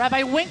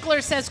 Rabbi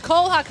Winkler says,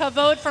 Kol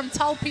HaKavod from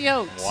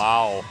Talpiot.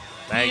 Wow.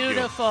 Thank you.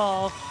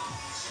 Beautiful.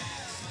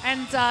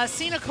 And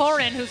Sina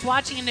Koren, who's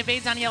watching in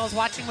Neve Daniel, is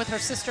watching with her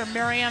sister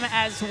Miriam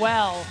as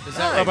well. Is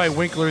that Rabbi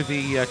Winkler,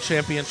 the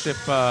championship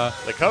the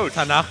coach.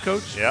 Tanakh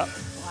coach? Yeah.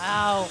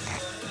 Wow.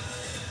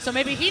 So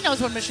maybe he knows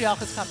when Mashiach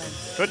is coming.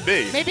 Could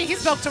be. Maybe he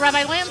spoke to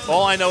Rabbi Lansman.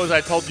 All I know is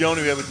I told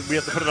Yoni we have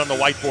to put it on the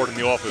whiteboard in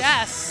the office.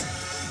 Yes.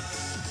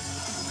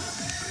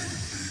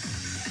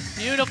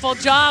 Beautiful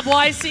job,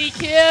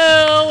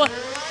 YCQ.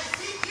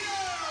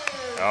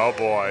 Oh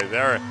boy,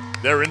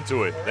 they're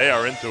into it. They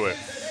are into it.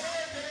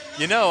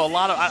 You know,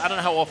 I don't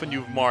know how often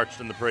you've marched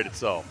in the parade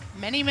itself.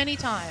 Many, many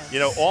times. You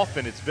know,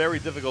 often it's very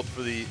difficult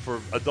for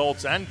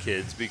adults and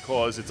kids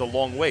because it's a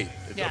long wait.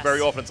 Yes.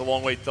 Very often it's a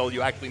long wait till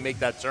you actually make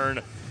that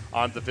turn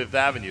onto Fifth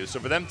Avenue. So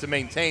for them to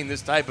maintain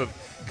this type of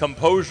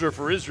composure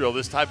for Israel,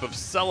 this type of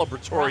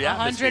celebratory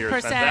atmosphere is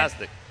 100%.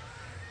 fantastic.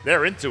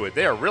 They're into it.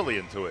 They are really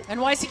into it. And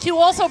YCQ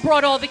also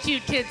brought all the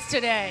cute kids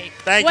today.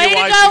 Thank Way you, to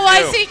YCQ.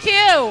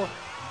 go, YCQ.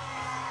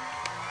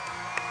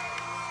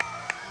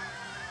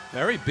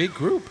 Very big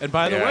group. And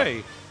by the Yeah.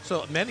 way,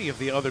 so many of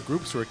the other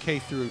groups were K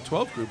through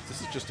 12 groups.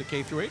 This is just a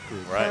K through 8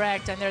 group. Right.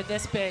 Correct, and they're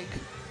this big.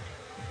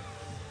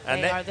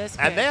 And They are this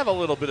and big. they have a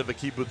little bit of a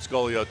kibbutz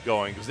goliot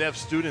going because they have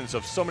students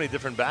of so many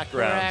different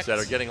backgrounds Correct. that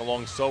are getting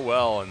along so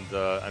well, and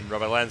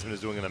Rabbi Landsman is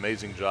doing an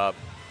amazing job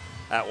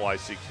at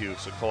YCQ.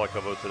 So kol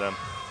hakavod to them.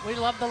 We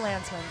love the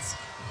Lansmans.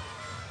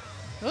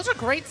 Those are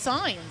great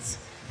signs.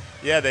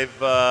 Yeah,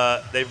 they've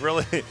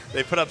really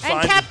they put up And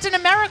signs. Captain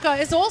America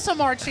is also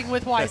marching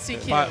with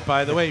YCQ.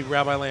 By the way,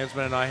 Rabbi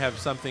Landsman and I have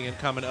something in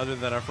common other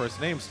than our first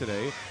names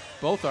today.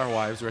 Both our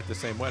wives are at the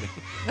same wedding.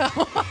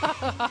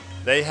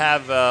 They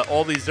have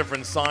all these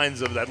different signs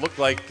that look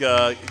like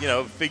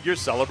figures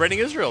celebrating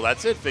Israel.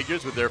 That's it,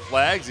 figures with their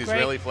flags, Great.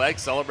 Israeli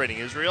flags celebrating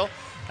Israel,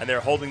 and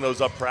they're holding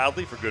those up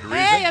proudly for good reason.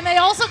 Hey, and they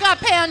also got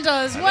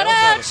pandas. And What they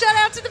also up? Shout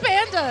out to the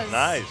pandas.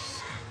 Nice.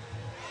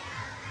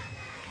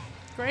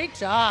 Great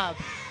job.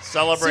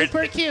 Celebrate.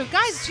 Super cute.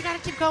 Guys, you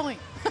got to keep going.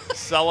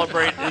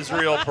 Celebrate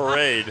Israel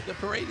parade. The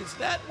parade is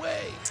that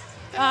way.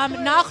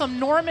 Nachum,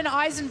 Norman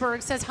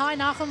Eisenberg says, hi,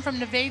 Nachum from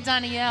Neve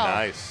Daniel.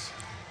 Nice.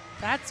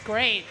 That's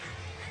great.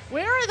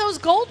 Where are those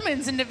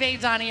Goldmans in Neve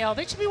Daniel?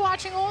 They should be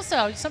watching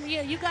also.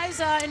 You guys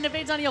in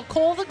Neve Daniel,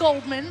 call the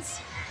Goldmans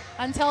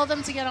and tell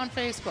them to get on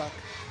Facebook.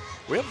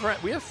 We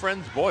have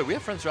friends, boy. We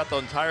have friends throughout the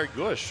entire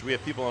Gush. We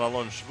have people in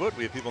Alon Shvut.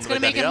 We have people in It's going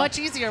to make it Daniel. much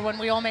easier when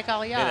we all make In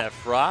Aliyah.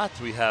 Efrat,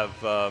 we have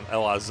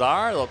El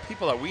Azar, the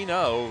people that we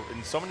know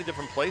in so many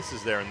different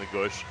places there in the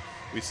Gush.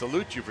 We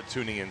salute you for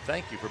tuning in.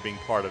 Thank you for being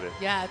part of it.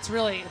 Yeah, it's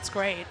great.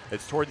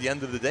 It's toward the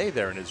end of the day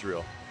there in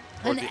Israel.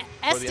 And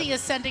Esty is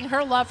sending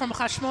her love from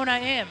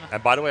Chashmonaim.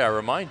 And by the way, I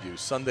remind you,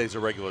 Sunday's a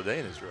regular day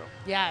in Israel.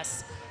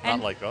 Yes. Not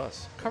And, like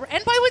us.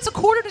 and by the way, it's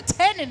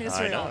 9:45 in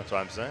Israel. I know, that's what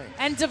I'm saying.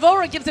 And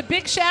Devora gives a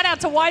big shout out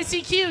to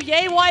YCQ.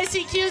 Yay,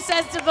 YCQ,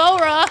 says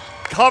Devora.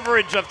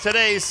 Coverage of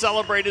today's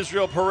Celebrate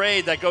Israel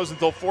parade that goes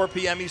until 4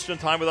 p.m. Eastern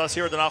Time with us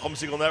here at the Nachum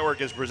Segal Network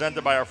is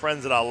presented by our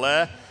friends at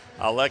ALEH.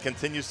 ALEH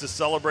continues to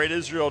celebrate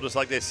Israel just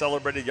like they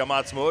celebrated Yom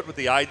Ha'atzmaut with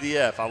the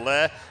IDF.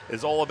 ALEH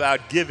is all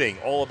about giving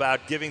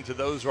to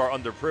those who are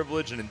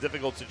underprivileged and in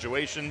difficult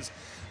situations.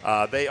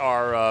 They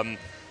are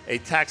a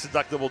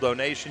tax-deductible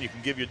donation. You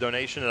can give your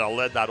donation at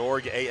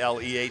aleh.org,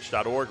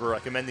 ALEH.org. We're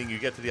recommending you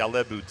get to the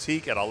ALEH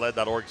Boutique at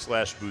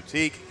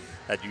aleh.org/boutique,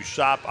 that you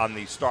shop on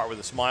the Start With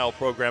a Smile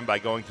program by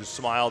going to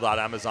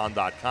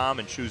smile.amazon.com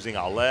and choosing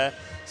ALEH,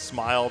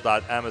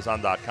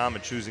 smile.amazon.com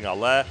and choosing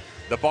ALEH.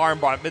 The Bar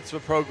and Bar Mitzvah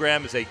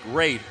program is a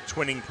great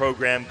twinning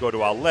program. Go to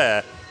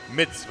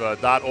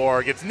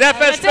alehmitzvah.org. It's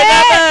Nefesh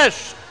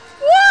B'Nefesh!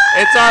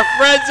 It's our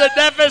friends at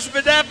Nefesh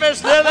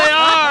B'Nefesh. There they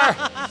are.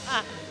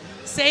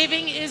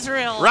 Saving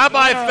Israel.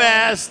 Rabbi literally.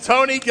 Fast,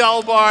 Tony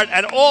Gelbart,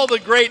 and all the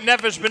great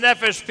Nefesh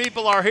B'Nefesh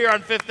people are here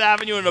on Fifth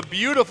Avenue in a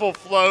beautiful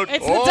float.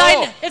 It's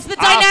the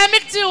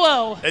dynamic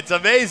duo. It's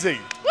amazing.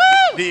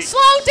 Woo!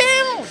 Slow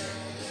down.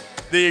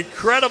 The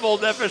incredible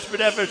Nefesh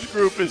B'Nefesh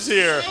group is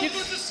here. Good to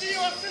see you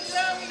on Fifth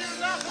Avenue.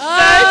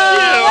 Thank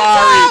you,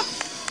 Ari.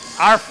 What's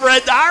Our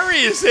friend Ari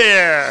is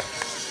here. up?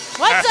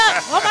 What's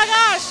up? Oh my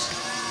gosh.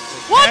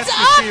 What's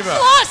Cats up?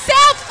 Yeshiva.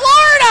 South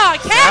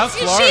Florida. Cats South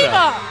Florida.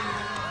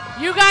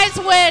 Yeshiva. You guys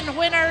win,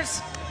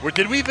 winners.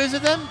 Did we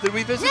visit them? Did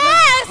we visit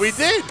Yes. them? We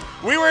did.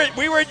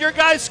 We were at your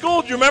guys'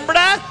 school. Do you remember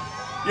that?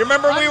 You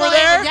remember we were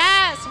there?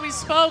 Yes, we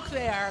spoke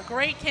there.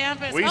 Great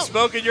campus. We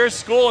spoke at your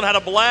school and had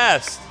a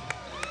blast.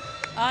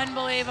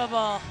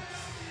 Unbelievable.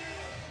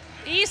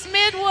 East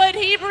Midwood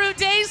Hebrew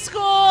Day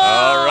School.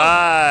 All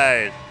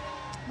right.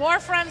 More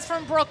friends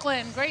from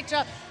Brooklyn. Great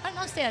job. I don't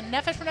understand.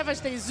 Nefesh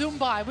B'Nefesh, they zoom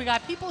by. We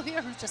got people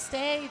here who just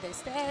stay. They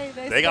stay.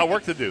 They got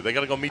work to do. They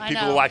got to go meet I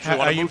people know. who actually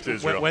want Are to you- move to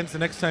Israel. When's the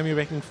next time you're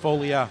making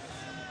folia?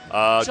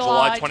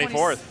 July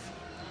 24th.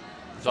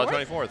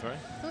 July Fourth? 24th, right?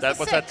 So it's That the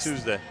what's that 6th.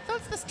 Tuesday? So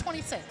it's this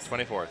 26th.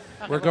 24th. Okay,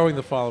 We're going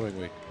the following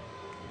week.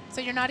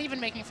 So you're not even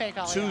making fake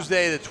ALEH.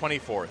 Tuesday the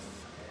 24th.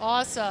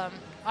 Awesome.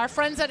 Our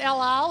friends at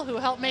El Al who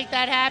helped make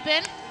that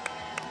happen.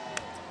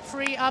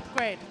 Free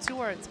upgrade. 2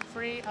 words.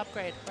 Free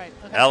upgrade. Right.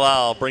 Okay.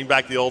 LL, bring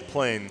back the old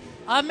plane.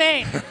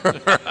 Amen.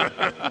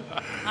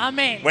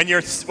 Amen. When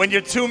you're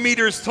 2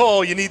 meters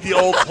tall, you need the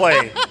old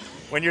plane.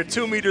 When you're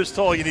 2 meters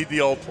tall, you need the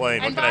old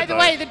plane. And What can I by the tell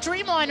way, you? the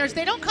Dreamliners,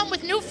 they don't come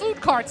with new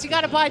food carts. You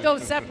got to buy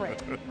those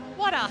separate.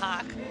 What a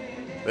hawk.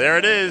 There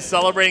it is,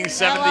 celebrating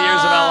 70 LL.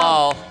 years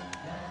of LL.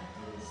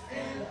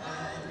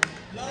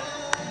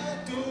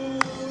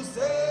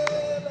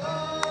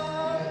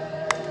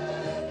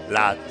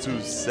 La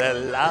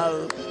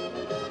Tusela.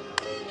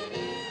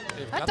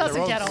 That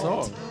doesn't get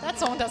old. That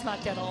song does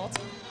not get old.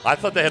 I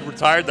thought they had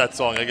retired that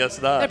song. I guess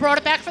They not. brought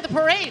it back for the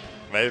parade.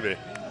 Maybe.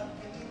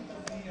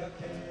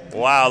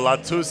 Wow, La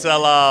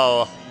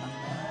Tusela.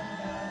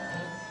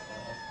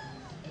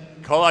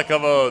 Kol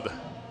hakavod.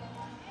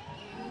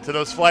 To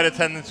those flight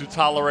attendants who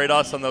tolerate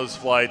us on those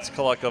flights,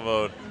 kol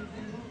hakavod.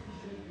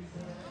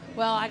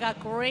 Well, I got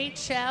great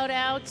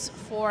shout-outs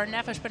for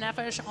Nefesh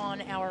B'Nefesh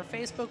on our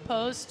Facebook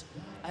post.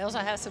 I also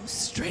have some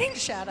strange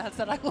shout-outs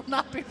that I will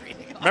not be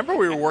reading on. Remember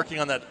we were working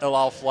on that El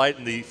Al flight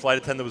and the flight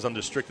attendant was under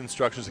strict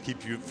instructions to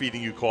keep you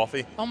feeding you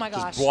coffee? Oh my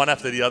gosh. Just one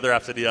after the other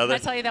after the other. I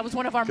tell you, that was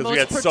one of our most Because we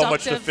had productive. so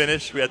much to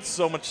finish. We had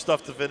so much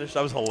stuff to finish.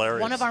 That was hilarious.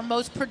 One of our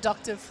most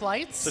productive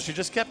flights. So she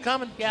just kept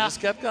coming. Yeah. She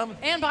just kept coming.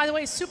 And by the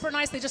way, super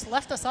nice. They just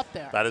left us up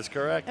there. That is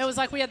correct. It was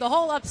like we had the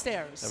whole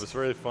upstairs. That was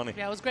very funny.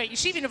 Yeah, it was great.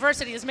 Yeshiva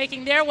University is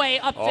making their way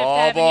up Fifth Oh,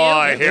 Avenue.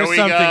 boy. Here There's we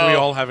something go. we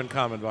all have in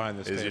common behind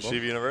this Is table.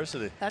 Yeshiva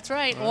University. That's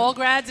right. All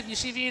grads of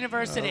Yeshiva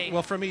University.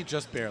 Well, for me,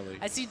 just barely.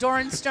 I see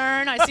Doran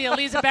Stern. I see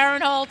Elisa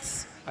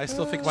Barinholtz. I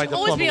still think my Should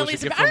always diploma be was a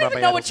Elisa. gift I from don't Rabbi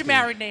even know what your Edelstein.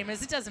 married name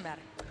is. It doesn't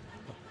matter.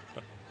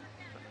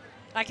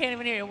 I can't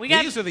even hear you. We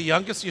got. These are the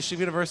youngest Yeshiva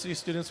University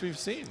students we've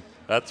seen.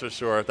 That's for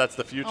sure. That's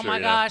the future. Oh my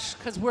yeah. gosh,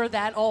 because we're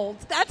that old.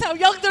 That's how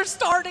young they're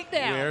starting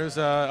now. There's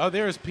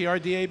there's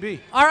PRDAB.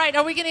 All right,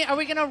 are we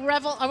gonna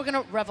revel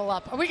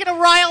up? Are we gonna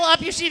rile up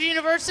Yeshiva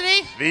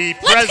University? The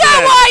Let's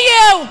president. go,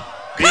 YU!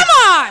 Come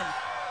on!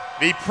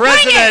 The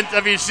president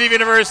of Yeshiva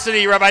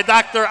University, Rabbi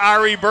Dr.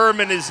 Ari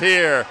Berman, is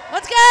here.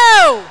 Let's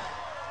go!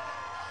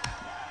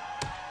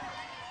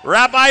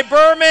 Rabbi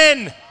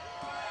Berman,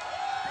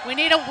 We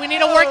need a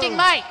working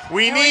mic.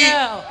 we Here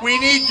go.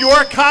 need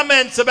your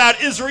comments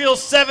about Israel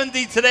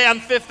 70 today on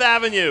Fifth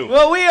Avenue.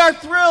 Well, we are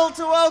thrilled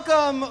to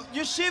welcome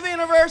Yeshiva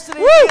University,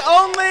 the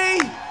only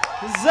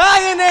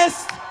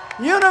Zionist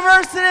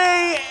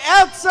university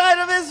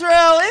outside of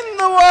Israel in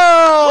the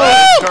world.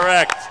 That is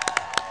correct.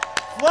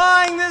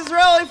 Flying the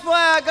Israeli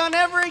flag on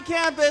every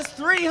campus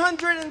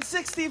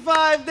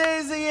 365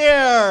 days a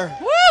year.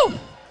 Woo!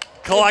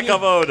 Kol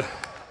hakavod.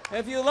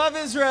 If you love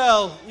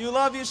Israel, you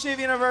love Yeshiva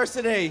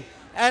University.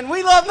 And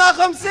we love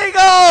Nachum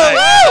Siegel!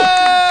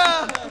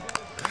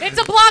 It's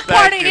a block Thank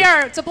party you. here.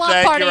 It's a block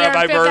Thank party you, here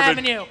Rabbi on Fifth Berman.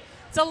 Avenue.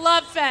 It's a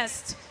love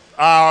fest.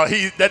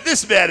 That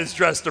this man is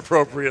dressed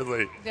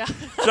appropriately. Yeah.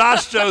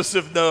 Josh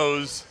Joseph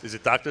knows. Is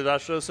it Dr.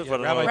 Josh Joseph? I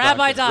don't know.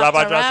 Rabbi Doctor.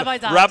 Rabbi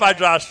Josh. Rabbi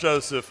Josh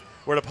Joseph.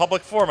 We're in a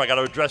public forum. I got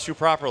to address you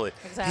properly.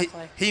 Exactly.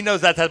 He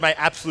knows that's my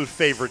absolute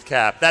favorite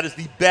cap. That is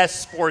the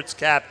best sports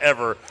cap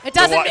ever. It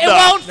doesn't. It No,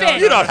 won't fit.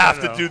 You don't have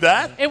to do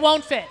that. It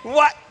won't fit.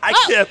 What? I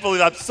Oh. can't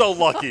believe I'm so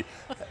lucky.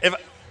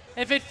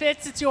 If it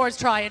fits, it's yours.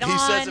 Try it on. He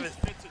says if it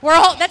fits,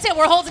 That's it.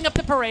 We're holding up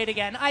the parade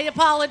again. I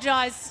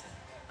apologize.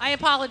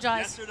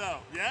 yes or no?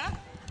 Yeah?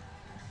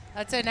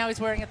 That's it. Now he's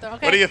wearing it. Okay.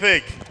 What do you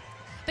think?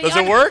 The Does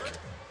it work?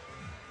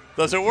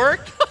 Does it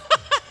work?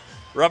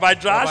 Rabbi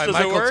Josh, Rabbi does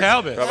Michael it work?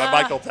 Talbot. Rabbi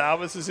Michael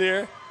Talbot is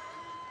here.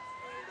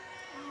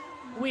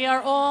 We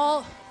are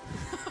all.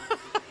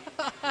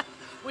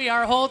 We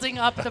are holding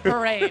up the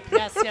parade.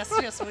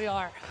 Yes, we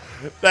are.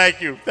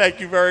 Thank you. Thank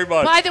you very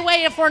much. By the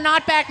way, if we're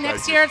not back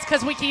next Thank you. year, it's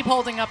because we keep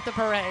holding up the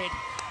parade.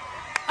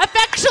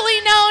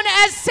 affectionately known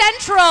as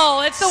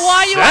Central. It's the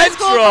YU High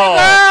School for Central.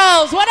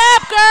 Girls. What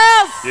up,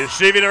 girls?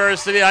 Yeshiva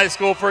University High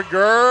School for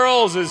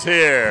Girls is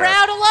here.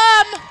 Proud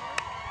alum.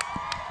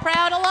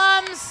 Proud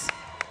alums.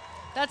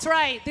 That's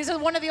right. These are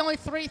one of the only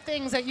three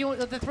things that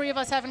the three of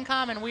us have in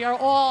common. We are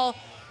all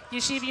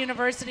Yeshiva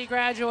University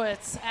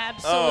graduates.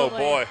 Absolutely.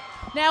 Oh, boy.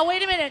 Now,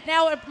 wait a minute.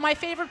 Now, my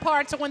favorite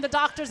parts are when the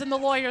doctors and the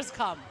lawyers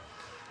come.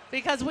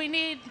 Because we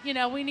need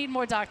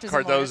more doctors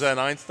and lawyers. Cardoza and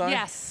Einstein?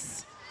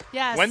 Yes.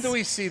 Yes. When do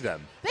we see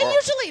them?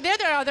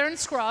 They're in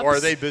scrubs. Or are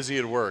they busy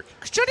at work?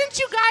 Shouldn't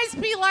you guys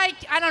be like,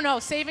 I don't know,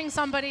 saving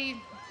somebody?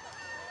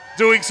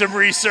 Doing some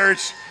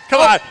research.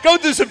 Come on, go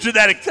do some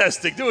genetic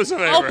testing. Do us a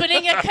favor.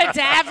 Opening a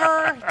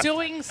cadaver,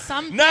 doing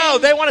something. No,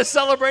 they want to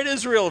celebrate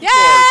Israel, of yeah!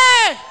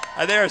 course.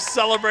 And they are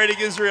celebrating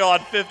Israel on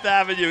Fifth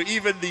Avenue.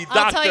 Even the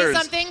I'll tell you doctors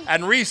something.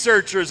 and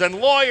researchers and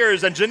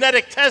lawyers and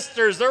genetic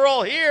testers, they're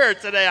all here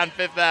today on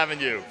Fifth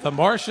Avenue. The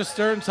Marcia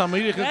Stern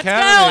Talmudic Let's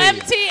Academy.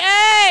 go,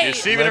 MTA!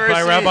 Yeshiva Led by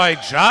University Rabbi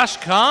Josh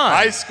Kahn.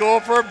 High School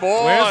for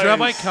Boys. Where's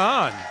Rabbi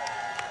Kahn?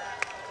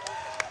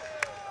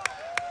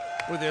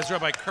 Well, there's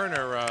Rabbi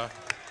Kerner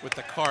with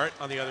the cart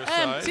on the other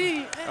side.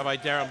 Rabbi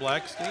Darren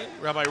Blackstein.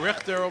 Rabbi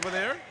Richter over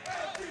there.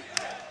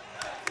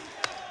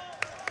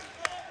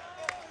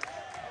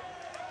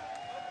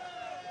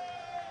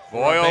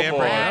 Boy, oh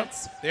boy.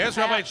 There's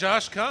Rabbi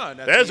Josh Kahn.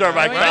 There's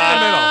Rabbi Kahn. Right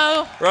in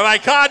the middle. Rabbi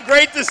Kahn,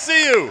 great to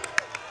see you.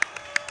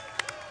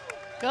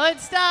 Good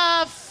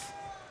stuff.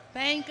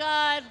 Thank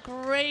God.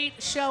 Great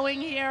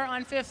showing here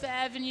on Fifth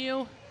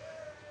Avenue.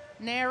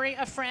 Nary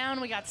a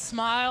frown. We got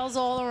smiles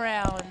all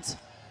around.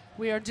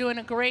 We are doing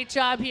a great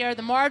job here.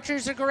 The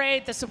marchers are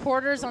great. The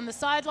supporters on the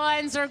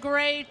sidelines are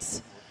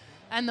great.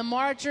 And the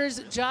marchers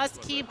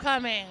just keep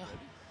coming.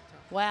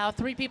 Wow,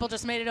 3 people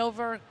just made it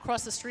over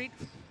across the street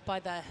by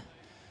the,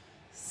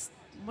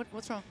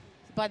 what's wrong?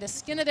 By the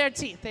skin of their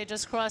teeth. They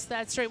just crossed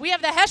that street. We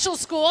have the Heschel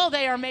School.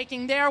 They are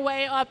making their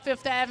way up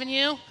Fifth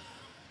Avenue.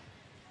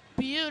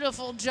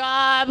 Beautiful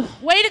job.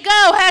 Way to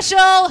go,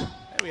 Heschel. Hey,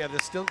 we have the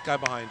stilt guy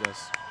behind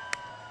us.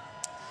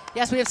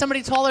 Yes, we have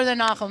somebody taller than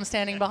Nachum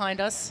standing behind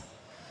us.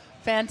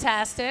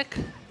 Fantastic.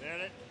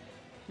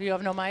 You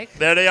have no mic?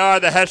 There they are,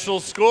 the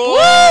Heschel School.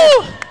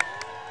 Woo!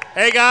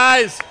 Hey,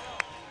 guys.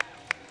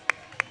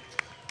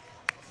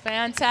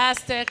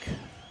 Fantastic.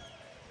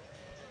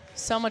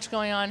 So much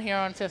going on here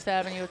on Fifth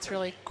Avenue. It's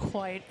really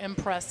quite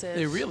impressive.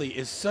 There really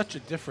is such a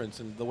difference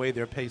in the way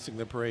they're pacing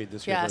the parade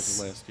this year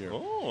versus last year.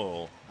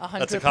 Oh, 100%.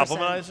 That's a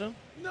compliment, I assume?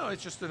 No,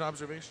 it's just an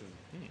observation.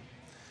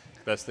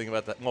 Best thing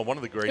about that, well, one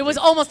of the great It was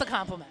things. almost a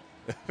compliment.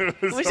 Don't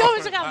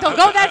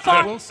go that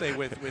far. I will say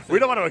we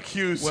don't want to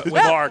accuse with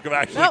Mark of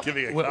actually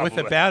giving a compliment.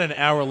 with about an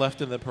hour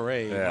left in the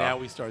parade, Yeah. now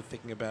we start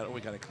thinking about, oh, we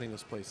got to clean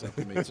this place up.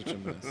 We made such a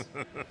mess.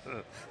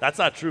 That's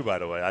not true, by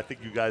the way. I think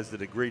you guys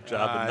did a great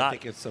job I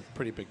think it's a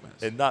pretty big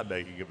mess. in not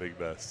making a big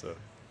mess. So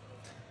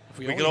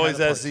we only can always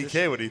had a ask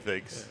ZK what he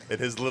thinks in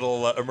his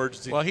little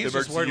emergency. Well, he's just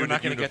emergency worried we're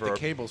not unit going to get the uniform.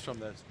 cables from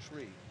the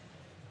tree.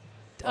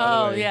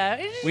 Oh, way,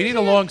 yeah. We need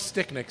a long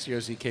stick next year,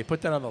 ZK.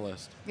 Put that on the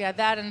list. Yeah,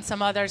 that and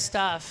some other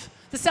stuff.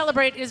 The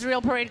Celebrate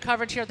Israel Parade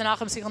coverage here at the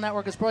Nachum Segal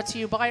Network is brought to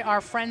you by our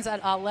friends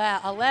at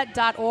ALEH,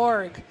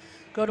 ALEH.org.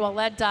 Go to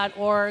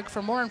ALEH.org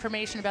for more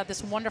information about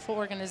this wonderful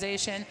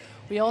organization.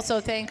 We also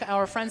thank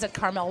our friends at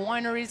Carmel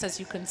Wineries. As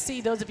you can see,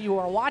 those of you who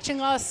are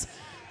watching us,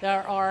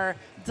 there are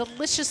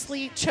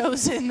deliciously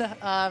chosen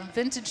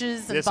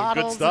vintages and some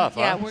bottles. good stuff,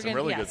 and, yeah, huh? we're Some gonna,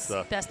 really yes, good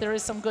stuff. Yes, there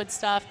is some good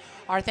stuff.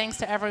 Our thanks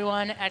to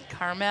everyone at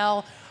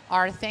Carmel.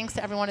 Our thanks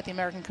to everyone at the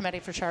American Committee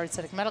for Shaare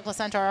Zedek Medical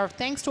Center. Our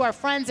thanks to our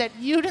friends at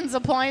Uden's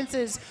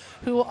Appliances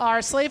who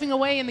are slaving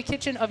away in the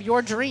kitchen of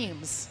your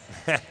dreams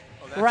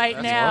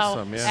right now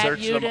awesome, yeah. at Search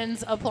them-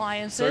 Uden's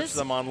Appliances. Search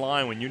them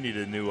online when you need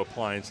a new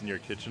appliance in your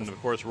kitchen. And, of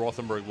course,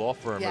 Rothenberg Law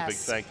Firm, a big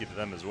Yes. thank you to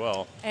them as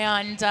well.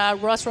 And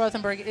Russ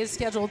Rothenberg is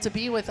scheduled to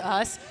be with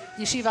us.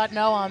 Yeshivat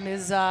Noam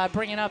is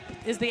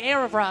is the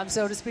Erev Rav,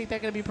 so to speak. They're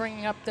going to be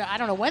bringing up, I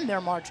don't know when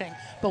they're marching,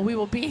 but we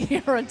will be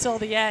here until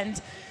the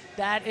end.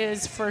 That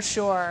is for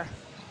sure.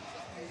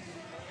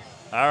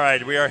 All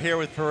right, we are here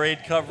with parade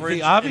coverage.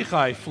 The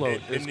Avichai float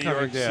in is New coming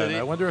York down. City.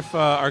 I wonder if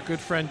our good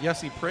friend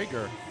Yossi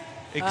Prager,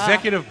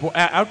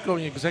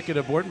 outgoing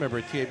executive board member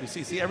at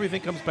TABC. See,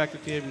 everything comes back to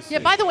TABC. Yeah,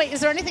 by the way, is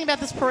there anything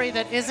about this parade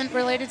that isn't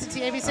related to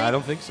TABC? I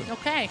don't think so.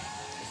 Okay.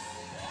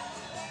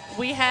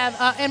 We have,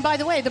 and by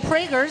the way, the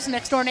Pragers,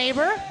 next door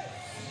neighbor,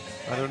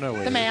 I don't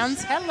know. the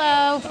Mans.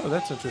 Hello. Oh,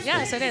 that's interesting.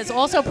 Yes, it is.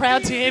 Also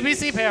proud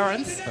TABC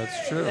parents.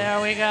 That's true.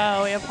 There we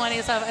go. We have plenty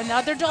of stuff.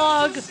 Another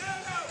dog.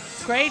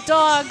 Great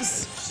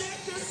dogs.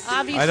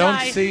 Avichai.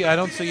 I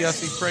don't see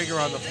Yossi Prager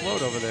on the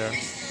float over there.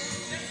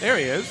 There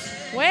he is.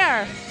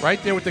 Where?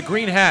 Right there with the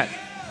green hat.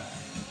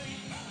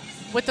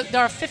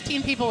 There are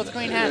 15 people with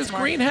green hats. There's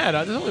Mark. green hat.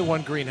 There's only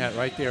one green hat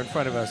right there in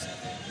front of us.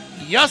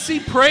 Yossi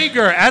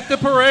Prager at the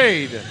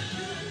parade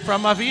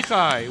from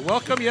Avichai.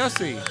 Welcome,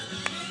 Yossi.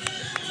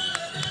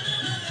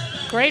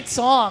 Great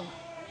song,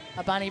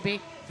 Abani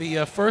B.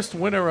 The first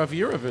winner of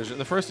Eurovision,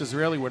 the first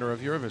Israeli winner of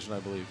Eurovision, I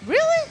believe.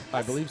 Really?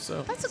 I believe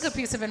so. That's a good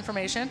piece of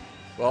information.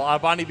 Well,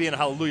 Abani B and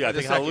Hallelujah. I The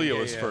think second, Hallelujah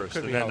yeah, was yeah. first,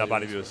 Could and be then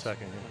Hallelujah Abani B was was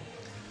second.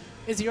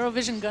 Is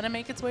Eurovision going to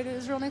make its way to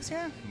Israel next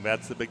year?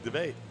 That's the big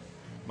debate.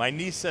 My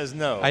niece says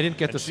no. I didn't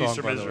get and the she's song,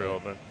 from by the Israel,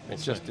 way. but I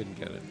just didn't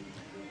get it.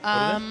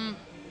 I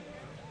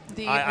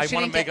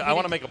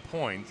want to make a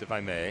point, if I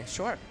may.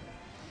 Sure.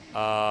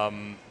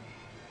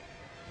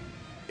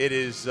 It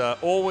is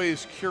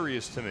always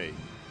curious to me,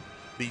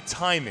 the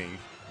timing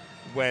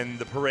when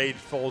the parade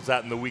falls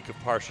out in the week of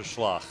Parsha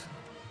Shlach.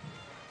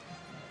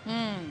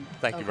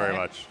 Thank you very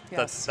much.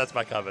 Yes. That's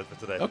my comment for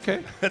today.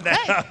 Okay.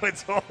 Now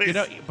it's always. You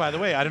know, by the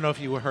way, I don't know if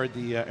you heard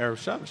the Erev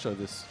Shabbos show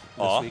this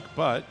week,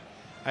 but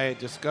I had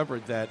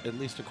discovered that, at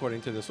least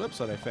according to this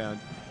website I found,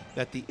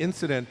 that the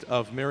incident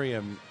of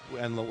Miriam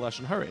and the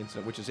Lashon Hara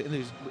incident, which is in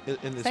this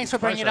Thanks for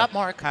bringing it up,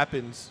 Mark.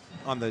 happens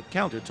on the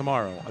calendar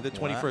tomorrow, on the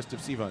 21st of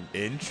Sivan.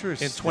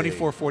 Interesting. In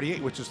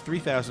 2448, which is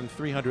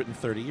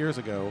 3,330 years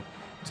ago,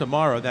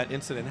 tomorrow that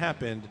incident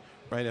happened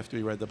right after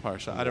we read the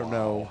Parsha. I don't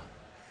know.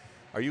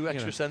 Are you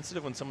extra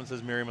sensitive when someone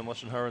says Miriam and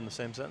Lashon Hara in the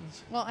same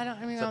sentence? Well, I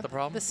mean, Is that the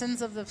problem? The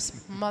sins of the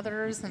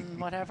mothers and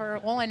whatever.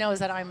 All I know is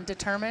that I'm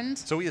determined.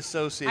 So we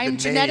associate I'm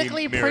the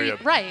genetically name Miriam.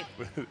 right.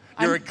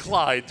 You're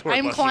inclined toward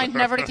I'm Lashon inclined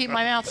Hara. never to keep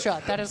my mouth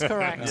shut. That is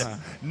correct.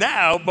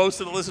 Now, most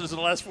of the listeners in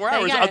the last 4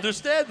 hours get it.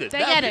 understand it. They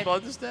Now get people it.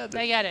 understand it.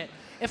 They get it.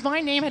 If my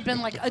name had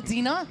been like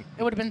Adina,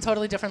 it would have been a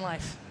totally different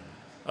life.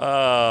 I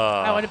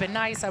Uh, would have been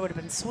nice. I would have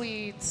been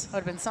sweet. I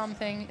would have been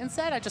something.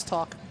 Instead, I just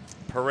talk.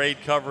 Parade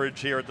coverage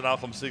here at the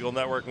Nachum Segal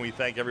Network, and we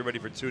thank everybody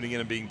for tuning in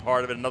and being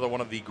part of it. Another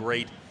one of the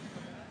great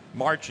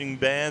marching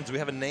bands. Do we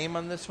have a name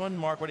on this one?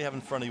 Mark, what do you have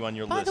in front of you on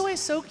your By list? the way,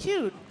 so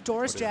cute.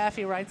 Doris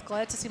Jaffe writes,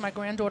 glad to see my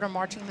granddaughter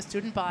marching in the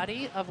student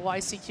body of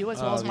YCQ,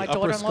 as well as the my Upper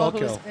daughter-in-law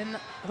Schuylkill.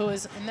 who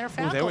is in their Ooh,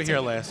 faculty. they were here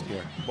last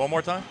year. One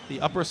more time? The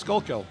Upper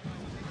Schuylkill.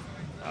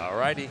 All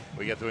righty.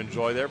 We get to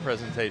enjoy their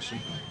presentation.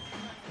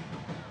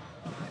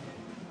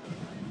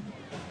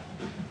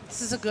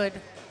 This is a good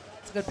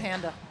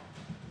panda.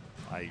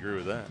 I agree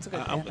with that. It's a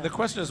good panda. The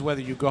question is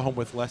whether you go home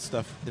with less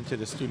stuff into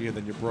the studio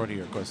than you brought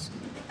here, because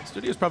the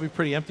studio is probably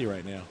pretty empty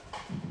right now.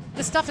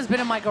 This stuff has been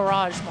in my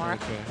garage,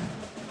 Mark. Okay.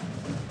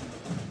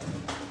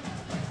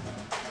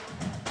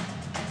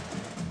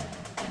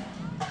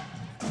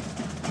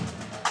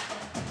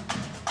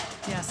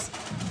 Yes.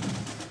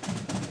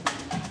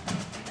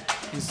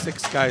 These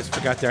 6 guys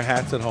forgot their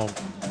hats at home.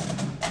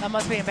 That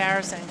must be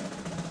embarrassing.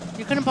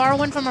 You couldn't borrow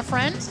one from a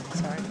friend?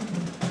 Sorry.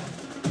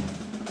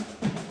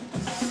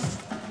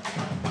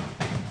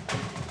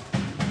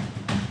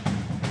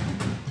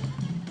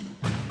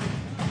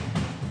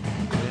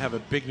 They have a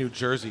big New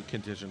Jersey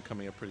contingent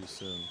coming up pretty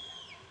soon.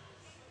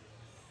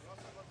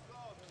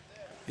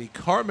 The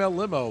Carmel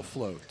Limo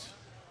float.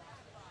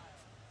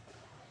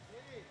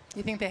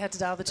 You think they had to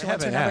dial the They have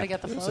 212 an number app. to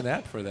get the There's float? an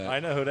app for that. I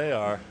know who they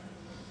are.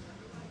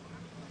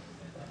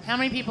 How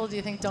many people do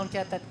you think don't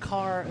get that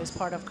car is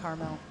part of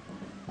Carmel?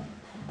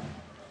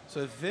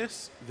 So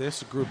this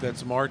group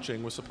that's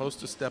marching was supposed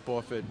to step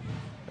off at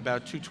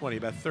about 2:20,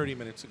 about 30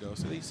 minutes ago.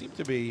 So they seem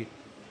to be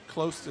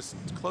close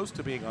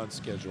to being on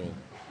schedule.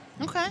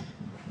 Okay.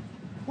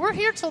 We're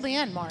here till the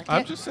end, Mark.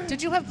 I'm just saying.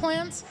 Did you have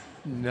plans?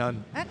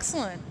 None.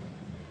 Excellent.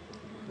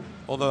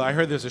 Although I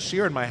heard there's a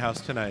shear in my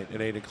house tonight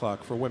at 8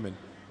 o'clock for women.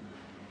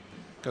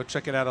 Go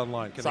check it out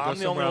online. Can So I go I'm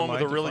the only somewhere one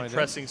with a online to really find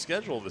pressing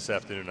schedule this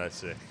afternoon, I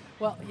see.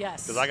 Well,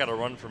 yes. Because I got to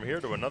run from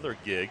here to another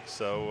gig,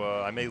 so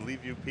I may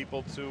leave you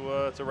people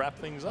to wrap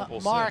things up.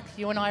 We'll Mark,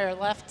 see. you and I are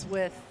left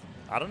with.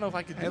 I don't know if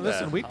I could do Hey, that.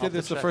 listen, we I'll did have to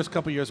this the check. first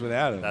couple years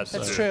without him. That's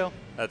so. true.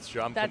 That's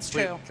true. I'm That's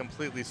true.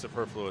 completely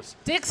superfluous.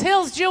 Dix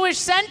Hills Jewish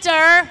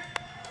Center.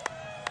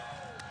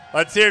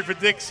 Let's hear it for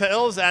Dix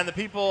Hills and the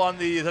people on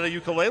the. Is that a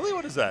ukulele?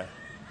 What is that?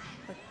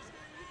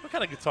 What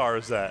kind of guitar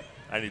is that?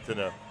 I need to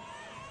know.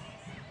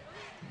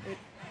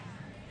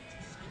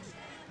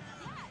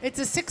 It's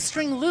a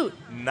 6-string lute.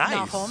 Nice.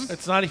 Malcolm.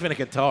 It's not even a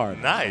guitar.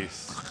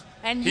 Nice.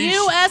 And He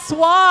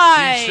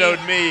USY. He showed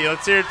me.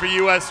 Let's hear it for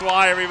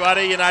USY,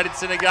 everybody. United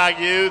Synagogue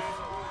Youth.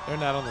 They're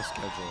not on the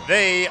schedule.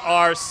 They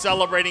are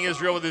celebrating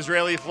Israel with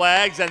Israeli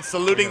flags and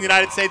saluting the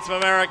United States of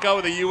America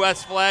with a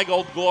U.S. flag,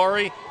 Old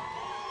Glory.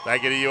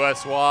 Thank you to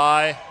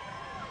USY.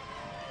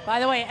 By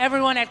the way,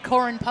 everyone at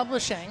Corin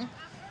Publishing,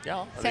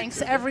 Yeah,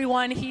 thanks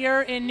everyone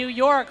here in New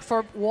York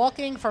for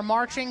walking, for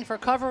marching, for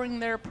covering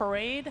their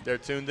parade. They're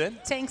tuned in.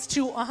 Thanks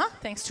to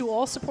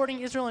all supporting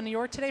Israel in New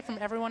York today from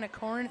everyone at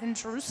Corin in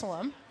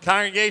Jerusalem.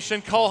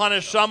 Congregation Kol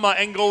HaNeshama,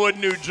 Englewood,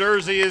 New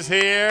Jersey is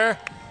here.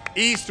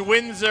 East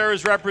Windsor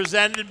is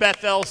represented.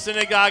 Bethel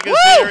Synagogue is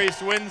here,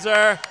 East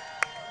Windsor.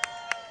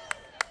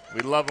 We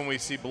love when we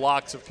see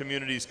blocks of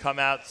communities come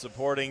out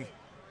supporting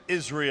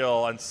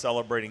Israel and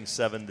celebrating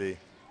 70.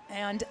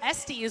 And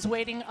Esty is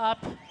waiting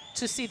up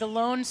to see the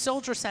Lone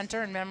Soldier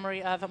Center in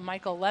memory of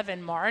Michael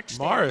Levin march.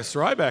 Morris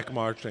Ryback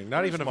marching.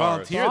 Not even a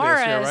Morris? volunteer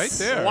this year,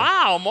 right there.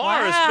 Wow,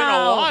 Morris, it's been a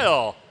Wow.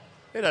 while.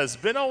 It has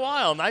been a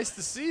while. Nice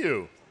to see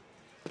you.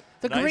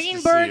 The Nice to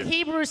Greenberg see you.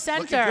 Hebrew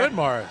Center. Looking good,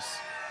 Morris.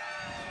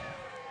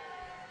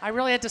 I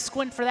really had to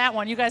squint for that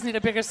one. You guys need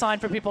a bigger sign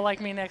for people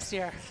like me next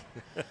year.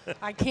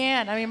 I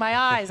can't. I mean, my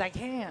eyes, I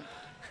can't.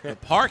 The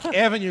Park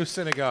Avenue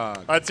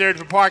Synagogue. Let's hear it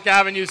for Park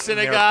Avenue Their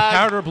Synagogue.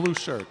 powder blue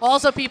shirts.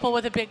 Also people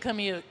with a big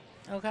commute,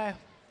 okay?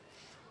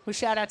 We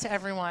shout out to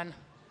everyone.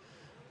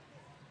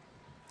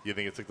 You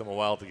think it took them a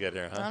while to get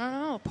here, huh? I don't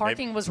know.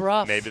 Parking was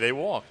rough. Maybe they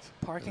walked.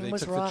 Parking They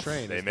was took rough. the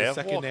train. They Is may the have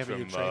Second walked Avenue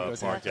from train go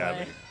Park down?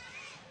 Avenue.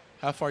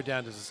 How far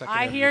down does the Second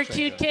I Avenue hear train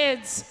cute go?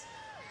 kids.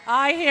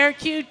 I hear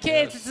cute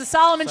kids. Yes. It's the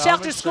Solomon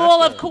Solomon Schechter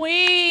School of Schechter.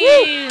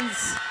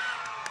 Queens.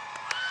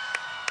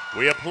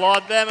 We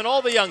applaud them and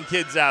all the young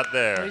kids out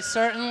there. We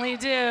certainly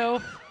do.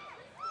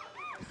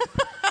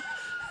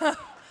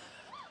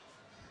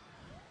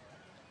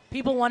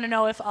 People want to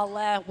know if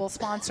ALEH will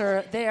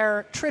sponsor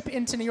their trip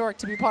into New York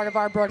to be part of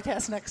our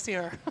broadcast next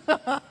year.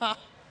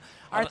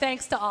 Our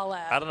thanks to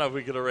ALEH. I don't know if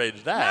we could arrange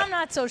No, that. I'm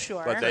not so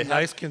sure. But they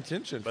Nice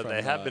contingent. But from,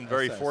 they have been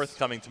very SS.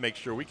 forthcoming to make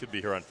sure we could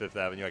be here on Fifth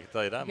Avenue. I can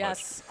tell you that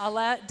Yes,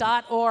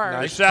 ALEH.org.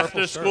 Nice. much. Purple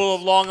Schechter shirts. School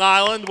of Long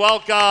Island,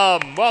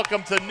 welcome.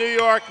 Welcome to New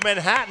York,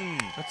 Manhattan.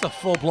 That's a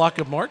full block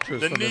of marchers.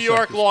 The from New the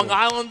York Schechter Long School.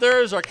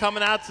 Islanders are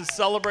coming out to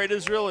celebrate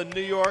Israel in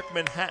New York,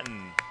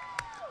 Manhattan.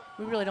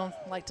 We really don't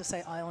like to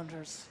say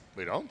Islanders.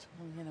 We don't?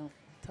 You know,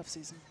 tough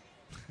season.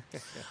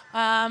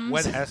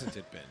 When hasn't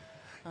it been?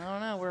 I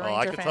don't know. We're Well, I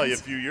Ranger could fans. tell you a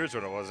few years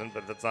when it wasn't,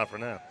 but that's not for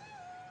now.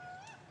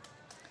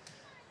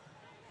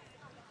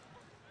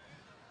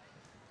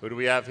 Who do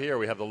we have here?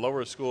 We have the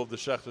lower school of the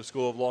Schechter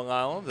School of Long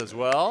Island as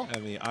well.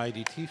 And the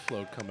IDT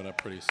float coming up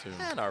pretty soon.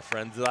 And our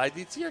friends at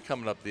IDT are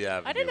coming up the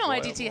avenue. I didn't know Boy,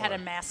 IDT oh had a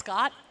boy.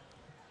 mascot.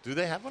 Do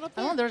they have one up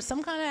there? Oh, there's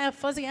some kind of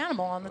fuzzy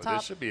animal on the Oh, top.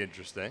 this should be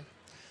interesting.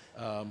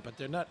 But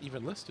they're not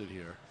even listed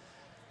here.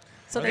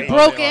 So They they are.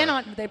 broke They in are.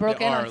 on They on are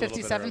a little bit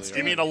 57th earlier. Street.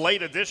 You mean a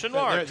late edition,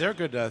 Mark? They're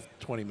good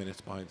 20 minutes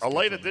behind. A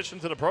late schedule. addition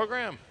to the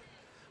program?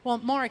 Well,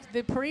 Mark,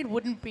 the parade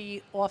wouldn't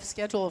be off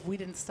schedule if we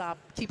didn't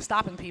keep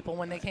stopping people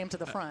when they came to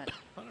the front.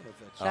 I don't know if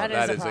that's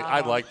That is a I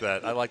problem. like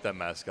that. I like that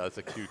mascot.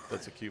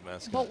 That's a cute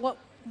mascot. Well,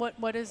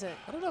 what is it?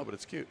 I don't know, but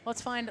it's cute.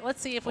 Let's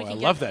see if we Oh, can I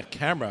get. love that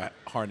camera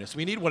harness.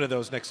 We need one of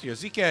those next year.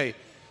 ZK,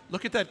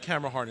 look at that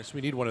camera harness.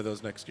 We need one of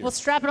those next year. We'll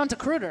strap it onto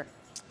Cruder.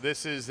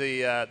 This is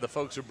the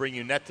folks who bring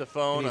you net to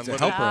phone, Needs a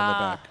unlimited, helper in the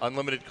back.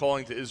 unlimited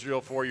calling to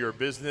Israel for your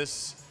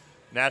business,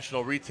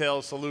 national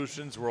retail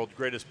solutions, world's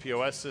greatest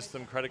POS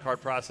system, credit card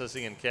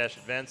processing and cash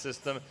advance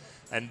system,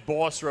 and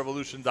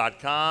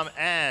BossRevolution.com,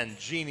 and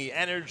Genie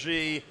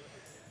Energy,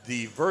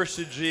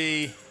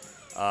 Diversigy,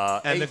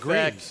 And the AFEX,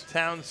 Greens.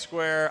 Town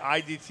Square,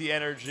 IDT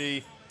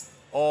Energy,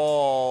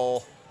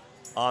 all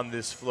on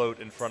this float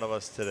in front of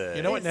us today.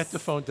 You know what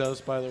Net2Phone does,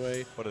 by the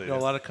way? What do they You know,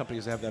 do? a lot of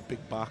companies have that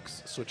big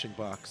box, switching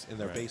box in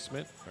their Right.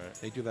 basement. Right.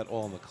 They do that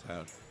all in the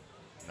cloud.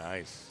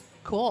 Nice.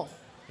 Cool.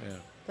 Yeah.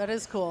 That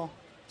is cool.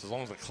 So as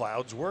long as the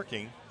cloud's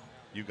working,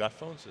 you got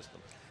phone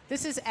systems.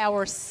 This is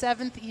our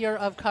 7th year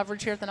of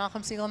coverage here at the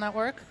Nachum Siegel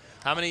Network.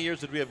 How many years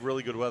did we have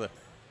really good weather?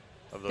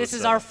 Of those This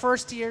is 7? our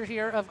first year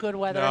here of good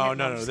weather. No, I'm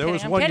no, no. just There kidding.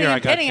 was I'm one kidding, year I'm I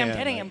got kidding, I'm tan.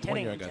 kidding, I'm One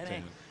kidding, year I I'm got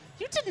kidding. tan.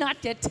 You did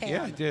not get tan.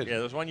 Yeah, I did. Yeah,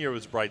 there was one year it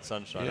was bright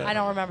sunshine. Yeah. I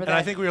don't remember that. And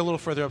I think we were a little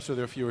further up, so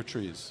there were fewer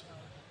trees.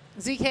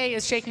 ZK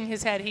is shaking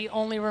his head. He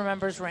only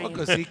remembers rain. Well,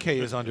 because ZK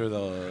is under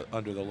the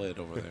lid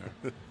over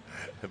there.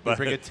 We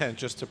bring a tent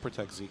just to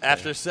protect ZK.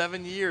 After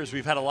 7 years,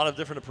 we've had a lot of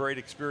different parade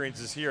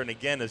experiences here. And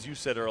again, as you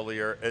said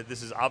earlier,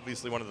 this is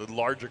obviously one of the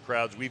larger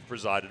crowds we've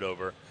presided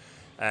over.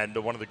 And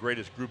one of the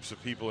greatest groups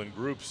of people in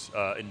groups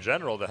in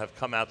general that have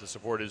come out to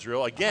support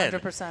Israel. Again,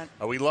 100%.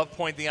 We love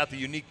pointing out the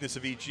uniqueness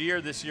of each year.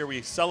 This year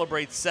we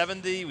celebrate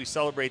 70. We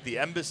celebrate the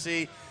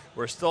embassy.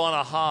 We're still on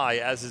a high,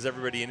 as is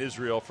everybody in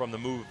Israel, from the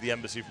move of the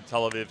embassy from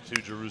Tel Aviv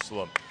to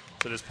Jerusalem.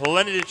 So there's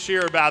plenty to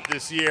cheer about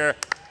this year,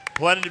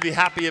 plenty to be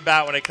happy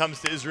about when it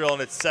comes to Israel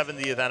and its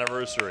 70th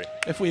anniversary.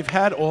 If we've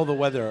had all the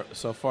weather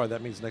so far,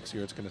 that means next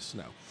year it's going to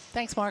snow.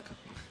 Thanks, Mark.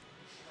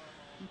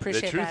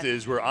 Appreciate The truth that.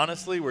 is,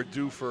 we're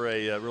due for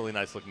a really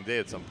nice-looking day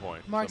at some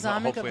point. Mark So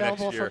Zamek hopefully next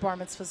available year- for bar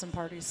mitzvahs and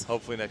parties.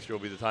 Hopefully next year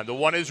will be the time. The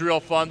One Israel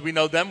Fund, we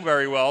know them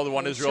very well. The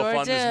One We Israel sure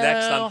Fund is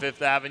next do. on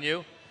Fifth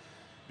Avenue.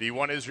 The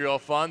One Israel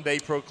Fund, they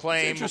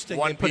proclaim interesting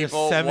one they put a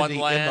people, 70 one in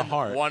the land,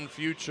 heart. one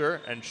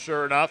future. And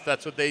sure enough,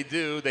 that's what they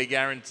do. They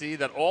guarantee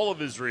that all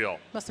of Israel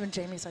Must have been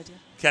Jamie's idea.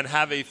 can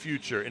have a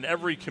future in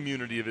every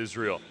community of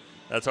Israel.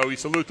 That's how we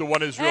salute the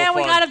One Israel And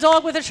Fund. we got a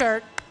dog with a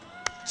shirt.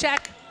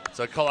 Check.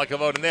 So Kol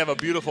HaKavod, and they have a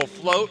beautiful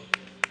float.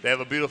 They have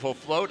a beautiful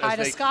float Hi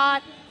to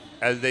Scott.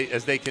 as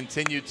they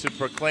continue to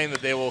proclaim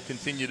that they will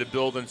continue to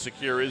build and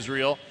secure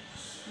Israel.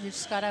 You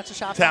just got out to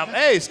shop.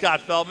 Hey,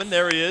 Scott Feldman,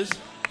 there he is.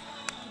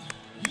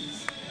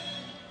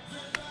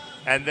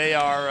 And they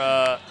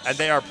are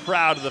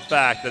proud of the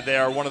fact that they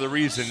are one of the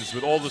reasons,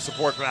 with all the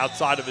support from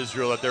outside of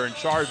Israel that they're in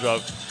charge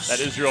of, that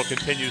Israel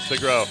continues to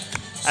grow.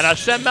 And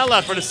Hashem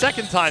Melech for the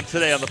second time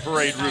today on the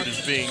parade route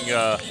is being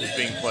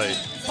played.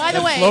 By the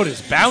That way, float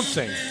is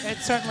bouncing. it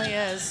certainly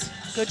is.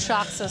 Good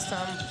shock system.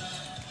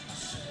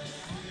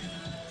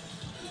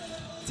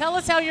 Tell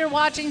us how you're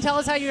watching. Tell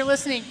us how you're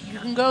listening. You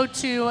can go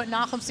to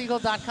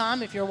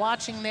NachumSiegel.com. If you're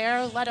watching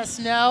there, let us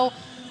know.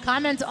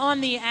 Comment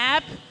on the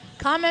app.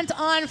 Comment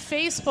on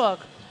Facebook.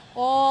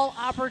 All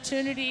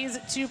opportunities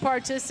to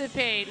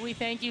participate. We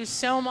thank you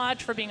so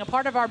much for being a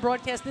part of our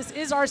broadcast. This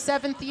is our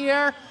 7th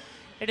year.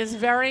 It is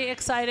very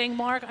exciting,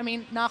 Mark. I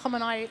mean, Nachum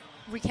and I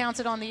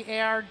recounted on the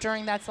air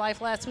during That's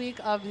Life last week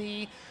of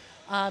the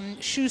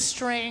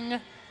shoestring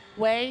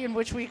way in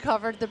which we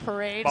covered the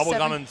parade.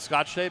 Bubblegum and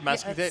scotch tape,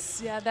 masking tape?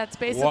 Yeah, that's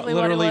basically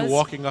literally what it was.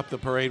 walking up the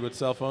parade with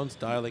cell phones,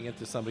 dialing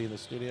into somebody in the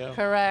studio.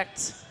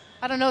 Correct.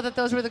 I don't know that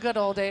those were the good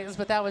old days,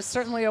 but that was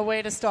certainly a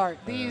way to start.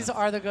 These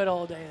are the good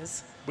old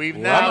days. We've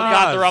now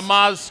got the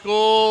Ramaz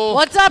School.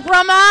 What's up,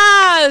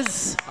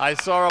 Ramaz? I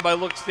saw Rabbi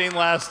Lookstein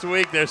last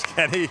week. There's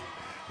Kenny.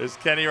 There's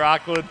Kenny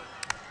Rockwood.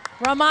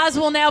 Ramaz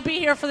will now be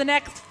here for the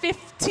next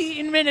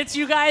 15 minutes.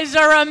 You guys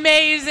are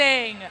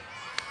amazing.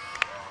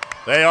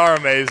 They are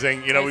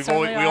amazing. You know, we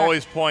are.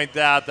 always point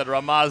out that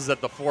Ramaz is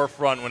at the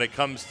forefront when it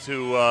comes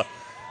to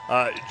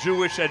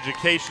Jewish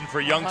education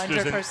for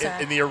youngsters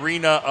in the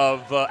arena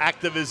of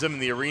activism, in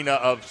the arena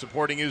of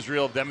supporting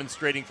Israel,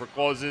 demonstrating for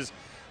causes,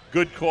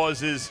 good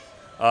causes,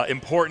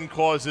 important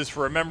causes,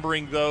 for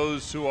remembering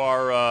those who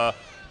are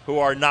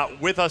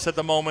not with us at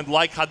the moment,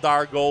 like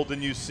Hadar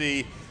Golden, you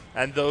see,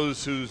 and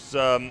those whose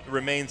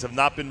remains have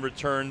not been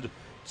returned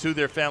to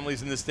their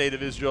families in the state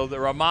of Israel. The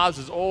Ramaz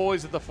is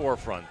always at the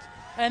forefront.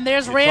 And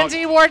there's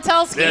Randy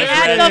Wartelski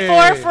at the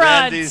forefront.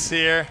 Randy's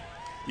here.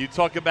 You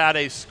talk about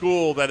a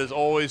school that is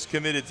always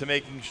committed to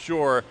making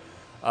sure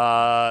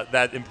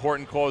that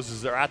important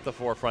causes are at the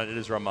forefront. It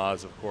is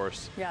Ramaz, of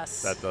course.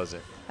 Yes. That does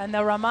it. And the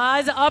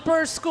Ramaz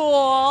Upper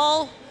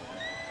School.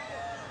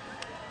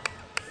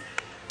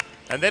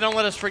 And they don't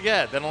let us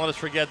forget. They don't let us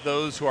forget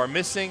those who are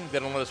missing. They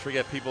don't let us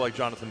forget people like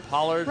Jonathan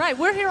Pollard. Right.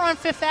 We're here on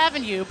Fifth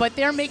Avenue, but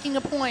they're making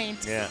a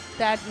point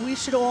that we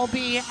should all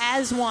be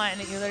as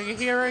one. Either you're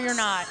here or you're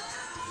not.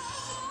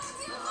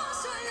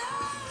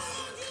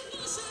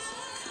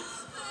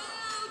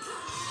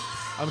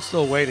 I'm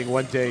still waiting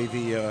one day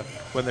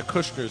when the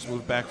Kushners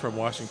move back from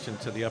Washington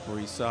to the Upper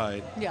East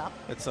Side. Yeah.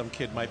 That some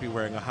kid might be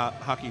wearing a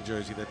hockey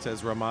jersey that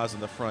says Ramaz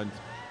in the front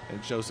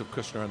and Joseph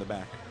Kushner on the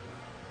back.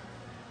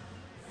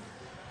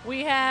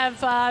 We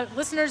have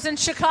listeners in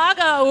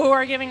Chicago who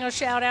are giving us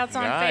shout-outs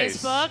on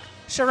Facebook.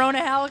 Sharona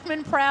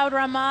Halleckman, proud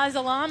Ramaz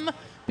alum.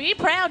 Be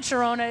proud,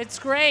 Sharona. It's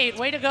great.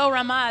 Way to go,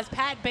 Ramaz.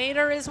 Pat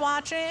Bader is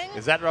watching.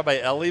 Is that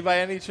Rabbi Eli by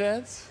any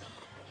chance?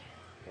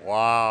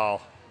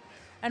 Wow.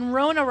 And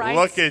Rona writes.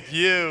 Look at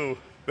you,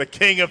 the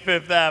king of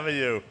Fifth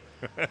Avenue.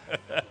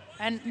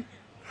 And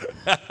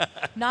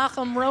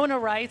Nachum Rona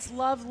writes,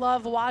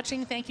 love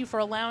watching. Thank you for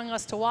allowing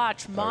us to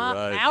watch.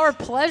 Our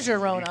pleasure,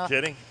 Rona. Are you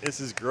kidding? This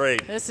is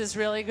great. This is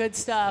really good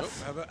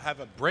stuff. Have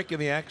a break in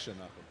the action,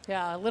 Nachum.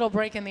 Yeah, a little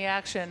break in the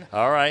action.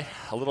 All right,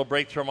 a little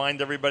break to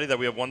remind everybody that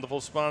we have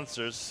wonderful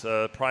sponsors.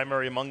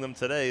 Primary among them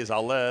today is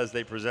ALEH, as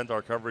they present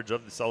our coverage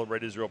of the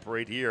Celebrate Israel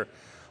Parade here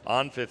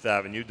on Fifth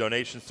Avenue.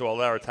 Donations to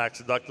ALEH are tax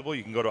deductible.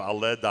 You can go to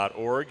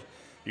aleh.org.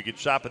 You can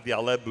shop at the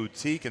ALEH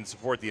boutique and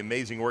support the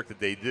amazing work that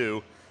they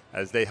do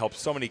as they help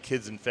so many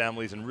kids and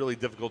families in really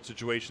difficult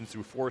situations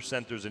through 4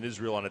 centers in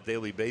Israel on a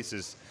daily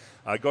basis.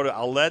 Go to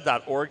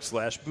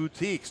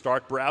aleh.org/boutique.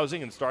 Start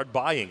browsing and start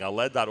buying.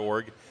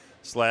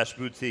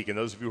 aleh.org/boutique. And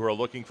those of you who are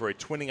looking for a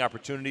twinning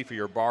opportunity for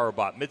your bar or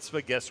bat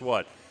mitzvah, guess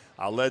what?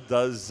 ALEH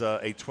does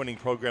a twinning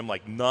program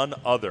like none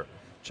other.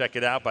 Check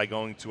it out by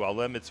going to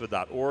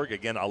alehmitzvah.org.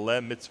 Again,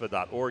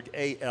 alehmitzvah.org,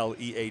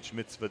 ALEH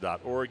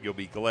mitzvah.org. You'll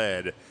be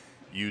glad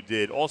you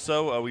did.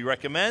 Also, we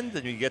recommend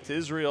that when you get to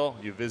Israel,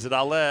 you visit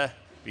ALEH.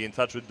 Be in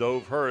touch with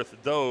Dove Hirth,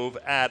 Dove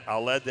at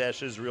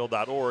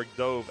aleh-israel.org,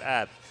 Dove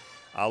at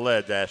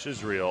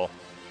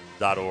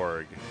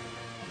aleh-israel.org.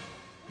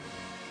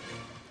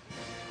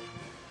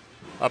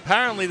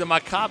 Apparently, the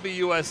Maccabi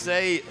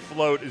USA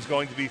float is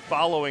going to be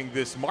following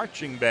this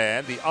marching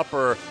band, the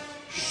Upper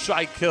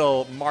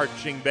Schuylkill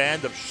Marching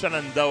Band of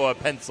Shenandoah,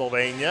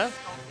 Pennsylvania.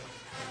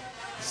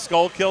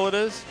 Schuylkill it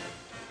is.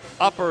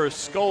 Upper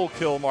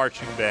Schuylkill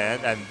Marching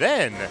Band.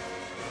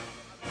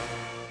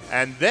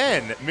 And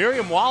then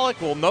Miriam Wallach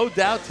will no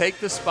doubt take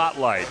the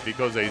spotlight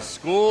because a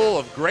school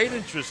of great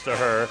interest to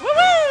her.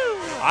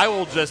 Woo-hoo!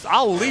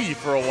 I'll leave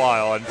for a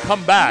while and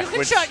come back. You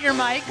can shut your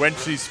mic. When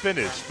she's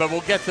finished. But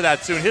we'll get to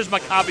that soon. Here's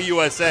Maccabi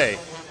USA.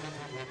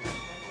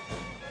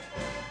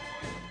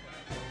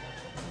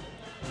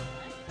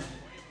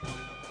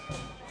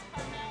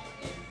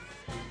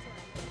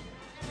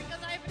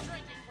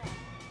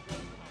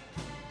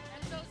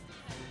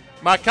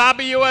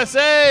 Maccabi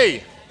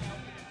USA.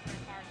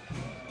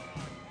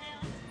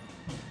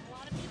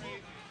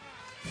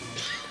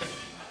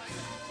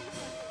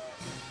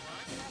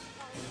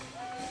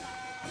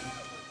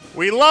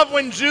 We love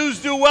when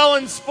Jews do well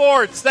in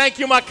sports. Thank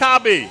you,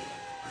 Maccabi.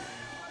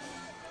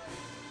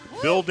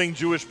 Building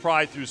Jewish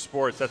pride through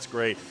sports. That's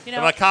great. The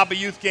Maccabi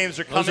Youth Games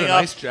are coming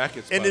up nice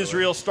jackets, in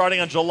Israel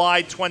starting on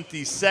July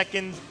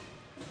 22nd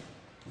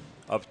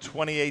of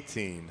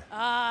 2018.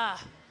 I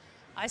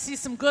see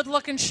some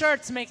good-looking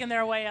shirts making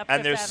their way up.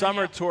 And their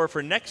summer tour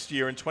for next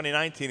year in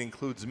 2019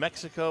 includes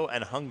Mexico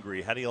and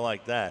Hungary. How do you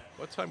like that?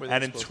 What time were they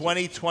And in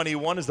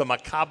 2021 is the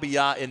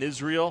Maccabiyah in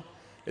Israel.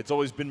 It's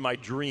always been my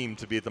dream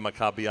to be at the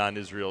Maccabiyah in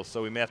Israel,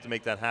 so we may have to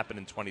make that happen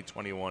in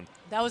 2021.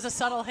 That was a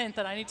subtle hint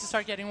that I need to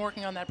start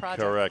working on that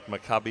project. Correct.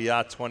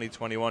 Maccabiyah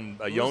 2021.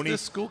 Yoni,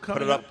 this school put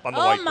coming it up on the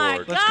whiteboard. My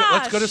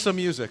Let's go to some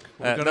music.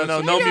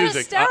 No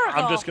music. Hysterical.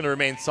 I'm just going to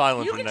remain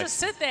silent You for can next. just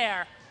sit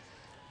there.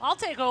 I'll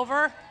take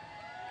over.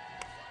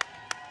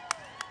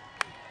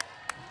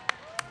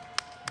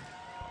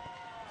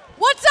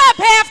 What's up,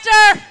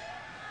 Hafter?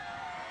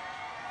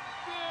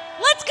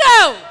 Let's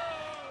go.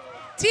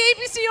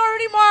 TABC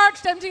already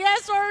marched.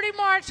 MDS already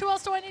marched. Who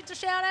else do I need to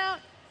shout out?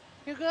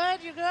 You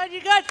good? You good? You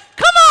good?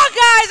 Come on,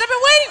 guys. I've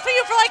been waiting for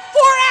you for like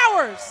 4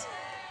 hours.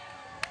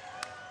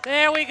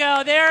 There we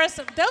go. Those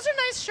are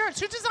nice shirts.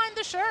 Who designed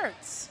the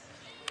shirts?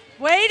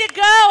 Way to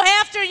go,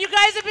 Hafter. You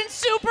guys have been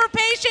super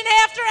patient,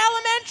 Hafter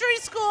Elementary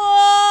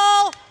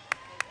School.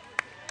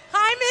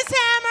 Hi, Miss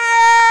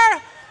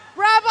Hammer.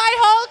 Rabbi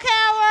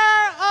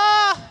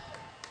Holkauer.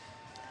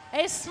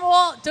 A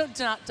small, don't,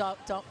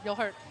 you'll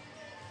hurt.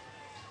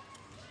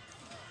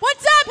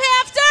 What's up,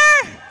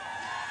 Hafter?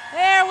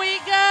 There we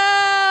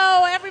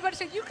go. Everybody,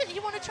 so you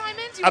want to chime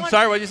in? I'm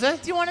sorry, what did you say?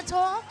 Do you want to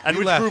talk? And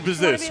which group is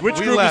this? Which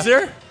We group is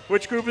here?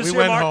 Which group is We here,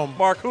 went Mark? home.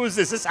 Mark, who is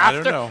this? Is this I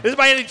don't Hafter? know. Is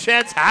by any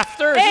chance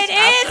Hafter? It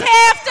is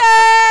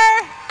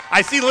Hafter.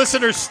 I see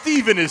listener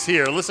Steven is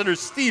here. Listener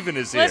Steven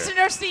is here.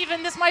 Listener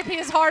Steven, this might be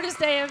his hardest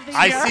day of the year.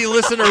 I see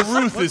listener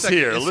Ruth One is second.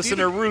 here. Is Listener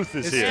Steven- Ruth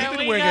is here. Steven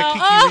we wearing go. a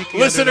kiki-riki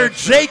Listener under that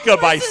shirt? Jacob,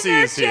 I see,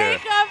 is here.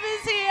 Jacob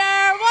is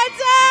here.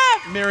 What's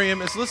up?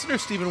 Miriam, is listener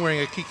Steven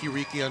wearing a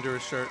kiki-riki under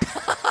his shirt?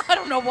 I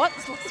don't know what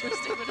this listener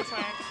Steven is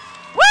wearing.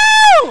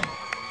 Woo!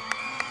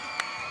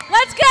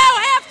 Let's go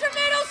after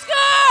middle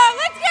school.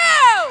 Let's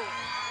go.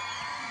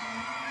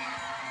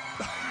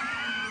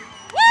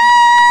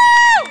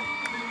 Woo!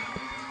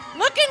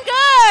 Looking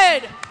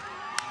good.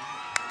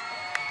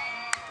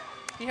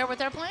 You hear what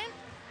they're playing?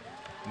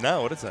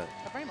 No, what is that?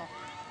 A Bremo.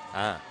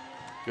 Ah,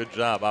 good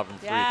job, Avram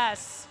Fried.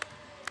 Yes.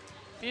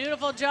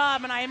 Beautiful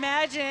job. And I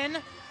imagine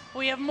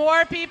we have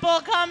more people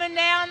coming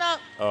down the...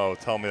 Oh,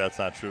 tell me that's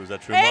not true. Is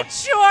that true, Mark? It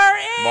sure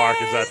is.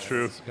 Mark, is that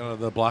true?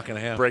 Another block and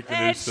a half. Break the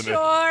It news to me.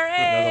 sure is.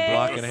 Another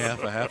block and a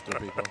half of Hafter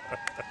people.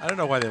 I don't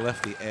know why they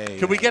left the A.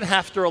 Can we get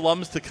Hafter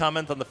alums to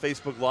comment on the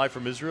Facebook Live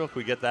from Israel? Can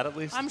we get that at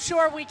least? I'm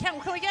sure we can.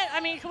 Can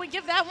we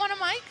give that one a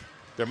mic?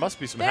 There must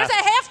be some There's a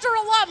Hafter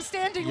alum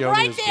standing Yoni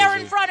right is there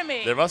busy. in front of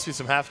me. There must be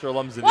some Hafter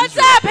alums in What's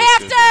Israel. up,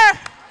 Hafter?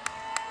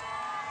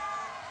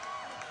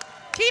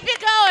 Keep it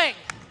going.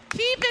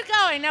 Keep it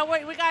going. Now,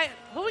 who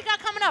we got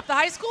coming up? The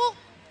high school?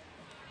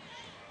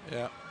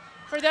 Yeah.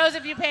 For those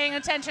of you paying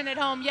attention at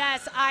home,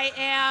 yes, I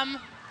am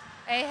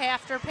a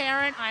Hafter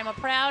parent. I'm a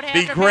proud Hafter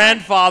The parent.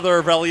 grandfather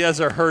of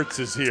Eliezer Hertz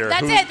is here.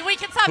 That's it. We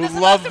can stop. Who That's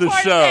the loved most the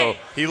important show. thing.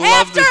 He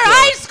loved the Hafter show.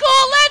 High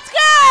School, let's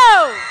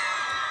go!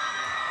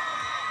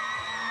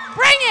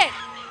 Bring it!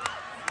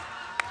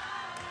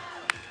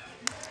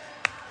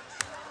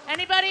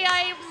 Anybody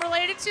I'm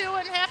related to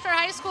in Hafter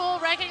High School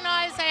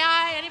recognize? Say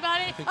hi.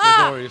 Anybody? I think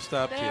they've already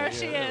stopped there here.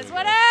 she Yeah, there is. we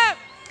What go. up?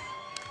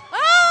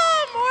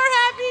 Oh, more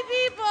happy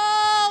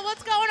people.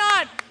 What's going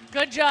on?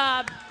 Good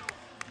job.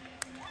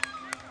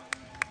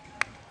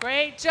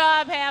 Great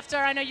job, Hafter.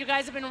 I know you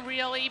guys have been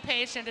really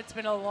patient. It's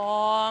been a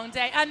long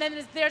day. And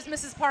then there's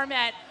Mrs.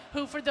 Parmet,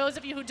 who, for those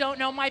of you who don't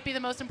know, might be the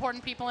most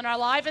important people in our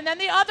life. And then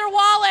the other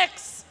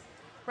Wallachs.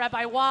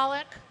 Rabbi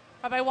Wallach.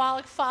 Rabbi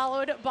Wallach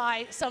followed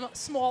by some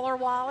smaller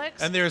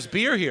Wallachs. And there's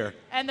beer here.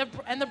 And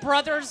the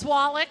brothers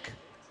Wallach.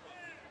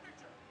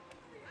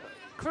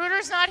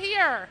 Kruder's not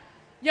here.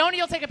 Yoni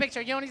will take a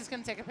picture. Yoni's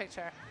going to take a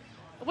picture.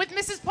 With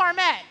Mrs.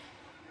 Parmet.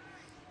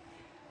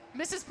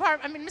 Mrs.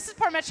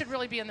 Parmet should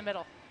really be in the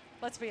middle.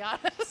 Let's be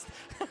honest.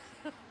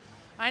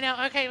 I know.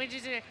 Okay, we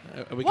just do.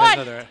 We got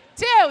One, another.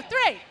 2,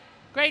 3.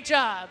 Great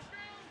job.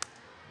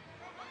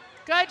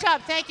 Good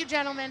job. Thank you,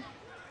 gentlemen.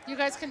 You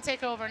guys can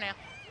take over now.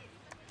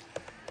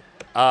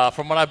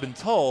 From what I've been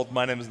told,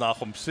 my name is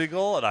Nachum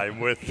Siegel, and I'm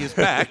with He's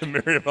back.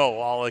 Miriam L.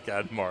 Wallach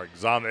and Mark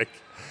Zamek.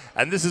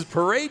 And this is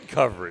parade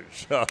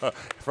coverage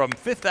from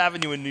Fifth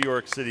Avenue in New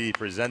York City,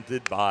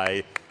 presented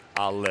by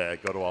ALEH.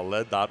 Go to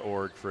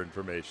aleh.org for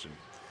information.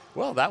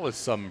 Well, that was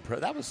some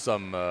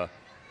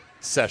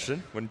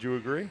session. Wouldn't you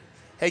agree?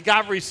 Hey,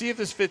 Gavri, see if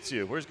this fits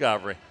you. Where's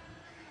Gavri?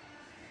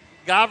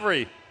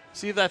 Gavri,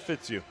 see if that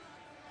fits you.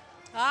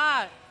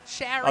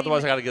 Sherry.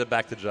 Otherwise, I got to get it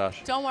back to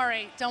Josh. Don't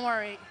worry,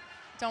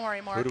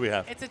 Mark. Who do we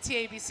have? It's a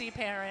TABC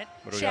parent.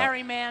 What do we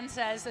Sherry Mann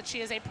says that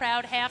she is a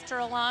proud Hafter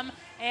alum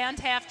and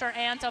Hafter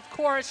aunt. Of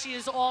course, she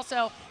is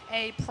also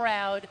a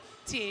proud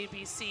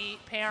TABC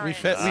parent. We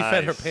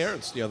fed her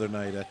parents the other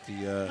night at the you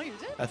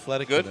did?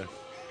 athletic Good. dinner.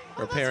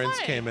 Her that's parents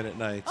fine. came in at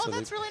night. Oh, so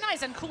that's they, really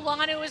nice. And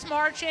Kulanu is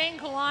marching.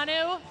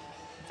 Kulanu,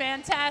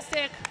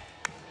 fantastic.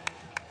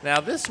 Now,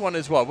 this one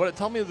is what?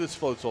 Tell me what this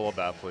float's all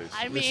about, please.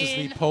 I This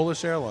mean, is the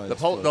Polish Airlines.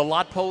 The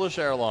Lot Polish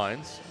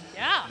Airlines.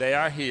 yeah. They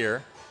are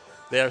here.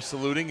 They are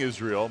saluting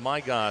Israel.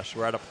 My gosh,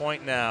 we're at a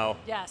point now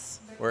Yes.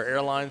 where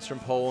airlines from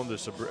Poland are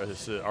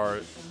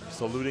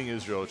saluting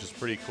Israel, which is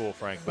pretty cool,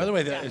 frankly. By the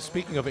way,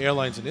 speaking of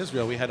airlines in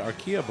Israel, we had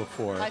Arkia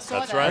before. I saw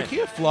That's that. right.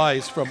 Arkia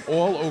flies from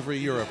all over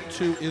Europe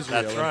to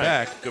Israel That's and right.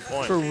 back Good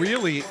point. for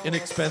really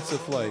inexpensive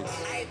flights.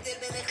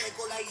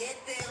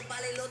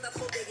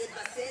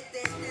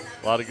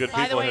 A lot of good By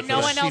the people way, here no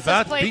today. one else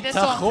has Yeshivat played this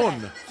song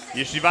today.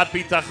 Bitachon. Yeshivat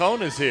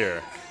Bitachon is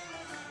here.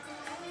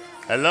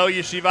 Hello,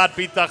 Yeshivat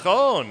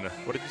Bitachon.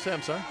 What did you say?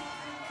 I'm sorry.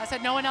 I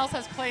said no one else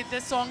has played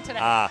this song today.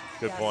 Ah,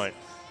 good Yes. point.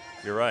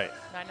 You're right.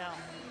 I know.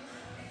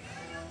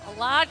 A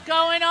lot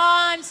going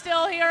on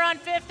still here on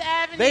Fifth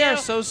Avenue. They are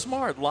so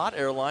smart. Lot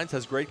Airlines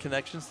has great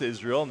connections to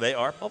Israel, and they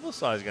are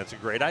publicizing it. It's a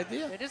great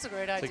idea. It is a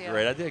great idea. It's a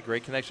great idea.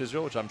 Great connection to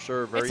Israel, which I'm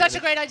sure very. It's such a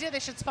great idea. They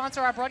should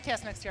sponsor our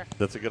broadcast next year.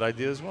 That's a good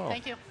idea as well.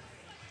 Thank you.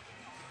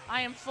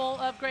 I am full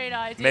of great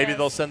ideas. Maybe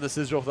they'll send us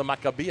Israel for the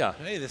Maccabiyah.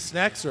 Hey, the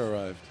snacks are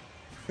arrived.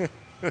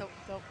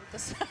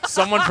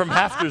 Someone from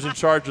Hafter's in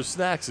charge of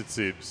snacks, it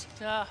seems.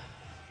 But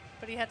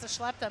he had to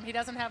schlep them. He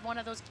doesn't have one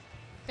of those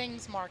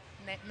things Mark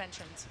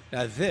mentioned.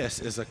 Now this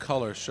is a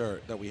color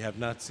shirt that we have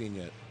not seen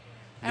yet.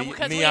 And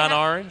because Neon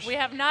orange? We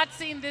have not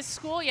seen this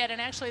school yet, and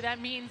actually that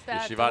means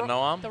that Yeshivat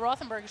Noam? the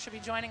Rothenberg should be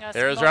joining us.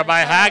 There's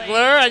Rabbi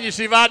Hagler and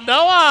Yeshivat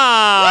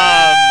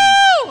Noam.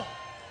 Woo!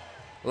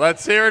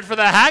 Let's hear it for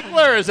the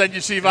Haglers and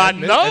Yeshivat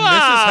Noam.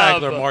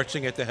 And Mrs. Hagler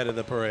marching at the head of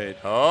the parade.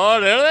 Oh,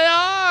 there they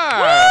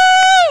are. Woo!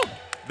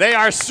 They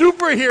are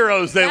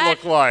superheroes, they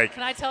look like.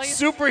 Can I tell you?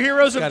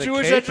 Superheroes of Got a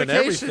Jewish cape and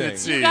education, it everything.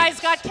 seems. You guys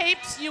got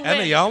capes? You win.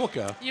 And a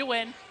yarmulke. You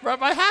win.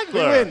 Rabbi Hagler. We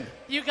win.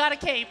 You got a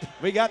cape.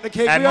 We got the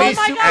cape. And, We are ne-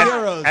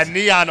 superheroes. and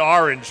neon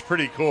orange,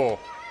 pretty cool.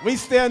 We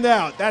stand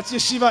out. That's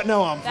Yeshivat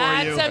Noam for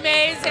you. That's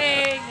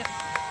amazing.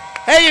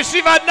 Hey,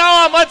 Yeshivat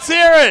Noam, let's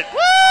hear it.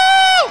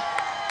 Woo!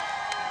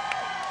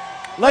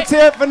 Let's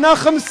hear it for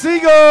Nachum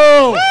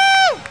Siegel. Woo!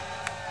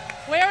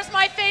 Where's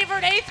my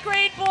favorite 8th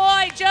grade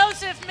boy,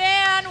 Joseph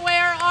Mann?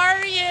 Where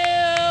are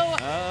you?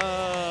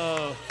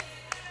 Oh.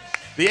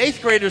 The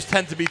 8th graders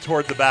tend to be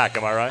toward the back,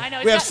 am I right? I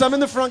know. We have some in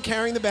the front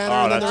carrying the banner,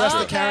 Oh, and then the that's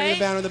rest are true. carrying the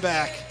banner in the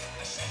back.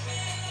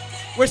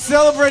 We're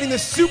celebrating the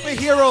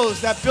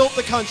superheroes that built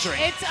the country.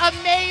 It's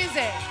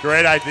amazing.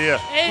 Great idea.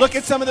 Look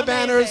at some of the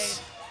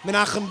banners.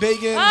 Menachem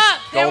Begin,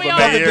 There we Golda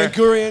are. David Meir.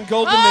 Ben-Gurion,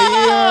 Golda Meir.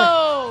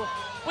 Oh!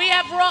 We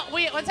have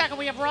one second.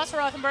 We have Ross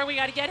Rothenberg. We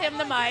got to get him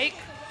the mic.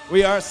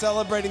 We are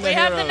celebrating the We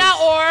heroes. have the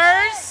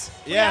Naors.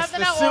 We Yes, have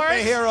the Naors.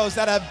 superheroes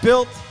that have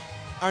built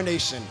our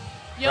nation.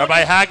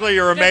 Rabbi Hagler,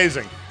 you're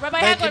amazing. Rabbi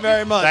Thank Hagler, you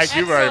very much. Thank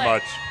you very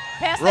Excellent. much.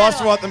 Pass that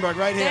Ross on. Rothenberg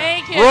right here.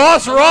 Thank you.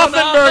 Ross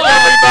Rothenberg,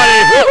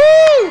 everybody.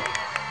 Woo-hoo!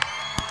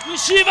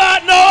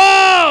 Yeshivat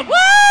Noam!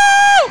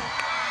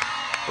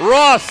 Woo!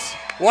 Ross,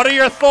 what are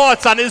your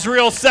thoughts on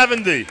Israel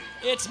 70?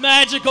 It's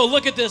magical.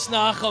 Look at this,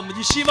 Nachum.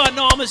 Yeshivat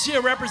Noam is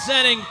here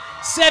representing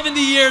 70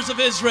 years of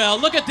Israel.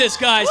 Look at this,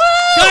 guys.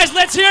 Woo! Guys,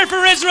 let's hear it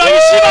for Israel.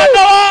 Yeshivat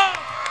Noam!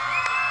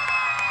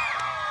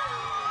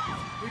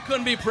 We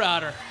couldn't be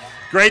prouder.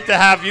 Great to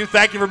have you.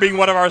 Thank you for being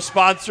one of our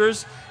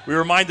sponsors. We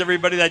remind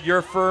everybody that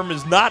your firm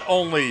is not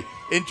only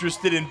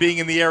interested in being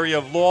in the area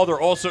of law, they're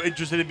also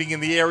interested in being in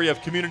the area of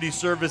community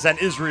service and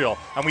Israel.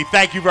 And we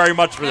thank you very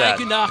much for that.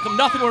 Thank you, Nachum.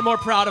 Nothing we're more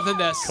proud of than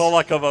this. Kol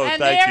hakavod. And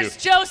Thank you. there's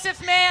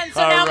Joseph Mann.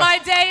 So All now right.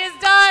 my day is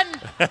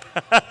done.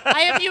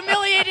 I have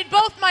humiliated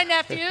both my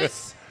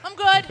nephews. I'm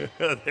good.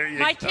 There you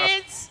My go.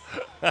 kids.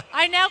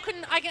 I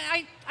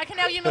can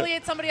now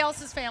humiliate somebody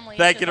else's family.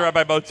 Thank you to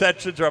Rabbi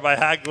Botetcha, to Rabbi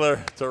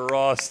Hagler, to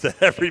Ross, to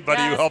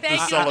everybody who Yes, helped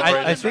thank us you.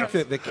 celebrate. I think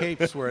that the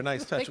capes were a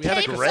nice touch. The We had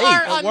a capes great.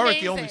 are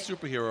weren't the only amazing.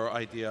 superhero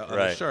idea on the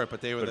Right. shirt,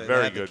 but they were But they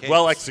very had the good. capes.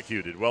 Well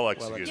executed. Well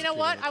executed. You know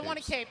what? I want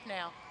a cape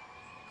now.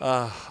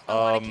 I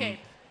want a cape.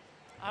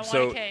 I want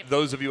So a cape.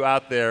 those of you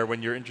out there,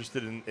 when you're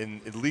interested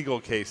in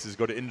legal cases,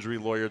 go to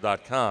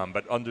injurylawyer.com.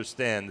 But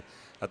understand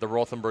that the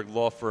Rothenberg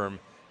Law Firm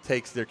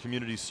takes their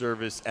community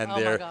service and Oh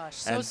my their gosh,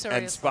 so and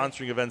seriously.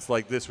 sponsoring events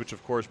like this, which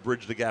of course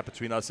bridge the gap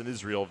between us and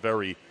Israel,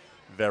 very,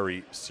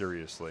 very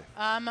seriously.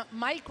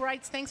 Mike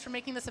writes, thanks for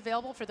making this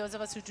available for those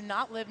of us who do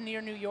not live near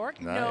New York.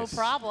 No Nice.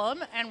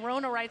 problem. And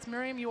Rona writes,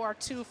 Miriam, you are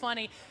too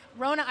funny.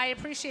 Rona, I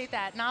appreciate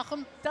that.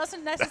 Nachum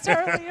doesn't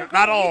necessarily agree.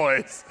 Not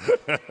always.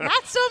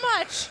 Not so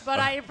much, but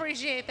I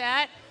appreciate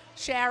that.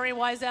 Shari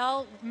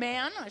Wiesel,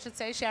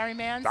 Shari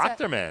Mann.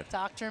 Dr. Mann.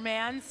 Dr.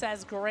 Mann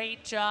says,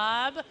 great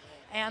job.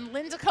 And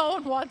Linda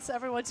Cohen wants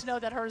everyone to know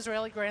that her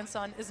Israeli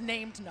grandson is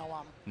named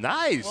Noam.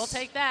 Nice. We'll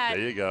take that.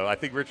 There you go. I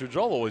think Richard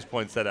Joel always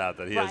points that out,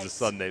 that he has a Right.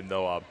 son named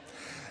Noam.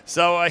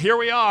 So here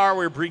we are.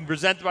 We're being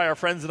presented by our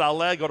friends at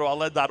ALEH. Go to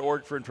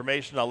ALEH.org for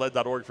information.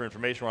 ALEH.org for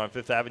information. We're on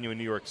Fifth Avenue in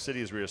New York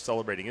City as we are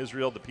celebrating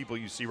Israel. The people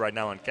you see right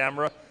now on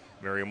camera,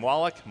 Miriam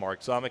Wallach,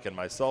 Mark Zamek, and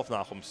myself,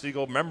 Nachum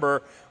Siegel.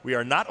 Remember, we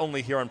are not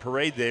only here on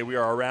Parade Day, we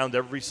are around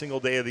every single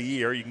day of the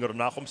year. You can go to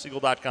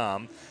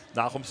NachumSiegel.com,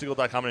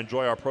 NachumSiegel.com, and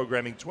enjoy our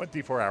programming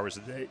 24 hours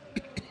a day.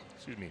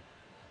 Excuse me.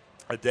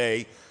 A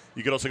day.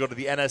 You can also go to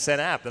the NSN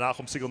app, the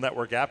Nachum Siegel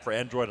Network app for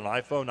Android and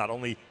iPhone. Not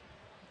only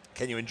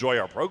can you enjoy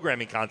our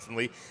programming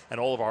constantly and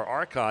all of our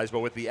archives, but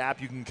with the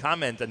app you can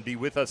comment and be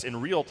with us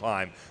in real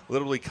time.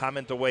 Literally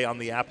comment away on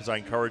the app, as I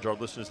encourage our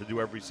listeners to do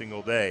every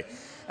single day.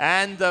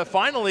 And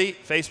finally,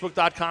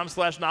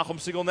 Facebook.com/Nachum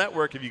Siegel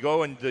Network. If you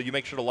go and you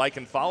make sure to like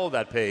and follow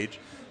that page,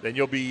 then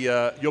you'll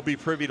be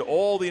privy to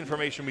all the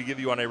information we give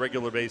you on a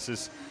regular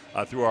basis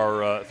through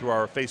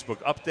our Facebook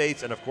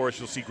updates. And of course,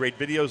 you'll see great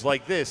videos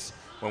like this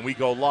when we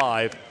go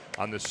live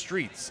on the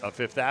streets of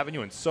Fifth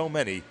Avenue and so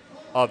many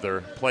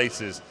other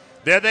places.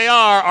 There they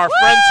are, our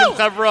friends from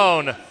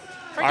Chevron.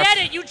 Forget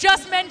it. You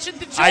just mentioned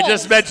the Joels. I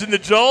just mentioned the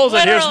Joels,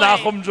 and here's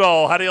Literally. Nahum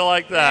Joel. How do you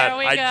like that? There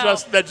we I go.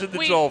 just mentioned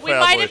the Joel family. We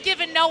might have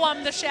given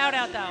Noam the shout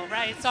out though,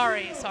 right?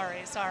 Sorry.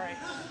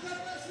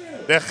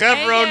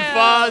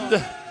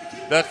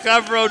 The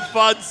Chevron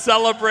Fund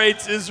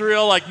celebrates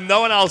Israel like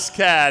no one else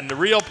can. The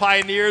real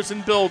pioneers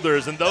and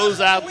builders, and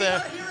those out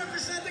there. We are here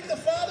representing the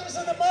fathers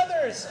and the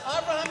mothers,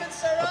 Abraham and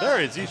Sarah. Oh, there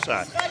he is,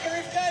 Yishai.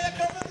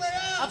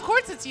 Of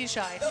course it's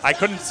Yishai. I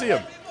couldn't see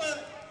him.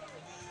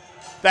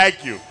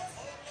 Thank you.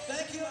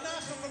 Thank you,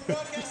 Nahum, for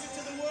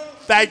broadcasting to the world.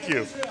 Thank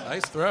you.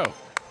 Nice throw.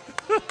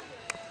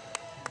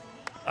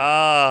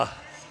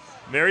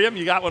 Miriam,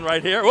 you got one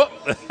right here. Whoop.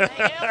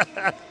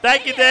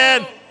 Thank you,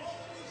 Dan.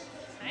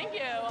 Thank you.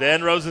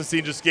 Dan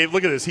Rosenstein just gave.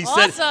 Look at this. He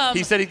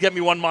Awesome. said he'd get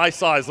me one my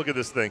size. Look at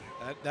this thing.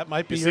 That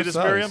might be You your see this,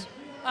 size. Miriam?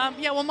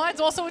 Yeah, well,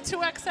 mine's also a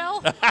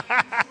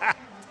 2XL.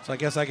 So I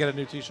guess I get a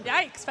new T-shirt.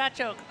 Yikes, fat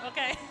joke.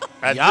 Okay.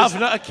 And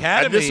Yavna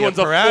Academy. and this one's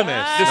a Paramus.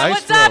 full- Nice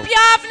What's throw. up,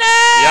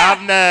 Yavne?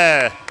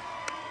 Yavne.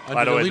 Under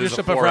By the the way, this is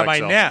a leadership of Rabbi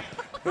 4XL. Knapp.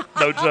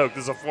 No joke.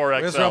 This is a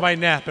 4XL. Where's Rabbi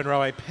Knapp and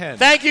Rabbi Penn?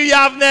 Thank you,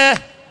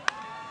 Yavne.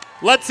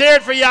 Let's hear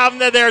it for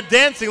Yavne. They're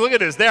dancing. Look at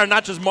this. They are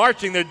not just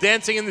marching. They're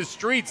dancing in the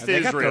streets And to they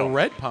got Israel. the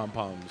red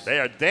pom-poms. They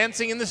are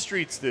dancing in the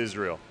streets to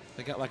Israel.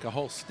 They got like a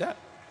whole step.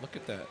 Look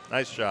at that.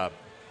 Nice job.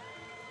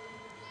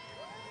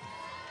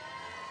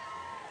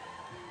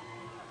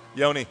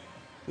 Yoni,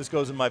 this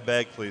goes in my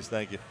bag, please.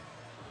 Thank you.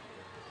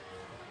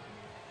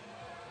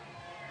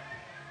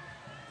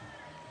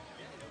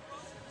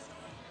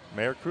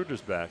 Mayor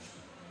Kruger's back.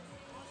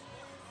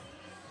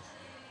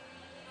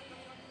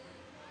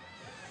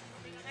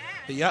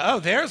 Yeah. Oh,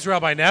 there's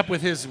Rabbi Knapp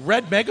with his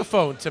red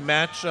megaphone to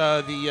match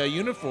the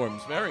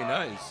uniforms. Very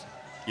nice.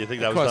 You think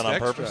It that was cost done on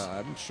extra. purpose?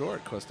 I'm sure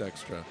it cost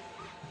extra.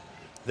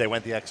 They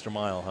went the extra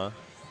mile, huh?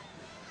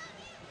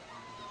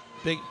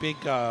 Big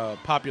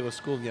popular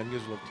school in the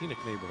unusual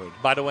Teaneck neighborhood.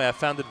 By the way, I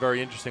found it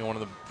very interesting on one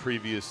of the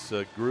previous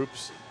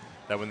groups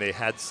that when they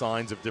had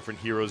signs of different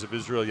heroes of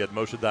Israel, you had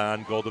Moshe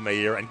Dayan, Golda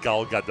Meir, and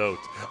Gal Gadot.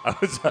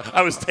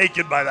 I was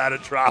taken by that a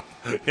drop.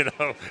 You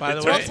know. By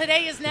the Well, way,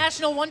 today is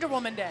National Wonder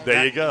Woman Day.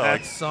 There you go.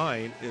 That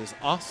sign is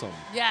awesome.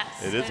 Yes.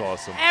 It is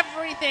awesome.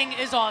 Everything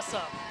is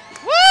awesome.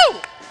 Woo!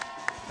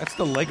 That's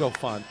the Lego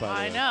font, by the way.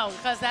 I know,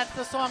 because that's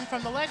the song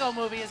from the Lego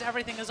movie is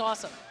Everything is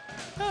Awesome.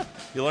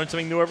 You learn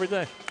something new every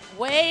day.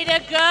 Way to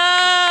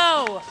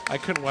go! I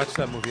couldn't watch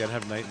that movie. I'd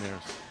have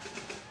nightmares.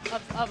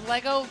 Of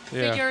Lego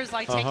Yeah. figures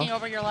like taking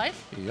over your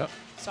life? Yep.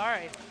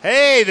 Sorry.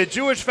 Hey, the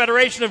Jewish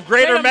Federation of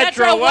Greater Greater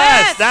Metro, Metro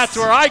West. West. That's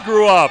where I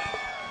grew up.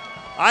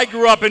 I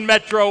grew up in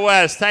Metro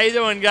West. How you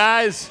doing,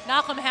 guys?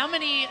 Nahum, how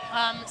many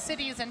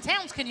cities and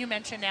towns can you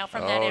mention now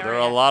from that area? There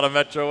are a lot of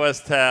Metro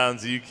West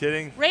towns. Are you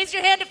kidding? Raise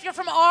your hand if you're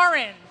from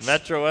Orange.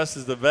 Metro West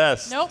is the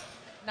best. Nope.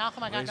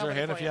 Nahum, I got Raise your nobody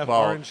hand for if you have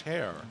Well, orange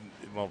hair.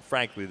 Well,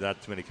 frankly,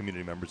 not too many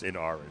community members in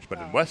Orange, but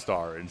in West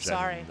Orange.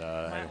 Sorry.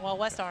 And, Well,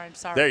 West Orange,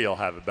 sorry. there you'll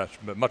have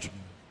a much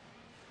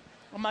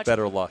A much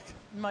better luck.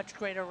 Much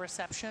greater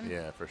reception.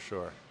 Yeah, for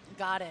sure.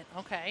 Got it.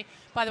 Okay.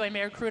 By the way,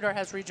 Mayor Kruger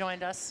has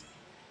rejoined us.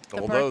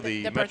 Although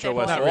the Metro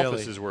West Not really.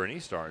 offices were in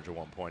East Orange at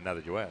one point, now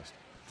that you asked.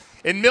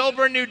 In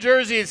Millburn, New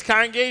Jersey, it's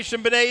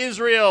Congregation B'nai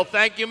Israel.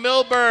 Thank you,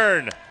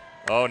 Millburn.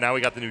 Oh, now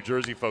we got the New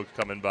Jersey folks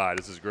coming by.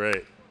 This is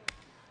great.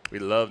 We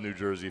love New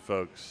Jersey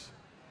folks.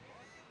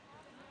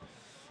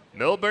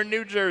 Millburn,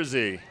 New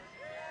Jersey.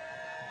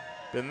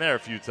 Been there a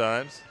few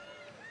times.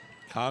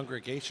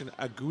 Congregation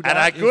Agudath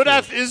And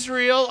Agudath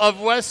Israel of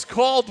West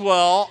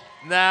Caldwell.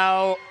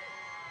 Now,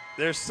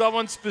 there's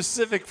someone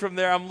specific from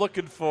there I'm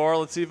looking for.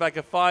 Let's see if I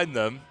can find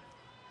them.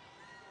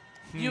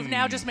 You've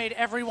now just made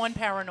everyone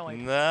paranoid.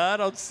 No, I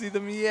don't see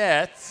them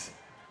yet.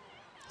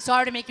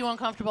 Sorry to make you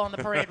uncomfortable in the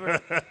parade room.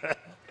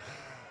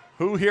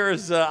 Who here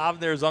is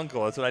Avner's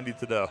uncle? That's what I need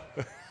to know.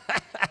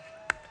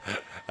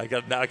 I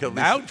can at least-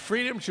 Mount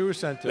Freedom Jewish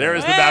Center. There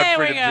is the There Mount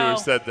we Freedom go.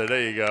 Jewish Center.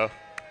 There you go.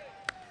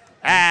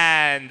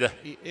 And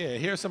Yeah,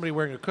 here's somebody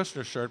wearing a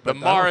Kushner shirt. the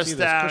But I don't see this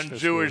Morristown Kushner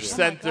Jewish school.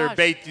 Center, gosh.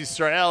 Beit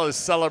Yisrael, is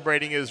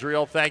celebrating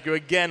Israel. Thank you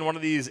again. One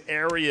of these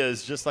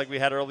areas, just like we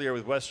had earlier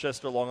with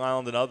Westchester, Long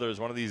Island, and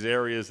others, one of these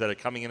areas that are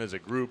coming in as a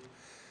group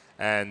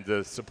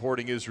and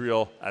supporting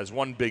Israel as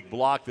one big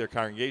block, their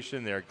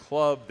congregation, their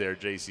club, their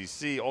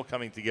JCC, all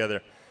coming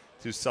together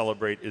to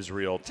celebrate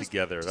Israel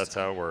together. That's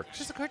how it It works.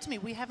 just occurred to me,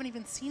 we haven't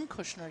even seen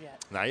Kushner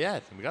yet. Not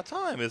yet. We got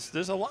time.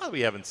 There's a lot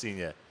we haven't seen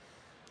yet.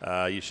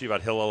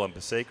 Yeshivat Hillel and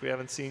Passaic we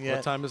haven't seen yet.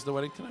 What time is the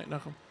wedding tonight,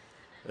 Nahum?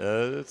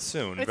 It's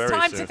soon. It's very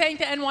time soon. to thank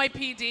the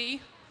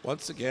NYPD.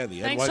 Once again, the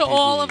Thanks NYPD. to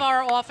all of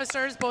our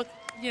officers, both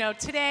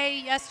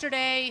today,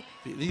 yesterday.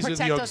 These are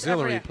protect the us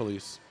auxiliary every-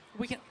 police.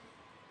 We can.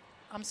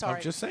 I'm sorry.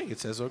 I'm just saying, it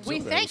says we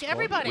auxiliary. thank It's called-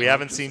 everybody. We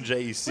haven't seen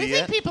JEC We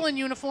yet. thank people in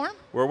uniform.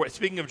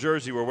 Speaking of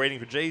Jersey, we're waiting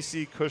for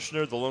JC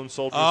Kushner, the Lone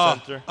Soldier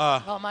Center.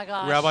 Oh my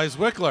gosh. Rabbi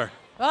Zwickler.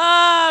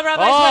 Ah,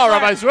 Rabbi. Oh, Zwickler.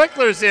 Rabbi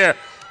Zwickler's here.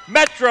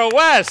 Metro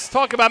West.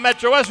 Talk about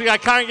Metro West. We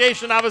got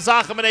Congregation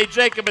Avazachem and A.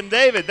 Jacob and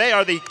David. They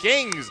are the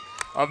kings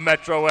of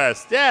Metro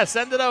West. Yeah,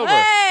 send it over.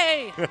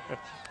 Hey!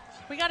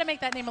 We got to make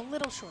that name a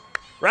little shorter.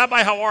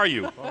 Rabbi, how are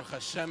you? Baruch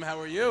Hashem, how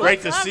are you?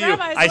 Great to see you.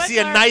 I see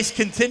a nice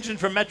contingent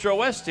from Metro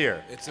West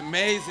here. It's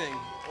amazing.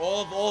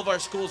 All of our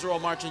schools are all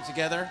marching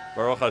together.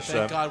 Baruch Hashem.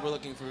 Thank God we're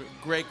looking for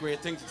great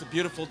things. It's a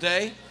beautiful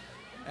day,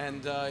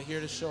 and here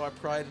to show our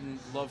pride and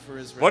love for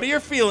Israel. What are your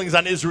feelings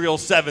on Israel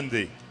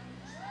 70?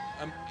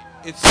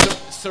 It's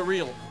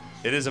surreal.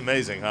 It is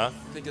amazing, huh?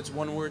 I think it's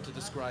one word to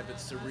describe it,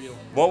 surreal.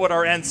 What would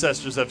our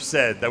ancestors have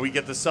said that we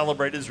get to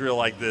celebrate Israel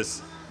like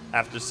this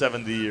after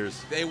 70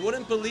 years? They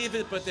wouldn't believe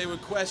it, but they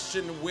would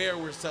question where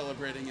we're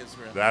celebrating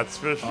Israel. That's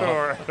for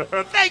sure.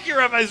 Thank you,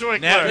 Rabbi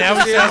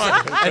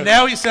Zwickler.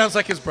 Now he sounds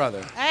like his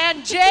brother.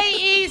 And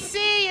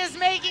JEC is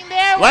making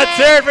their way. Let's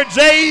hear it for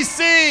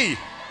JEC.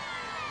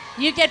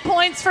 You get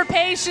points for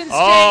patience,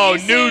 Oh,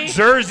 JEC. New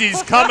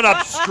Jersey's coming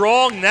up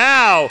strong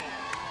now.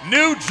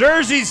 New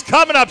Jersey's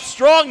coming up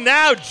strong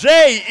now.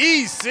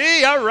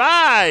 JEC, all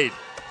right.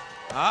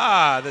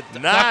 Nice.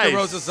 Dr.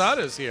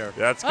 Rosazada's here.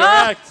 That's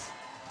correct.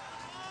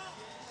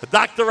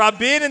 Dr.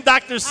 Rabin and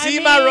Dr.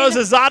 Sima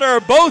Rosazada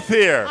are both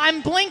here.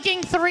 I'm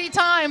blinking 3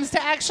 times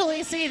to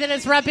actually see that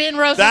it's Rabin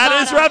Rosazada.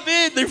 That is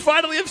Rabin. They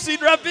finally have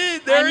seen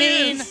Rabin. There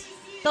he is.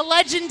 The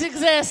legend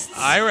exists.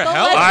 Ira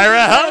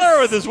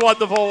Heller with his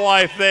wonderful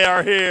wife. They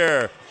are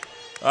here.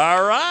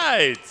 All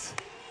right.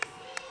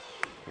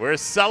 We're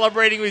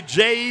celebrating with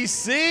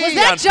JEC. Was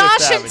that on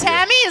Josh Fifth and Avenue.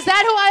 Tammy? Is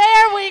that who?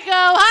 There we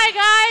go.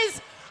 Hi,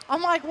 guys.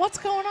 I'm like, what's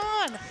going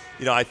on?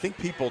 You know, I think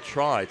people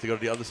try to go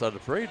to the other side of the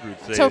parade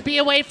route. So be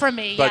away from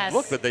me, but yes.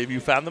 look, you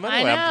found them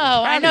anyway. I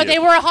know. I'm They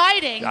were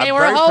hiding. I'm they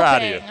were very hoping.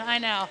 proud of you. I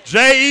know.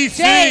 JEC.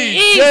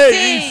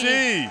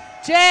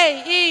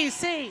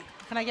 JEC.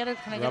 Can I get it?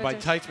 Rabbi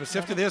Teitz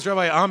Mesivta. There's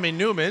Rabbi Ami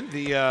Newman,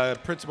 the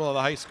principal of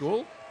the high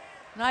school.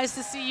 Nice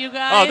to see you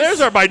guys. Oh, there's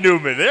Rabbi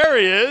Newman. There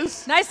he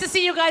is. Nice to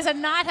see you guys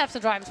and not have to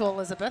drive to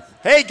Elizabeth.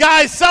 Hey,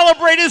 guys,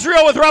 celebrate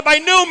Israel with Rabbi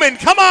Newman.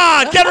 Come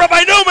on. Get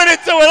Rabbi Newman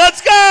into it.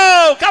 Let's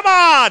go. Come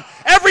on.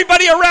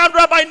 Everybody around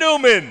Rabbi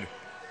Newman.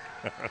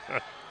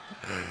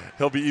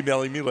 He'll be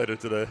emailing me later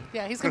today.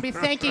 Yeah, he's going to be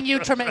thanking you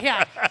tremendously.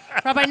 Yeah.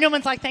 Rabbi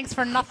Newman's like, thanks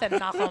for nothing,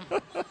 Nachum.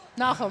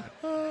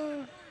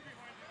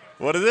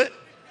 What is it?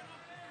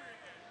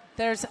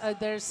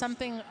 There's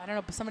something, I don't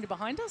know, somebody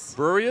behind us?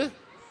 Brewery?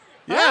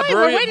 Yeah, All right,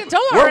 we're waiting.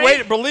 Don't We're worry.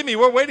 waiting. Believe me,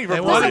 we're waiting for They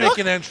want to make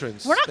an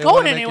entrance. We're not They going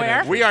wanna make an anywhere.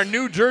 entrance. We are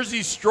New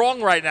Jersey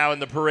strong right now in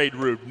the parade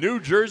route.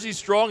 New Jersey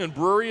strong, and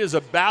Brewery is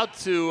about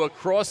to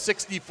cross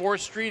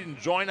 64th Street and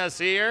join us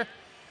here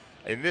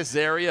in this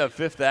area of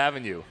Fifth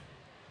Avenue.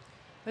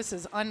 This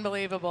is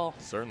unbelievable.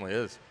 It certainly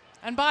is.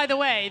 And by the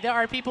way, there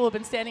are people who have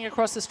been standing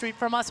across the street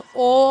from us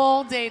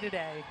all day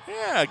today.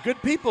 Yeah, good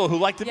people who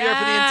like to be here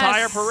for the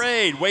entire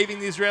parade,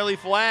 waving the Israeli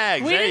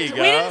flags. We There you go.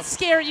 didn't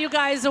scare you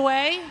guys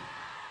away.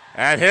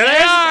 And here they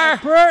are.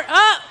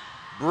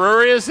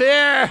 Brewery is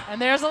here.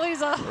 And there's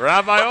Eliza.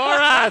 Rabbi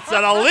Oratz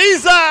and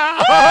Eliza.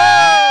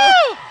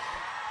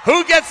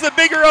 Who gets the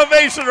bigger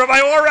ovation, Rabbi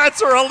Oratz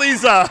or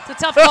Eliza?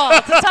 It's a tough call.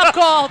 It's a tough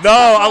call. It's a No,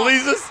 tough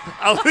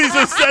call.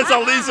 Eliza says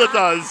Eliza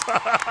does.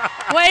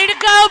 Way to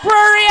go,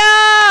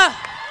 Breweria!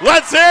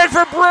 Let's hear it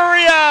for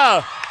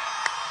Breweria.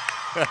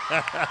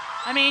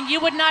 I mean,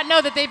 you would not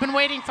know that they've been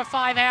waiting for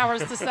 5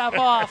 hours to stop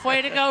off.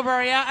 Way to go,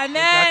 Breweria. And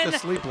then... Got to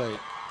sleep late.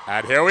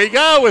 And here we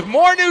go with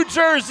more New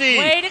Jersey.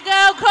 Way to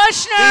go,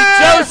 Kushner!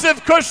 The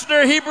Joseph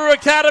Kushner Hebrew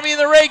Academy and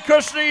the Ray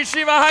Kushner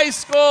Yeshiva High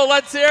School.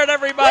 Let's hear it,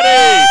 everybody.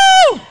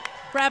 Woo!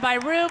 Rabbi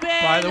Rubin.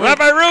 By the way,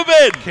 Rabbi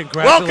Rubin,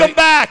 welcome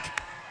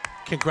back.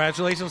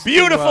 Congratulations.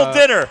 Beautiful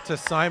dinner. To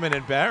Simon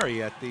and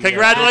Barry at the.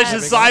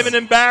 Congratulations, Simon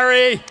and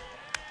Barry.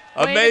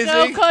 Amazing.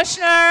 Way to go,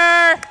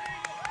 Kushner.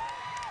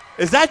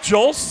 Is that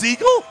Joel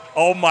Siegel?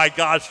 Oh my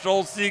gosh,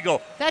 Joel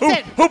Siegel. That's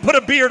it. Who put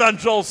a beard on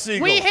Joel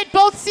Siegel? We hit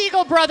both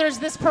Siegel brothers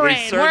this parade.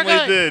 We certainly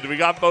We're good. did. We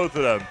got both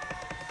of them.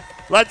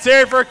 Let's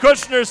hear it for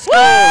Kushner Schools.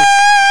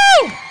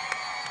 Woo!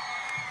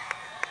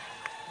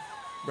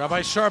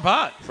 Rabbi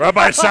Sharbat.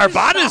 Rabbi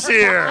Sharbat is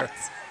here.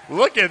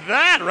 Look at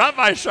that,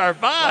 Rabbi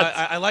Sharbat.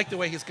 I like the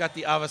way he's got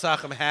the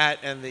Avasachim hat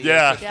and the.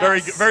 Yeah,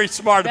 very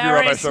smart of you,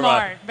 Rabbi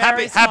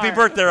Sharbat. Happy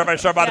birthday, Rabbi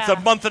Sharbat. Yeah. It's a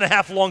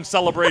month-and-a-half-long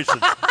celebration.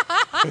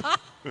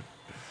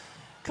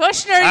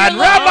 Kushner, And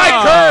you Rabbi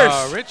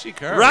Kirsch. Richie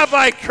Kirsch.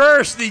 Rabbi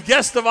Kirsch, the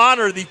guest of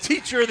honor, the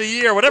teacher of the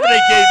year, whatever they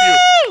gave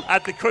you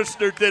at the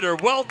Kushner dinner.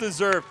 Well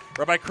deserved.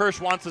 Rabbi Kirsch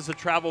wants us to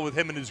travel with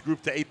him and his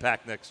group to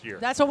APAC next year.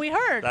 That's what we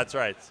heard. That's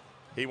right.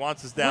 He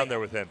wants us down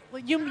there with him.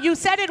 You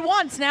said it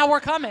once. Now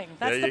we're coming.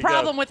 That's There the you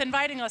problem go. with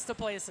inviting us to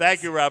places.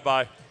 Thank you,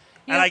 Rabbi.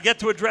 And I get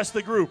to address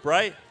the group,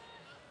 right?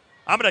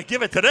 I'm going to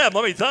give it to them,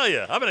 let me tell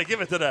you. I'm going to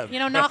give it to them. You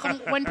know,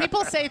 Nachum, when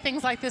people say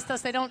things like this to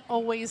us, they don't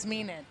always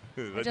mean it.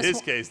 In his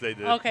case, they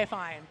did. Okay,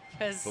 fine.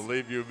 Because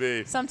Believe you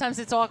me. sometimes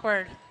it's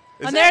awkward.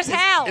 Is And that- there's is-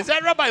 Hal. Is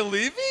that Rabbi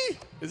Levy?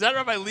 Is that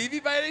Rabbi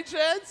Levy by any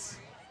chance?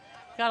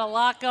 Got a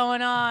lot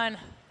going on.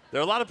 There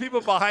are a lot of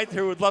people behind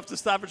here who would love to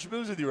stop and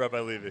schmooze with you, Rabbi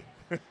Levy.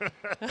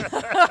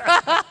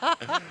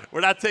 We're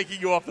not taking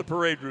you off the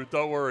parade route,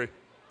 don't worry.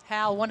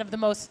 Hal, one of the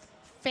most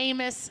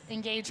famous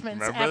engagements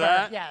Remember ever.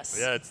 that? Yes.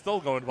 Yeah, it's still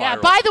going viral. Yeah,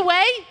 by the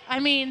way,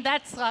 I mean,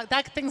 that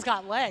thing's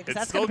got legs. It's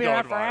That's still going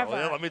to be going around viral.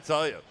 forever. Yeah, let me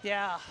tell you.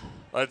 Yeah.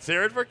 Let's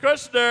hear it for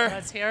Kushner.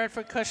 Let's hear it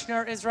for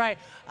Kushner is right.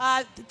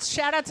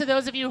 Shout out to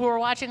those of you who are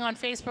watching on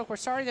Facebook. We're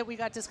sorry that we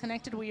got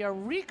disconnected. We are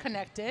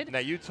reconnected. Now,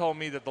 you told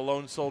me that the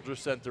Lone Soldier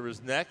Center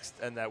is next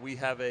and that we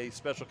have a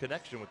special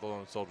connection with the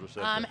Lone Soldier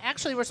Center.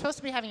 Actually, we're supposed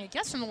to be having a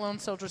guest from the Lone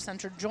Soldier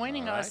Center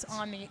joining us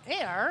on the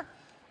air.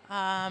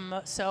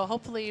 So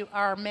hopefully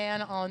our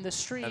man on the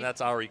street. And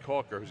that's Ari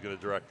Kalker who's going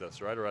to direct us,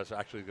 right? Or is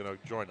actually going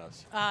to join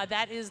us?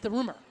 That is the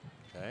rumor.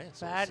 Okay.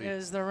 So that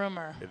is the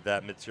rumor. If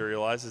that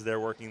materializes, they're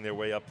working their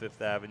way up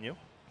Fifth Avenue.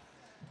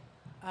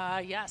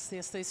 Yes,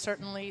 they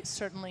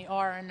certainly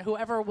are. And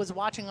whoever was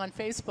watching on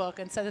Facebook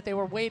and said that they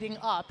were waiting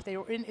up, they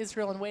were in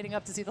Israel and waiting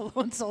up to see the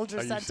Lone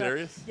Soldier Center. Are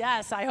you serious?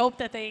 Yes, I hope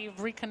that they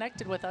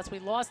reconnected with us. We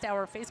lost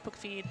our Facebook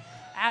feed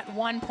at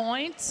one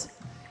point,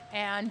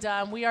 and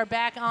we are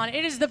back on.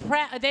 It is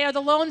they are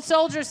the Lone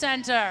Soldier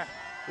Center.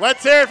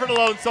 Let's hear it for the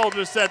Lone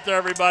Soldier Center,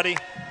 everybody.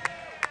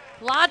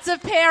 Lots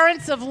of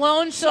parents of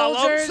lone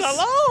soldiers.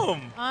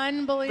 Shalom.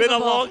 Unbelievable.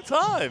 Been a long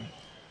time.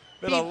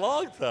 Been a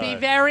long time. Be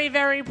very,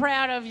 very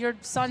proud of your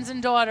sons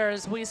and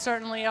daughters. We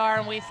certainly are,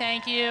 and we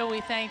thank you.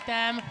 We thank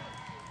them.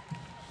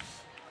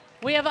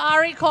 We have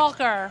Ari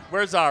Kalker.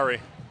 Where's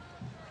Ari?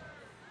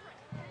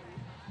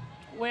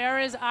 Where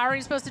is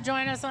Ari supposed to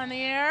join us on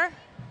the air?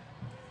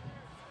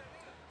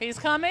 He's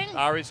coming?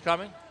 Ari's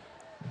coming?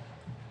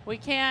 We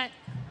can't.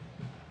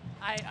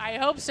 I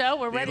hope so.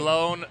 We're ready. The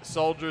Lone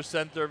Soldier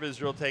Center of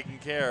Israel taking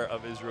care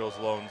of Israel's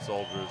lone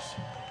soldiers.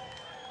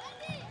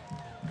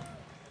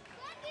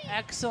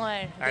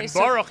 Excellent. And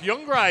Baruch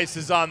Jungreis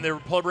is on the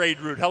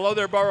parade route. Hello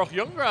there, Baruch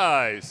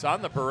Jungreis,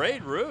 on the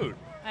parade route.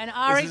 And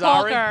Ari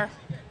Kalker.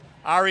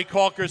 Ari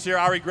Kalker's here.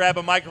 Ari, grab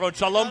a microphone.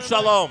 Shalom,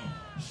 shalom.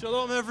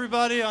 Shalom,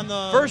 everybody, on the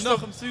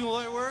Nachum Siegel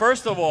Light Work.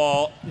 First of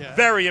all,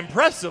 very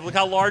impressive. Look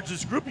how large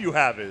this group you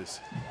have is.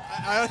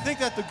 I think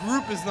that the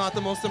group is not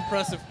the most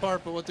impressive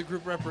part, but what the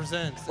group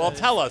represents. Well,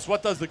 tell us,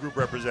 what does the group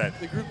represent?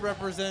 The group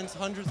represents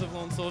hundreds of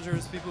lone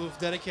soldiers, people who've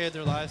dedicated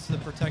their lives to the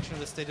protection of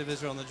the state of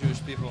Israel and the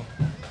Jewish people,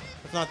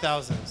 if not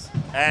thousands.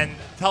 And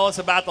tell us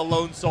about the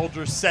Lone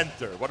Soldier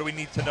Center. What do we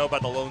need to know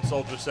about the Lone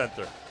Soldier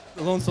Center?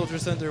 The Lone Soldier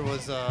Center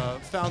was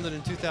founded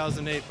in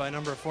 2008 by a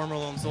number of former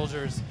lone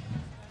soldiers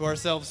who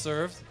ourselves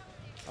served,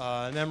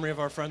 in memory of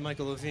our friend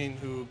Michael Levine,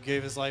 who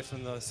gave his life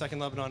in the Second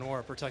Lebanon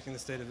War protecting the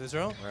state of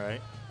Israel.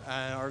 Right.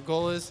 And our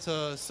goal is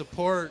to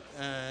support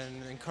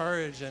and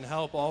encourage and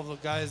help all the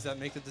guys that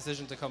make the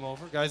decision to come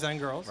over, guys and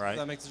girls,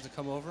 that make the decision to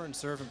come over and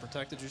serve and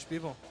protect the Jewish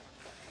people.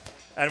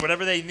 And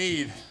whatever they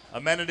need,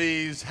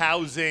 amenities,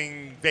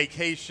 housing,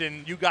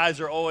 vacation, you guys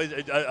are always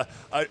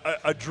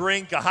a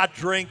drink, a hot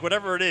drink,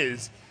 whatever it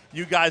is,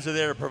 you guys are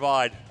there to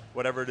provide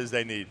whatever it is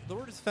they need. The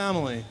word is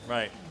family.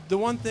 Right. The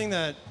one thing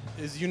that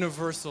is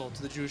universal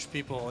to the Jewish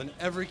people in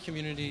every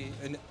community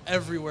and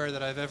everywhere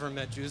that I've ever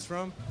met Jews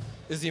from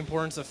is the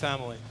importance of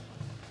family.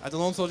 At the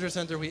Lone Soldier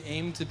Center, we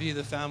aim to be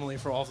the family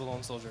for all of the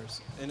lone soldiers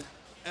in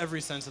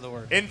every sense of the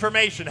word.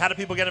 Information. How do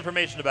people get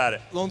information about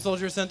it?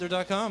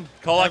 LoneSoldierCenter.com.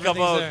 Kol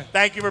hakavod.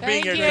 Thank you for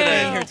being here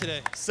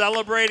today.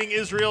 Celebrating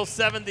Israel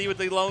 70 with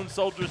the Lone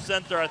Soldier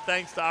Center. Our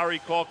thanks to Ari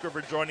Kalker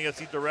for joining us.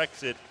 He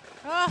directs it.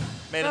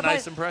 Made a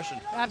nice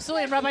impression.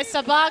 Absolutely. And Rabbi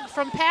Sabag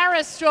from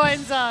Paris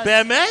joins us.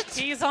 Bemet?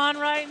 He's on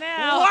right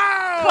now.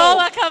 Wow! Kol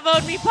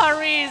hakavod mi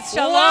Paris.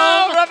 Shalom.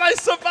 Wow, Rabbi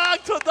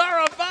Sabag, toda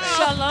rabah.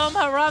 Shalom,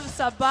 Harav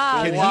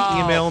Sabag. Can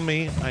he email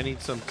me? I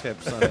need some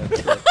tips on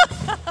it.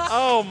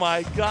 Oh,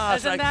 my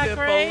gosh. Isn't I that can't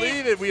great?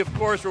 believe it. We, of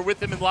course, were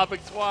with him in La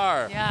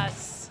Victoire.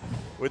 Yes.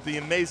 With the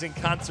amazing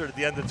concert at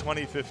the end of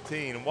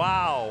 2015.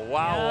 Wow,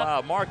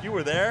 wow. Mark, you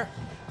were there?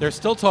 They're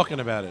still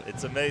talking about it.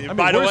 It's amazing. I mean,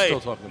 By the we're way, still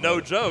talking about no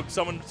it. joke.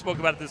 Someone spoke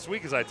about it this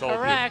week, as I told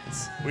Correct.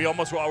 you. We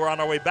almost were on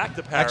our way back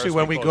to Paris. Actually,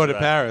 when we go to posted that.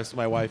 Paris,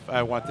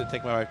 I want to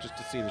take my wife just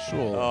to see the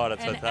shul. Oh,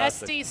 that's And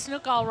fantastic. SD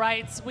Snookal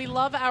writes, we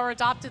love our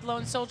adopted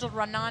lone soldier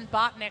Ranan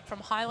Botnick from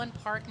Highland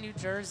Park, New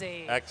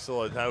Jersey.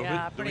 Excellent. Yeah, do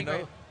we pretty know?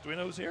 great. Do we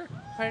know who's here?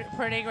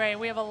 Pretty great.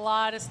 We have a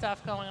lot of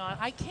stuff going on.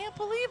 I can't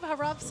believe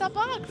Harav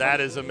Sabag. That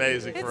is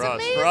amazing It's for us.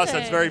 amazing. For us,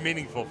 that's very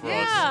meaningful for us.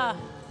 Yeah.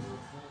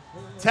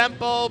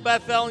 Temple,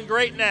 Bethel, and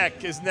Great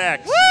Neck is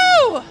next.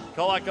 Woo!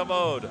 Kol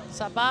hakavod.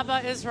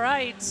 Sababa is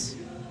right.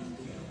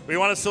 We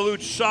want to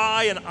salute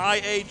Shai and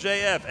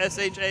IAJF,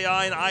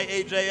 SHAI and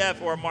IAJF,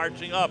 who are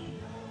marching up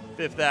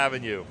Fifth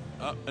Avenue.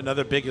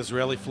 Another big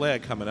Israeli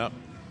flag coming up.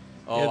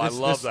 Oh, I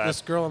love that.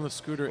 This girl on the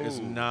scooter is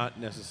not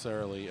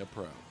necessarily a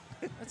pro.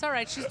 That's all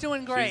right. She's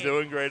doing great. She's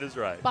doing great is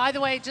right. By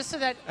the way, just so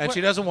that... And she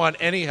doesn't want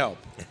any help.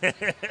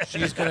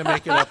 She's going to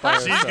make it up by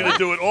herself. She's going to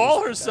do it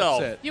all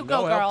herself. That's it. You no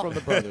go, help girl. from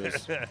the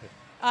brothers.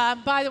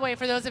 By the way,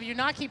 for those of you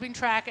not keeping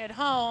track at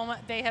home,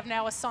 they have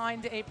now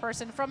assigned a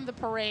person from the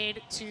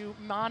parade to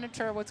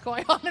monitor what's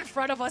going on in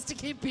front of us to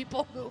keep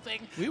people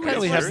moving. We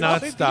really have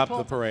not stopped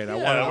the parade. I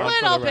want to a run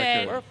little for the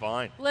record. bit. We're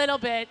fine. Little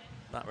bit.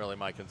 Not really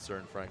my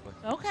concern, frankly.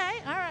 Okay,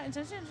 all right.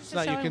 Just It's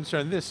not your showing-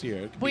 concern this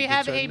year. It could We be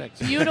have concern a next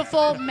year.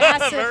 beautiful,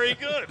 massive. Very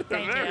good.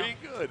 Thank Very you.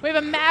 good. We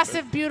have a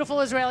massive, beautiful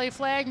Israeli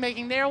flag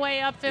making their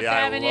way up Fifth Yeah,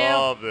 Avenue. I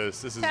love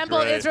this. This is Temple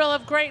great. Israel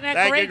of Great Neck.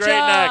 Thank Great you, Great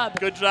job. Neck.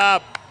 Good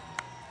job.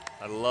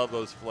 I love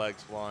those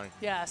flags flying.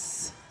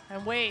 Yes.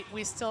 And wait,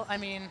 we still, I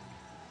mean,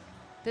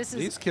 this is.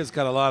 These kids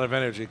got a lot of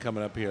energy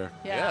coming up here.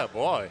 Yeah,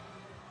 boy.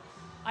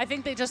 I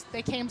think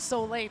they came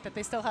so late that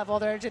they still have all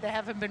their energy. They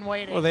haven't been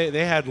waiting. Well,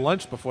 they had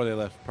lunch before they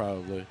left,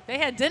 probably. They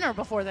had dinner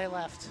before they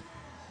left.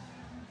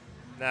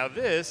 Now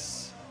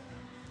this,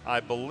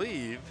 I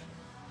believe,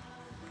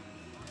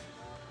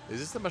 is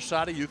this the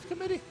Mashada Youth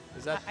Committee?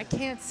 Is that? I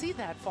can't see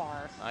that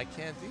far. I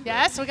can't either.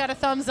 Yes, we got a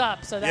thumbs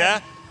up. So that.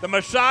 Yeah, the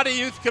Mashada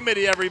Youth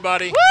Committee,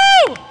 everybody.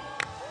 Woo!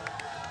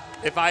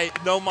 If I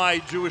know my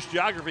Jewish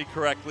geography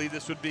correctly,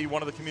 this would be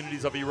one of the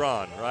communities of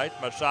Iran, right?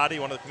 Mashadi,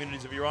 one of the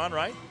communities of Iran,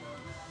 right?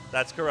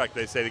 That's correct.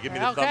 They say to give me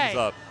the thumbs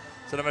up.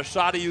 So the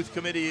Mashada Youth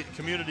community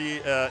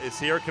is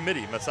here.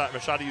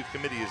 Mashada Youth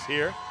Committee is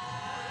here.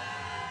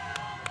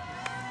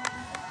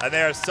 And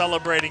they are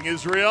celebrating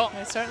Israel.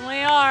 They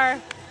certainly are.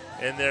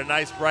 In their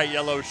nice bright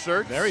yellow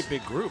shirts. Very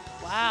big group.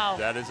 Wow.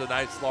 That is a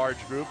nice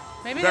large group.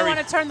 Maybe they want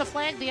to turn the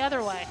flag the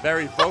other way.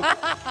 Very vocal.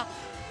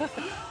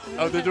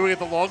 Oh, they're doing it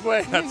the long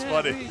way? That's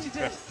funny.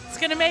 It's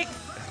gonna make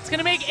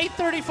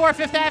 834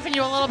 Fifth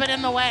Avenue a little bit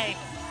in the way.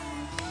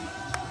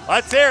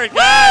 Let's hear it,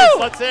 guys.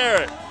 Woo! Let's hear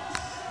it.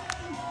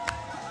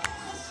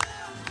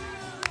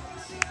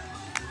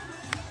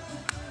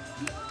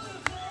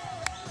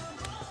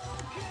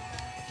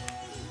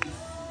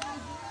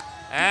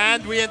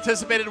 And we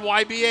anticipated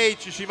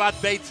YBH, Yeshivat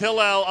Beit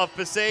Hillel of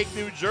Passaic,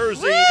 New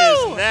Jersey,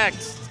 is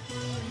next.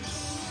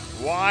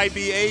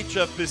 YBH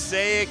of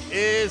Passaic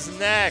is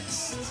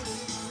next.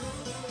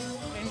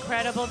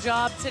 Incredible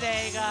job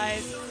today,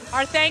 guys.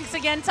 Our thanks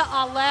again to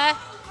ALEH,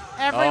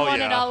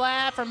 everyone at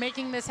ALEH for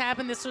making this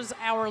happen. This was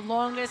our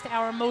longest,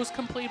 our most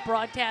complete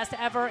broadcast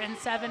ever in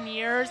 7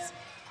 years.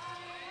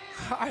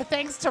 Our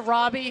thanks to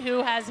Robbie,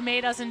 who has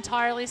made us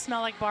entirely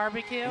smell like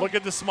barbecue. Look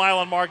at the smile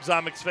on Mark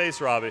Zomik's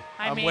face, Robbie.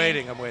 I'm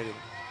waiting.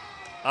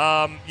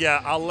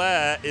 Yeah,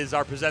 ALEH is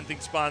our presenting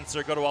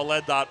sponsor. Go to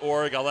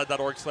aleh.org,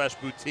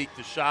 aleh.org/boutique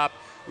to shop.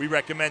 We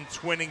recommend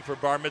twinning for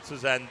bar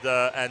mitzvahs and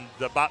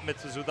bat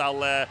mitzvahs with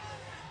ALEH.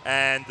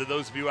 And to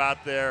those of you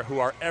out there who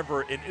are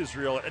ever in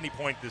Israel at any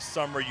point this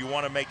summer, you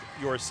want to make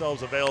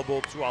yourselves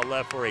available to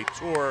ALEH for a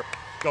tour.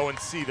 Go and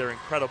see their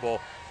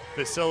incredible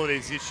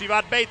facilities.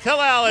 Yeshivat Beit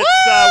Hillel, it's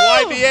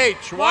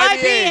YBH.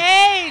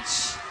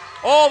 YBH!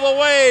 All the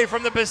way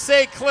from the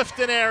Passaic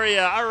Clifton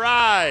area. All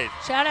right.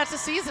 Shout out to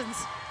Seasons.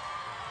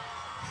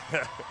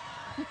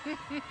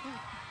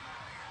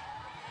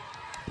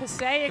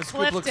 Passaic This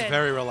Clifton. group looks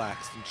very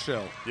relaxed and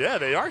chill. Yeah,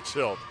 they are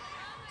chilled.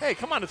 Hey,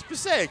 come on, it's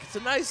Passaic. It's a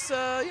nice,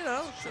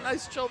 it's a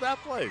nice chilled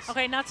out place.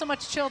 Okay, not so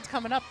much chilled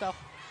coming up, though.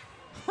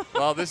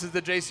 Well, this is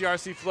the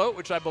JCRC float,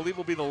 which I believe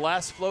will be the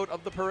last float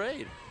of the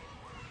parade.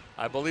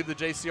 I believe the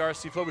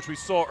JCRC float, which we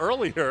saw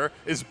earlier,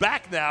 is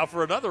back now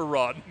for another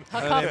run.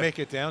 How do they make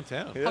it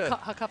downtown? Yeah.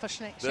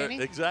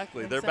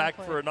 Exactly. They're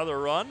back for another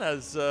run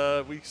as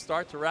we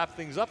start to wrap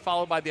things up,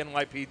 followed by the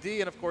NYPD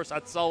and, of course,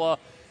 Hatzalah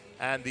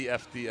and the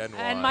FDNY.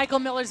 And Michael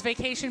Miller's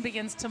vacation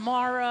begins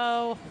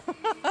tomorrow.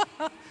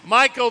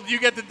 Michael, do you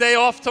get the day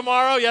off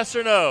tomorrow, yes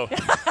or no?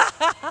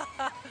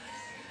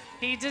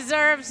 He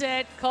deserves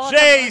it.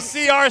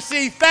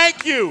 JCRC,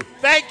 thank you.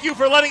 Thank you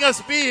for letting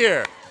us be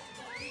here.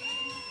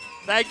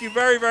 Thank you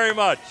very, very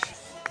much.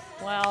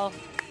 Well,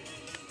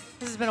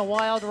 this has been a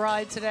wild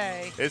ride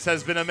today. This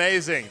has been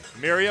amazing.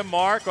 Miriam,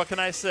 Mark, what can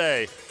I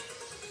say?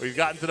 We've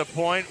gotten to the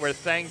point where,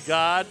 thank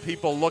God,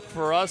 people look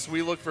for us,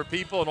 we look for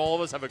people, and all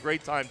of us have a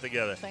great time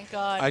together. Thank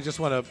God. I just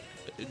want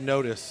to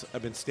notice,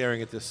 I've been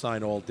staring at this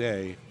sign all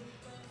day.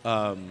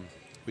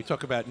 We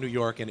talk about New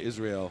York and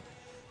Israel,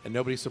 and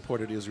nobody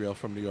supported Israel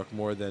from New York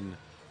more than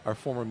our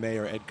former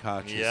mayor, Ed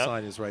Koch. His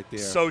sign is right there.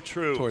 So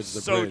true. Towards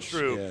the so bridge.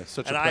 true. Yeah,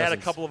 such and a I had a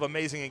presence. couple of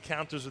amazing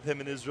encounters with him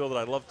in Israel that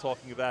I love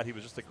talking about. He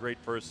was just a great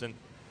person.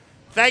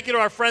 Thank you to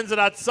our friends at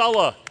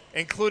Hatzalah,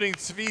 including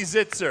Tzvi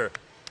Zitzer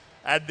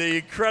and the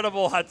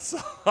incredible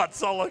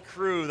Hatzalah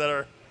crew that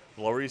are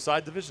Lower East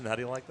Side Division. How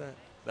do you like that?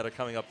 That are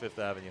coming up Fifth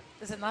Avenue.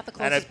 Is it not the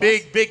And closest a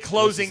big, big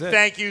closing This is it.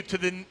 thank you to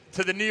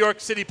the New York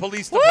City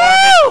Police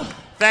Department.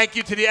 Thank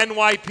you to the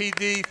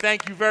NYPD.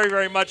 Thank you very,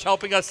 very much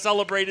helping us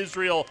celebrate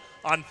Israel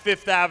on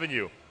Fifth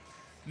Avenue.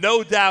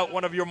 No doubt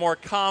one of your more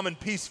calm and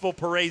peaceful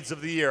parades of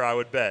the year, I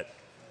would bet.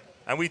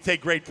 And we take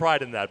great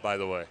pride in that, by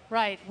the way.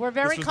 Right. We're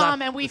very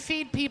calm and we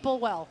feed people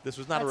well. This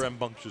was not a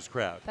rambunctious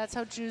crowd. That's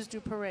how Jews do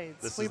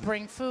parades. This We is-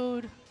 bring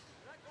food.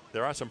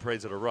 There are some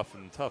parades that are rough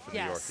and tough in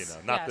New York, you know.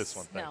 Not this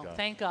one, thank God.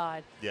 Thank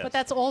God. Yes. But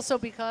that's also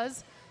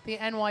because the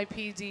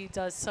NYPD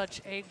does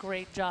such a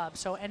great job.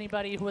 So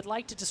anybody who would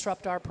like to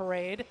disrupt our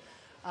parade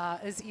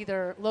is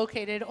either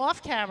located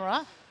off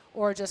camera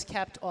or just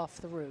kept off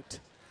the route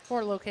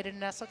or located in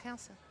Nassau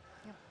Council.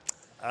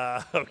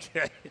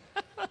 Okay.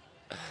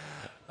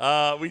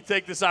 We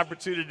take this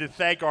opportunity to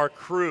thank our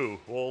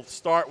crew. We'll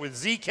start with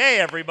ZK,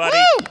 everybody.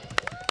 Woo!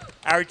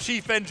 Our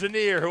chief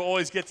engineer who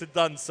always gets it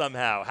done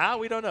somehow. How?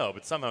 We don't know,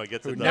 but somehow he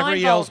gets it done. Never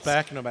yells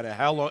back, no matter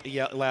how loud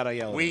I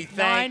yell. We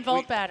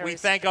 9-volt we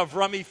batteries. thank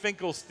Avrami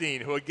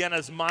Finkelstein, who again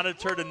has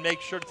monitored and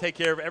makes sure to take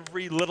care of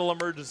every little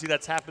emergency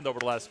that's happened over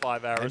the last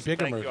 5 hours. And big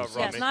Thank emergencies.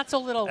 You, Avrami. Yes, not so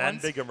little and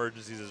ones. big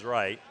emergencies is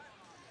right.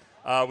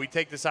 We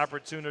take this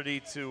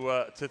opportunity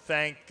to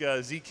thank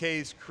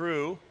ZK's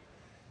crew,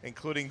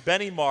 including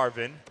Benny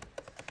Marvin,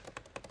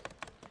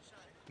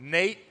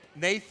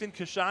 Nathan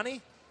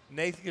Kashani.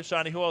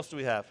 Who else do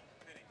we have?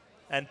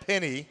 And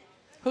Penny.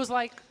 Who's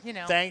like, you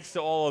know. Thanks to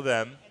all of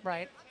them.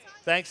 Right.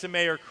 Thanks to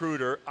Mayor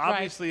Kruder.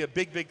 Obviously, a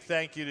big, big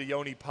thank you to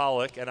Yoni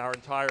Pollock and our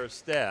entire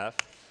staff.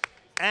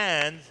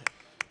 And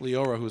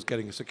Leora, who's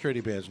getting a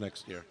security badge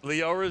next year.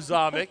 Leora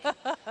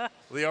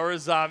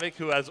Zamek,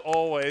 who, as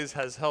always,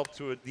 has helped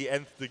to the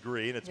nth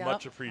degree, and it's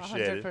much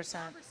appreciated. 100%.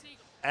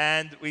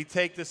 And we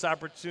take this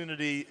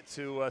opportunity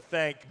to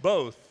thank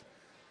both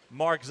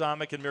Mark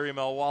Zamek and Miriam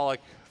L.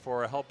 Wallach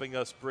for helping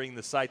us bring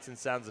the sights and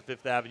sounds of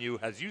Fifth Avenue,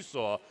 as you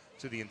saw,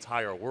 to the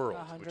entire world,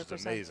 100%. which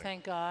is amazing.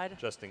 Thank God.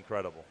 Just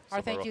incredible.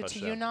 Our thank you to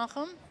you,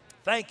 Nachum.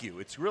 Thank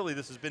you.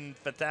 This has been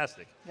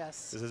fantastic.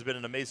 Yes. This has been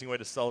an amazing way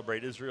to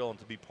celebrate Israel and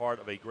to be part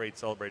of a great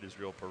Celebrate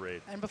Israel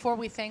parade. And before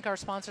we thank our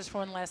sponsors for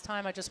one last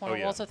time, I just want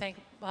to also thank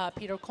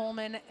Peter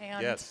Coleman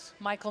and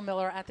Michael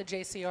Miller at the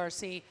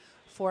JCRC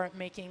for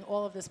making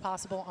all of this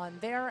possible on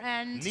their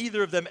end.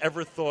 Neither of them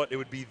ever thought it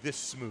would be this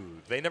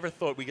smooth. They never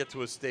thought we'd get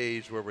to a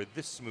stage where we're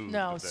this smooth.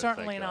 No,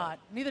 certainly not.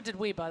 Neither did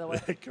we, by the way.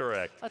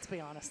 Correct. Let's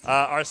be honest.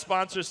 Our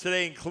sponsors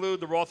today include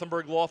the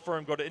Rothenberg Law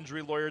Firm. Go to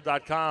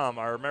injurylawyer.com.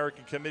 Our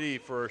American Committee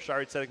for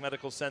Shari Tzedek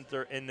Medical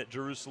Center in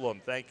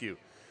Jerusalem. Thank you.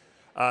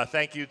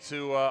 Thank you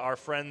to our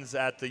friends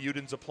at the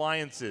Uden's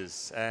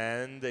Appliances.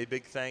 And a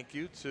big thank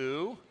you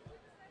to...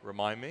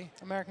 Remind me.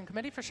 American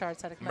Committee for Shari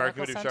Tzedek Medical Center.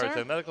 American Committee for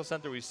Shari Tzedek Medical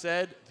Center. We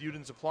said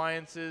Uden's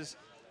Appliances.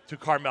 To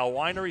Carmel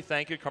Winery.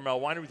 Thank you,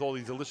 Carmel Winery, with all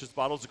these delicious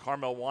bottles of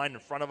Carmel wine in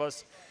front of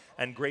us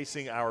and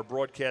gracing our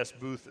broadcast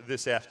booth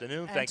this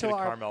afternoon. Thank you to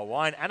Carmel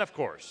Wine. And, of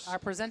course, our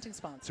presenting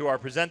sponsor. To our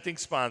presenting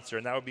sponsor,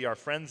 and that would be our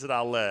friends at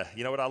ALEH.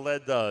 You know what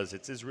ALEH does?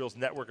 It's Israel's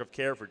network of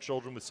care for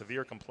children with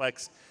severe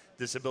complex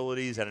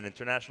disabilities and an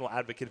international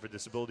advocate for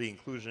disability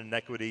inclusion and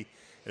equity.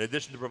 In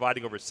addition to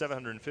providing over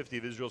 750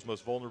 of Israel's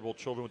most vulnerable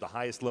children with the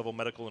highest level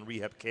medical and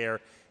rehab care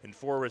in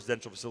 4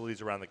 residential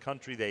facilities around the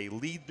country, they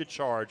lead the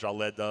charge,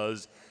 ALEH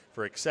does,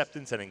 for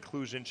acceptance and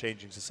inclusion,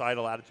 changing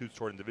societal attitudes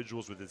toward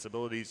individuals with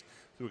disabilities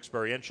through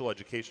experiential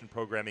education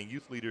programming,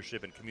 youth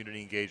leadership, and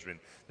community engagement.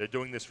 They're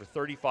doing this for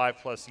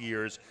 35-plus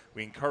years.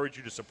 We encourage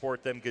you to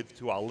support them. Give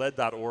to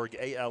aleh.org,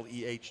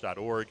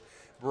 ALEH.org.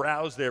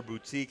 Browse their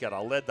boutique at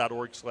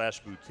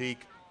aleh.org/boutique.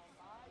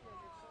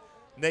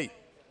 Nate,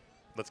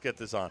 let's get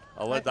this on.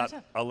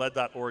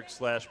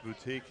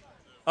 aleh.org/boutique.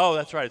 Oh,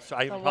 that's right.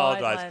 I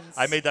apologize.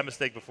 I made that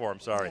mistake before. I'm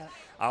sorry. Yeah.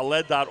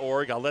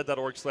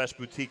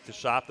 aleh.org/boutique to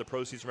shop. The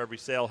proceeds from every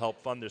sale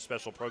help fund their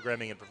special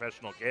programming and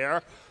professional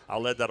care.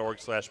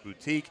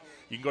 aleh.org/boutique.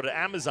 You can go to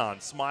Amazon,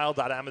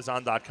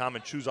 smile.amazon.com,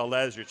 and choose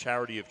ALEH as your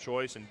charity of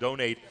choice and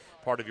donate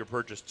part of your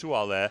purchase to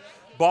ALEH.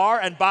 Bar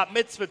and Bat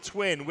Mitzvah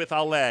Twin with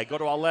ALEH. Go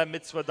to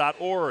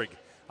alehmitzvah.org.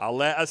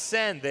 ALEH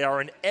Ascend. They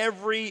are in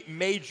every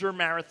major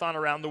marathon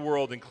around the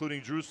world,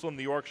 including Jerusalem,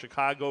 New York,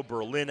 Chicago,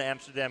 Berlin,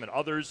 Amsterdam, and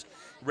others.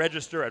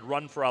 Register at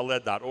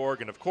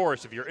runforaleh.org. And, of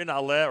course, if you're in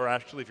ALEH, or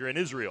actually if you're in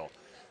Israel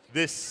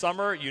this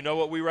summer, you know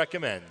what we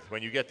recommend.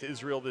 When you get to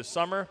Israel this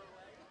summer,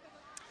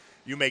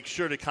 you make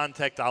sure to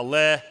contact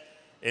ALEH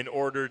in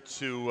order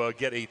to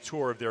get a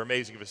tour of their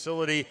amazing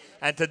facility.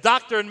 And to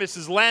Dr. and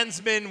Mrs.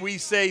 Landsman, we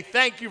say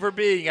thank you for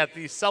being at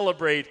the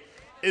Celebrate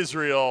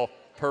Israel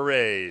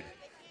Parade.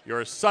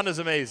 Your son is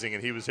amazing,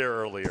 and he was here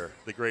earlier,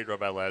 the great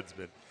Rabbi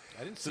Landsman.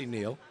 I didn't see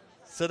Neil.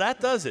 So that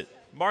does it.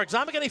 Mark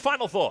Zamek, any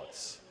final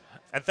thoughts?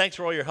 And thanks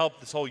for all your help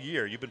this whole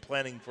year. You've been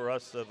planning for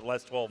us the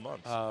last 12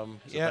 months.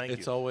 Yeah,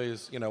 it's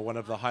always one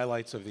of the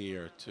highlights of the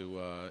year.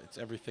 It's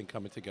everything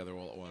coming together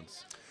all at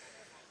once.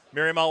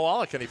 Miriam L.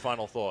 Wallach, any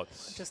final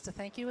thoughts? Just to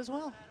thank you as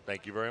well.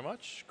 Thank you very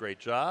much. Great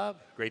job.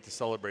 Great to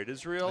celebrate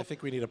Israel. I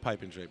think we need a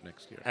pipe and drape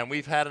next year. And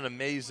we've had an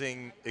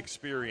amazing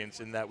experience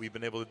in that we've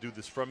been able to do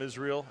this from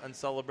Israel and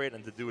celebrate,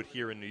 and to do it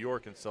here in New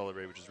York and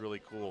celebrate, which is really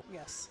cool.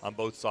 Yes. On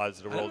both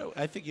sides of the world.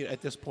 I think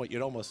at this point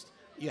you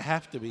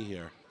have to be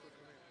here.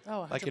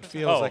 Oh, 100%. Like it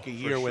feels like a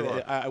year sure.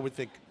 with. I would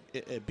think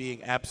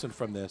being absent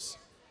from this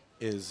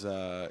is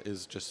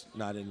just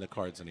not in the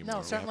cards anymore.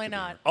 No, certainly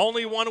not.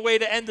 Only one way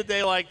to end a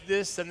day like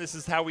this, and this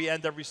is how we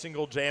end every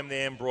single JM the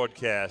AM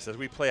broadcast. As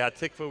we play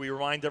Hatikva, we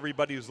remind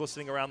everybody who's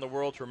listening around the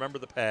world to remember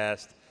the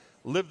past,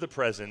 live the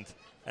present,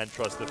 and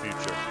trust the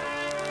future.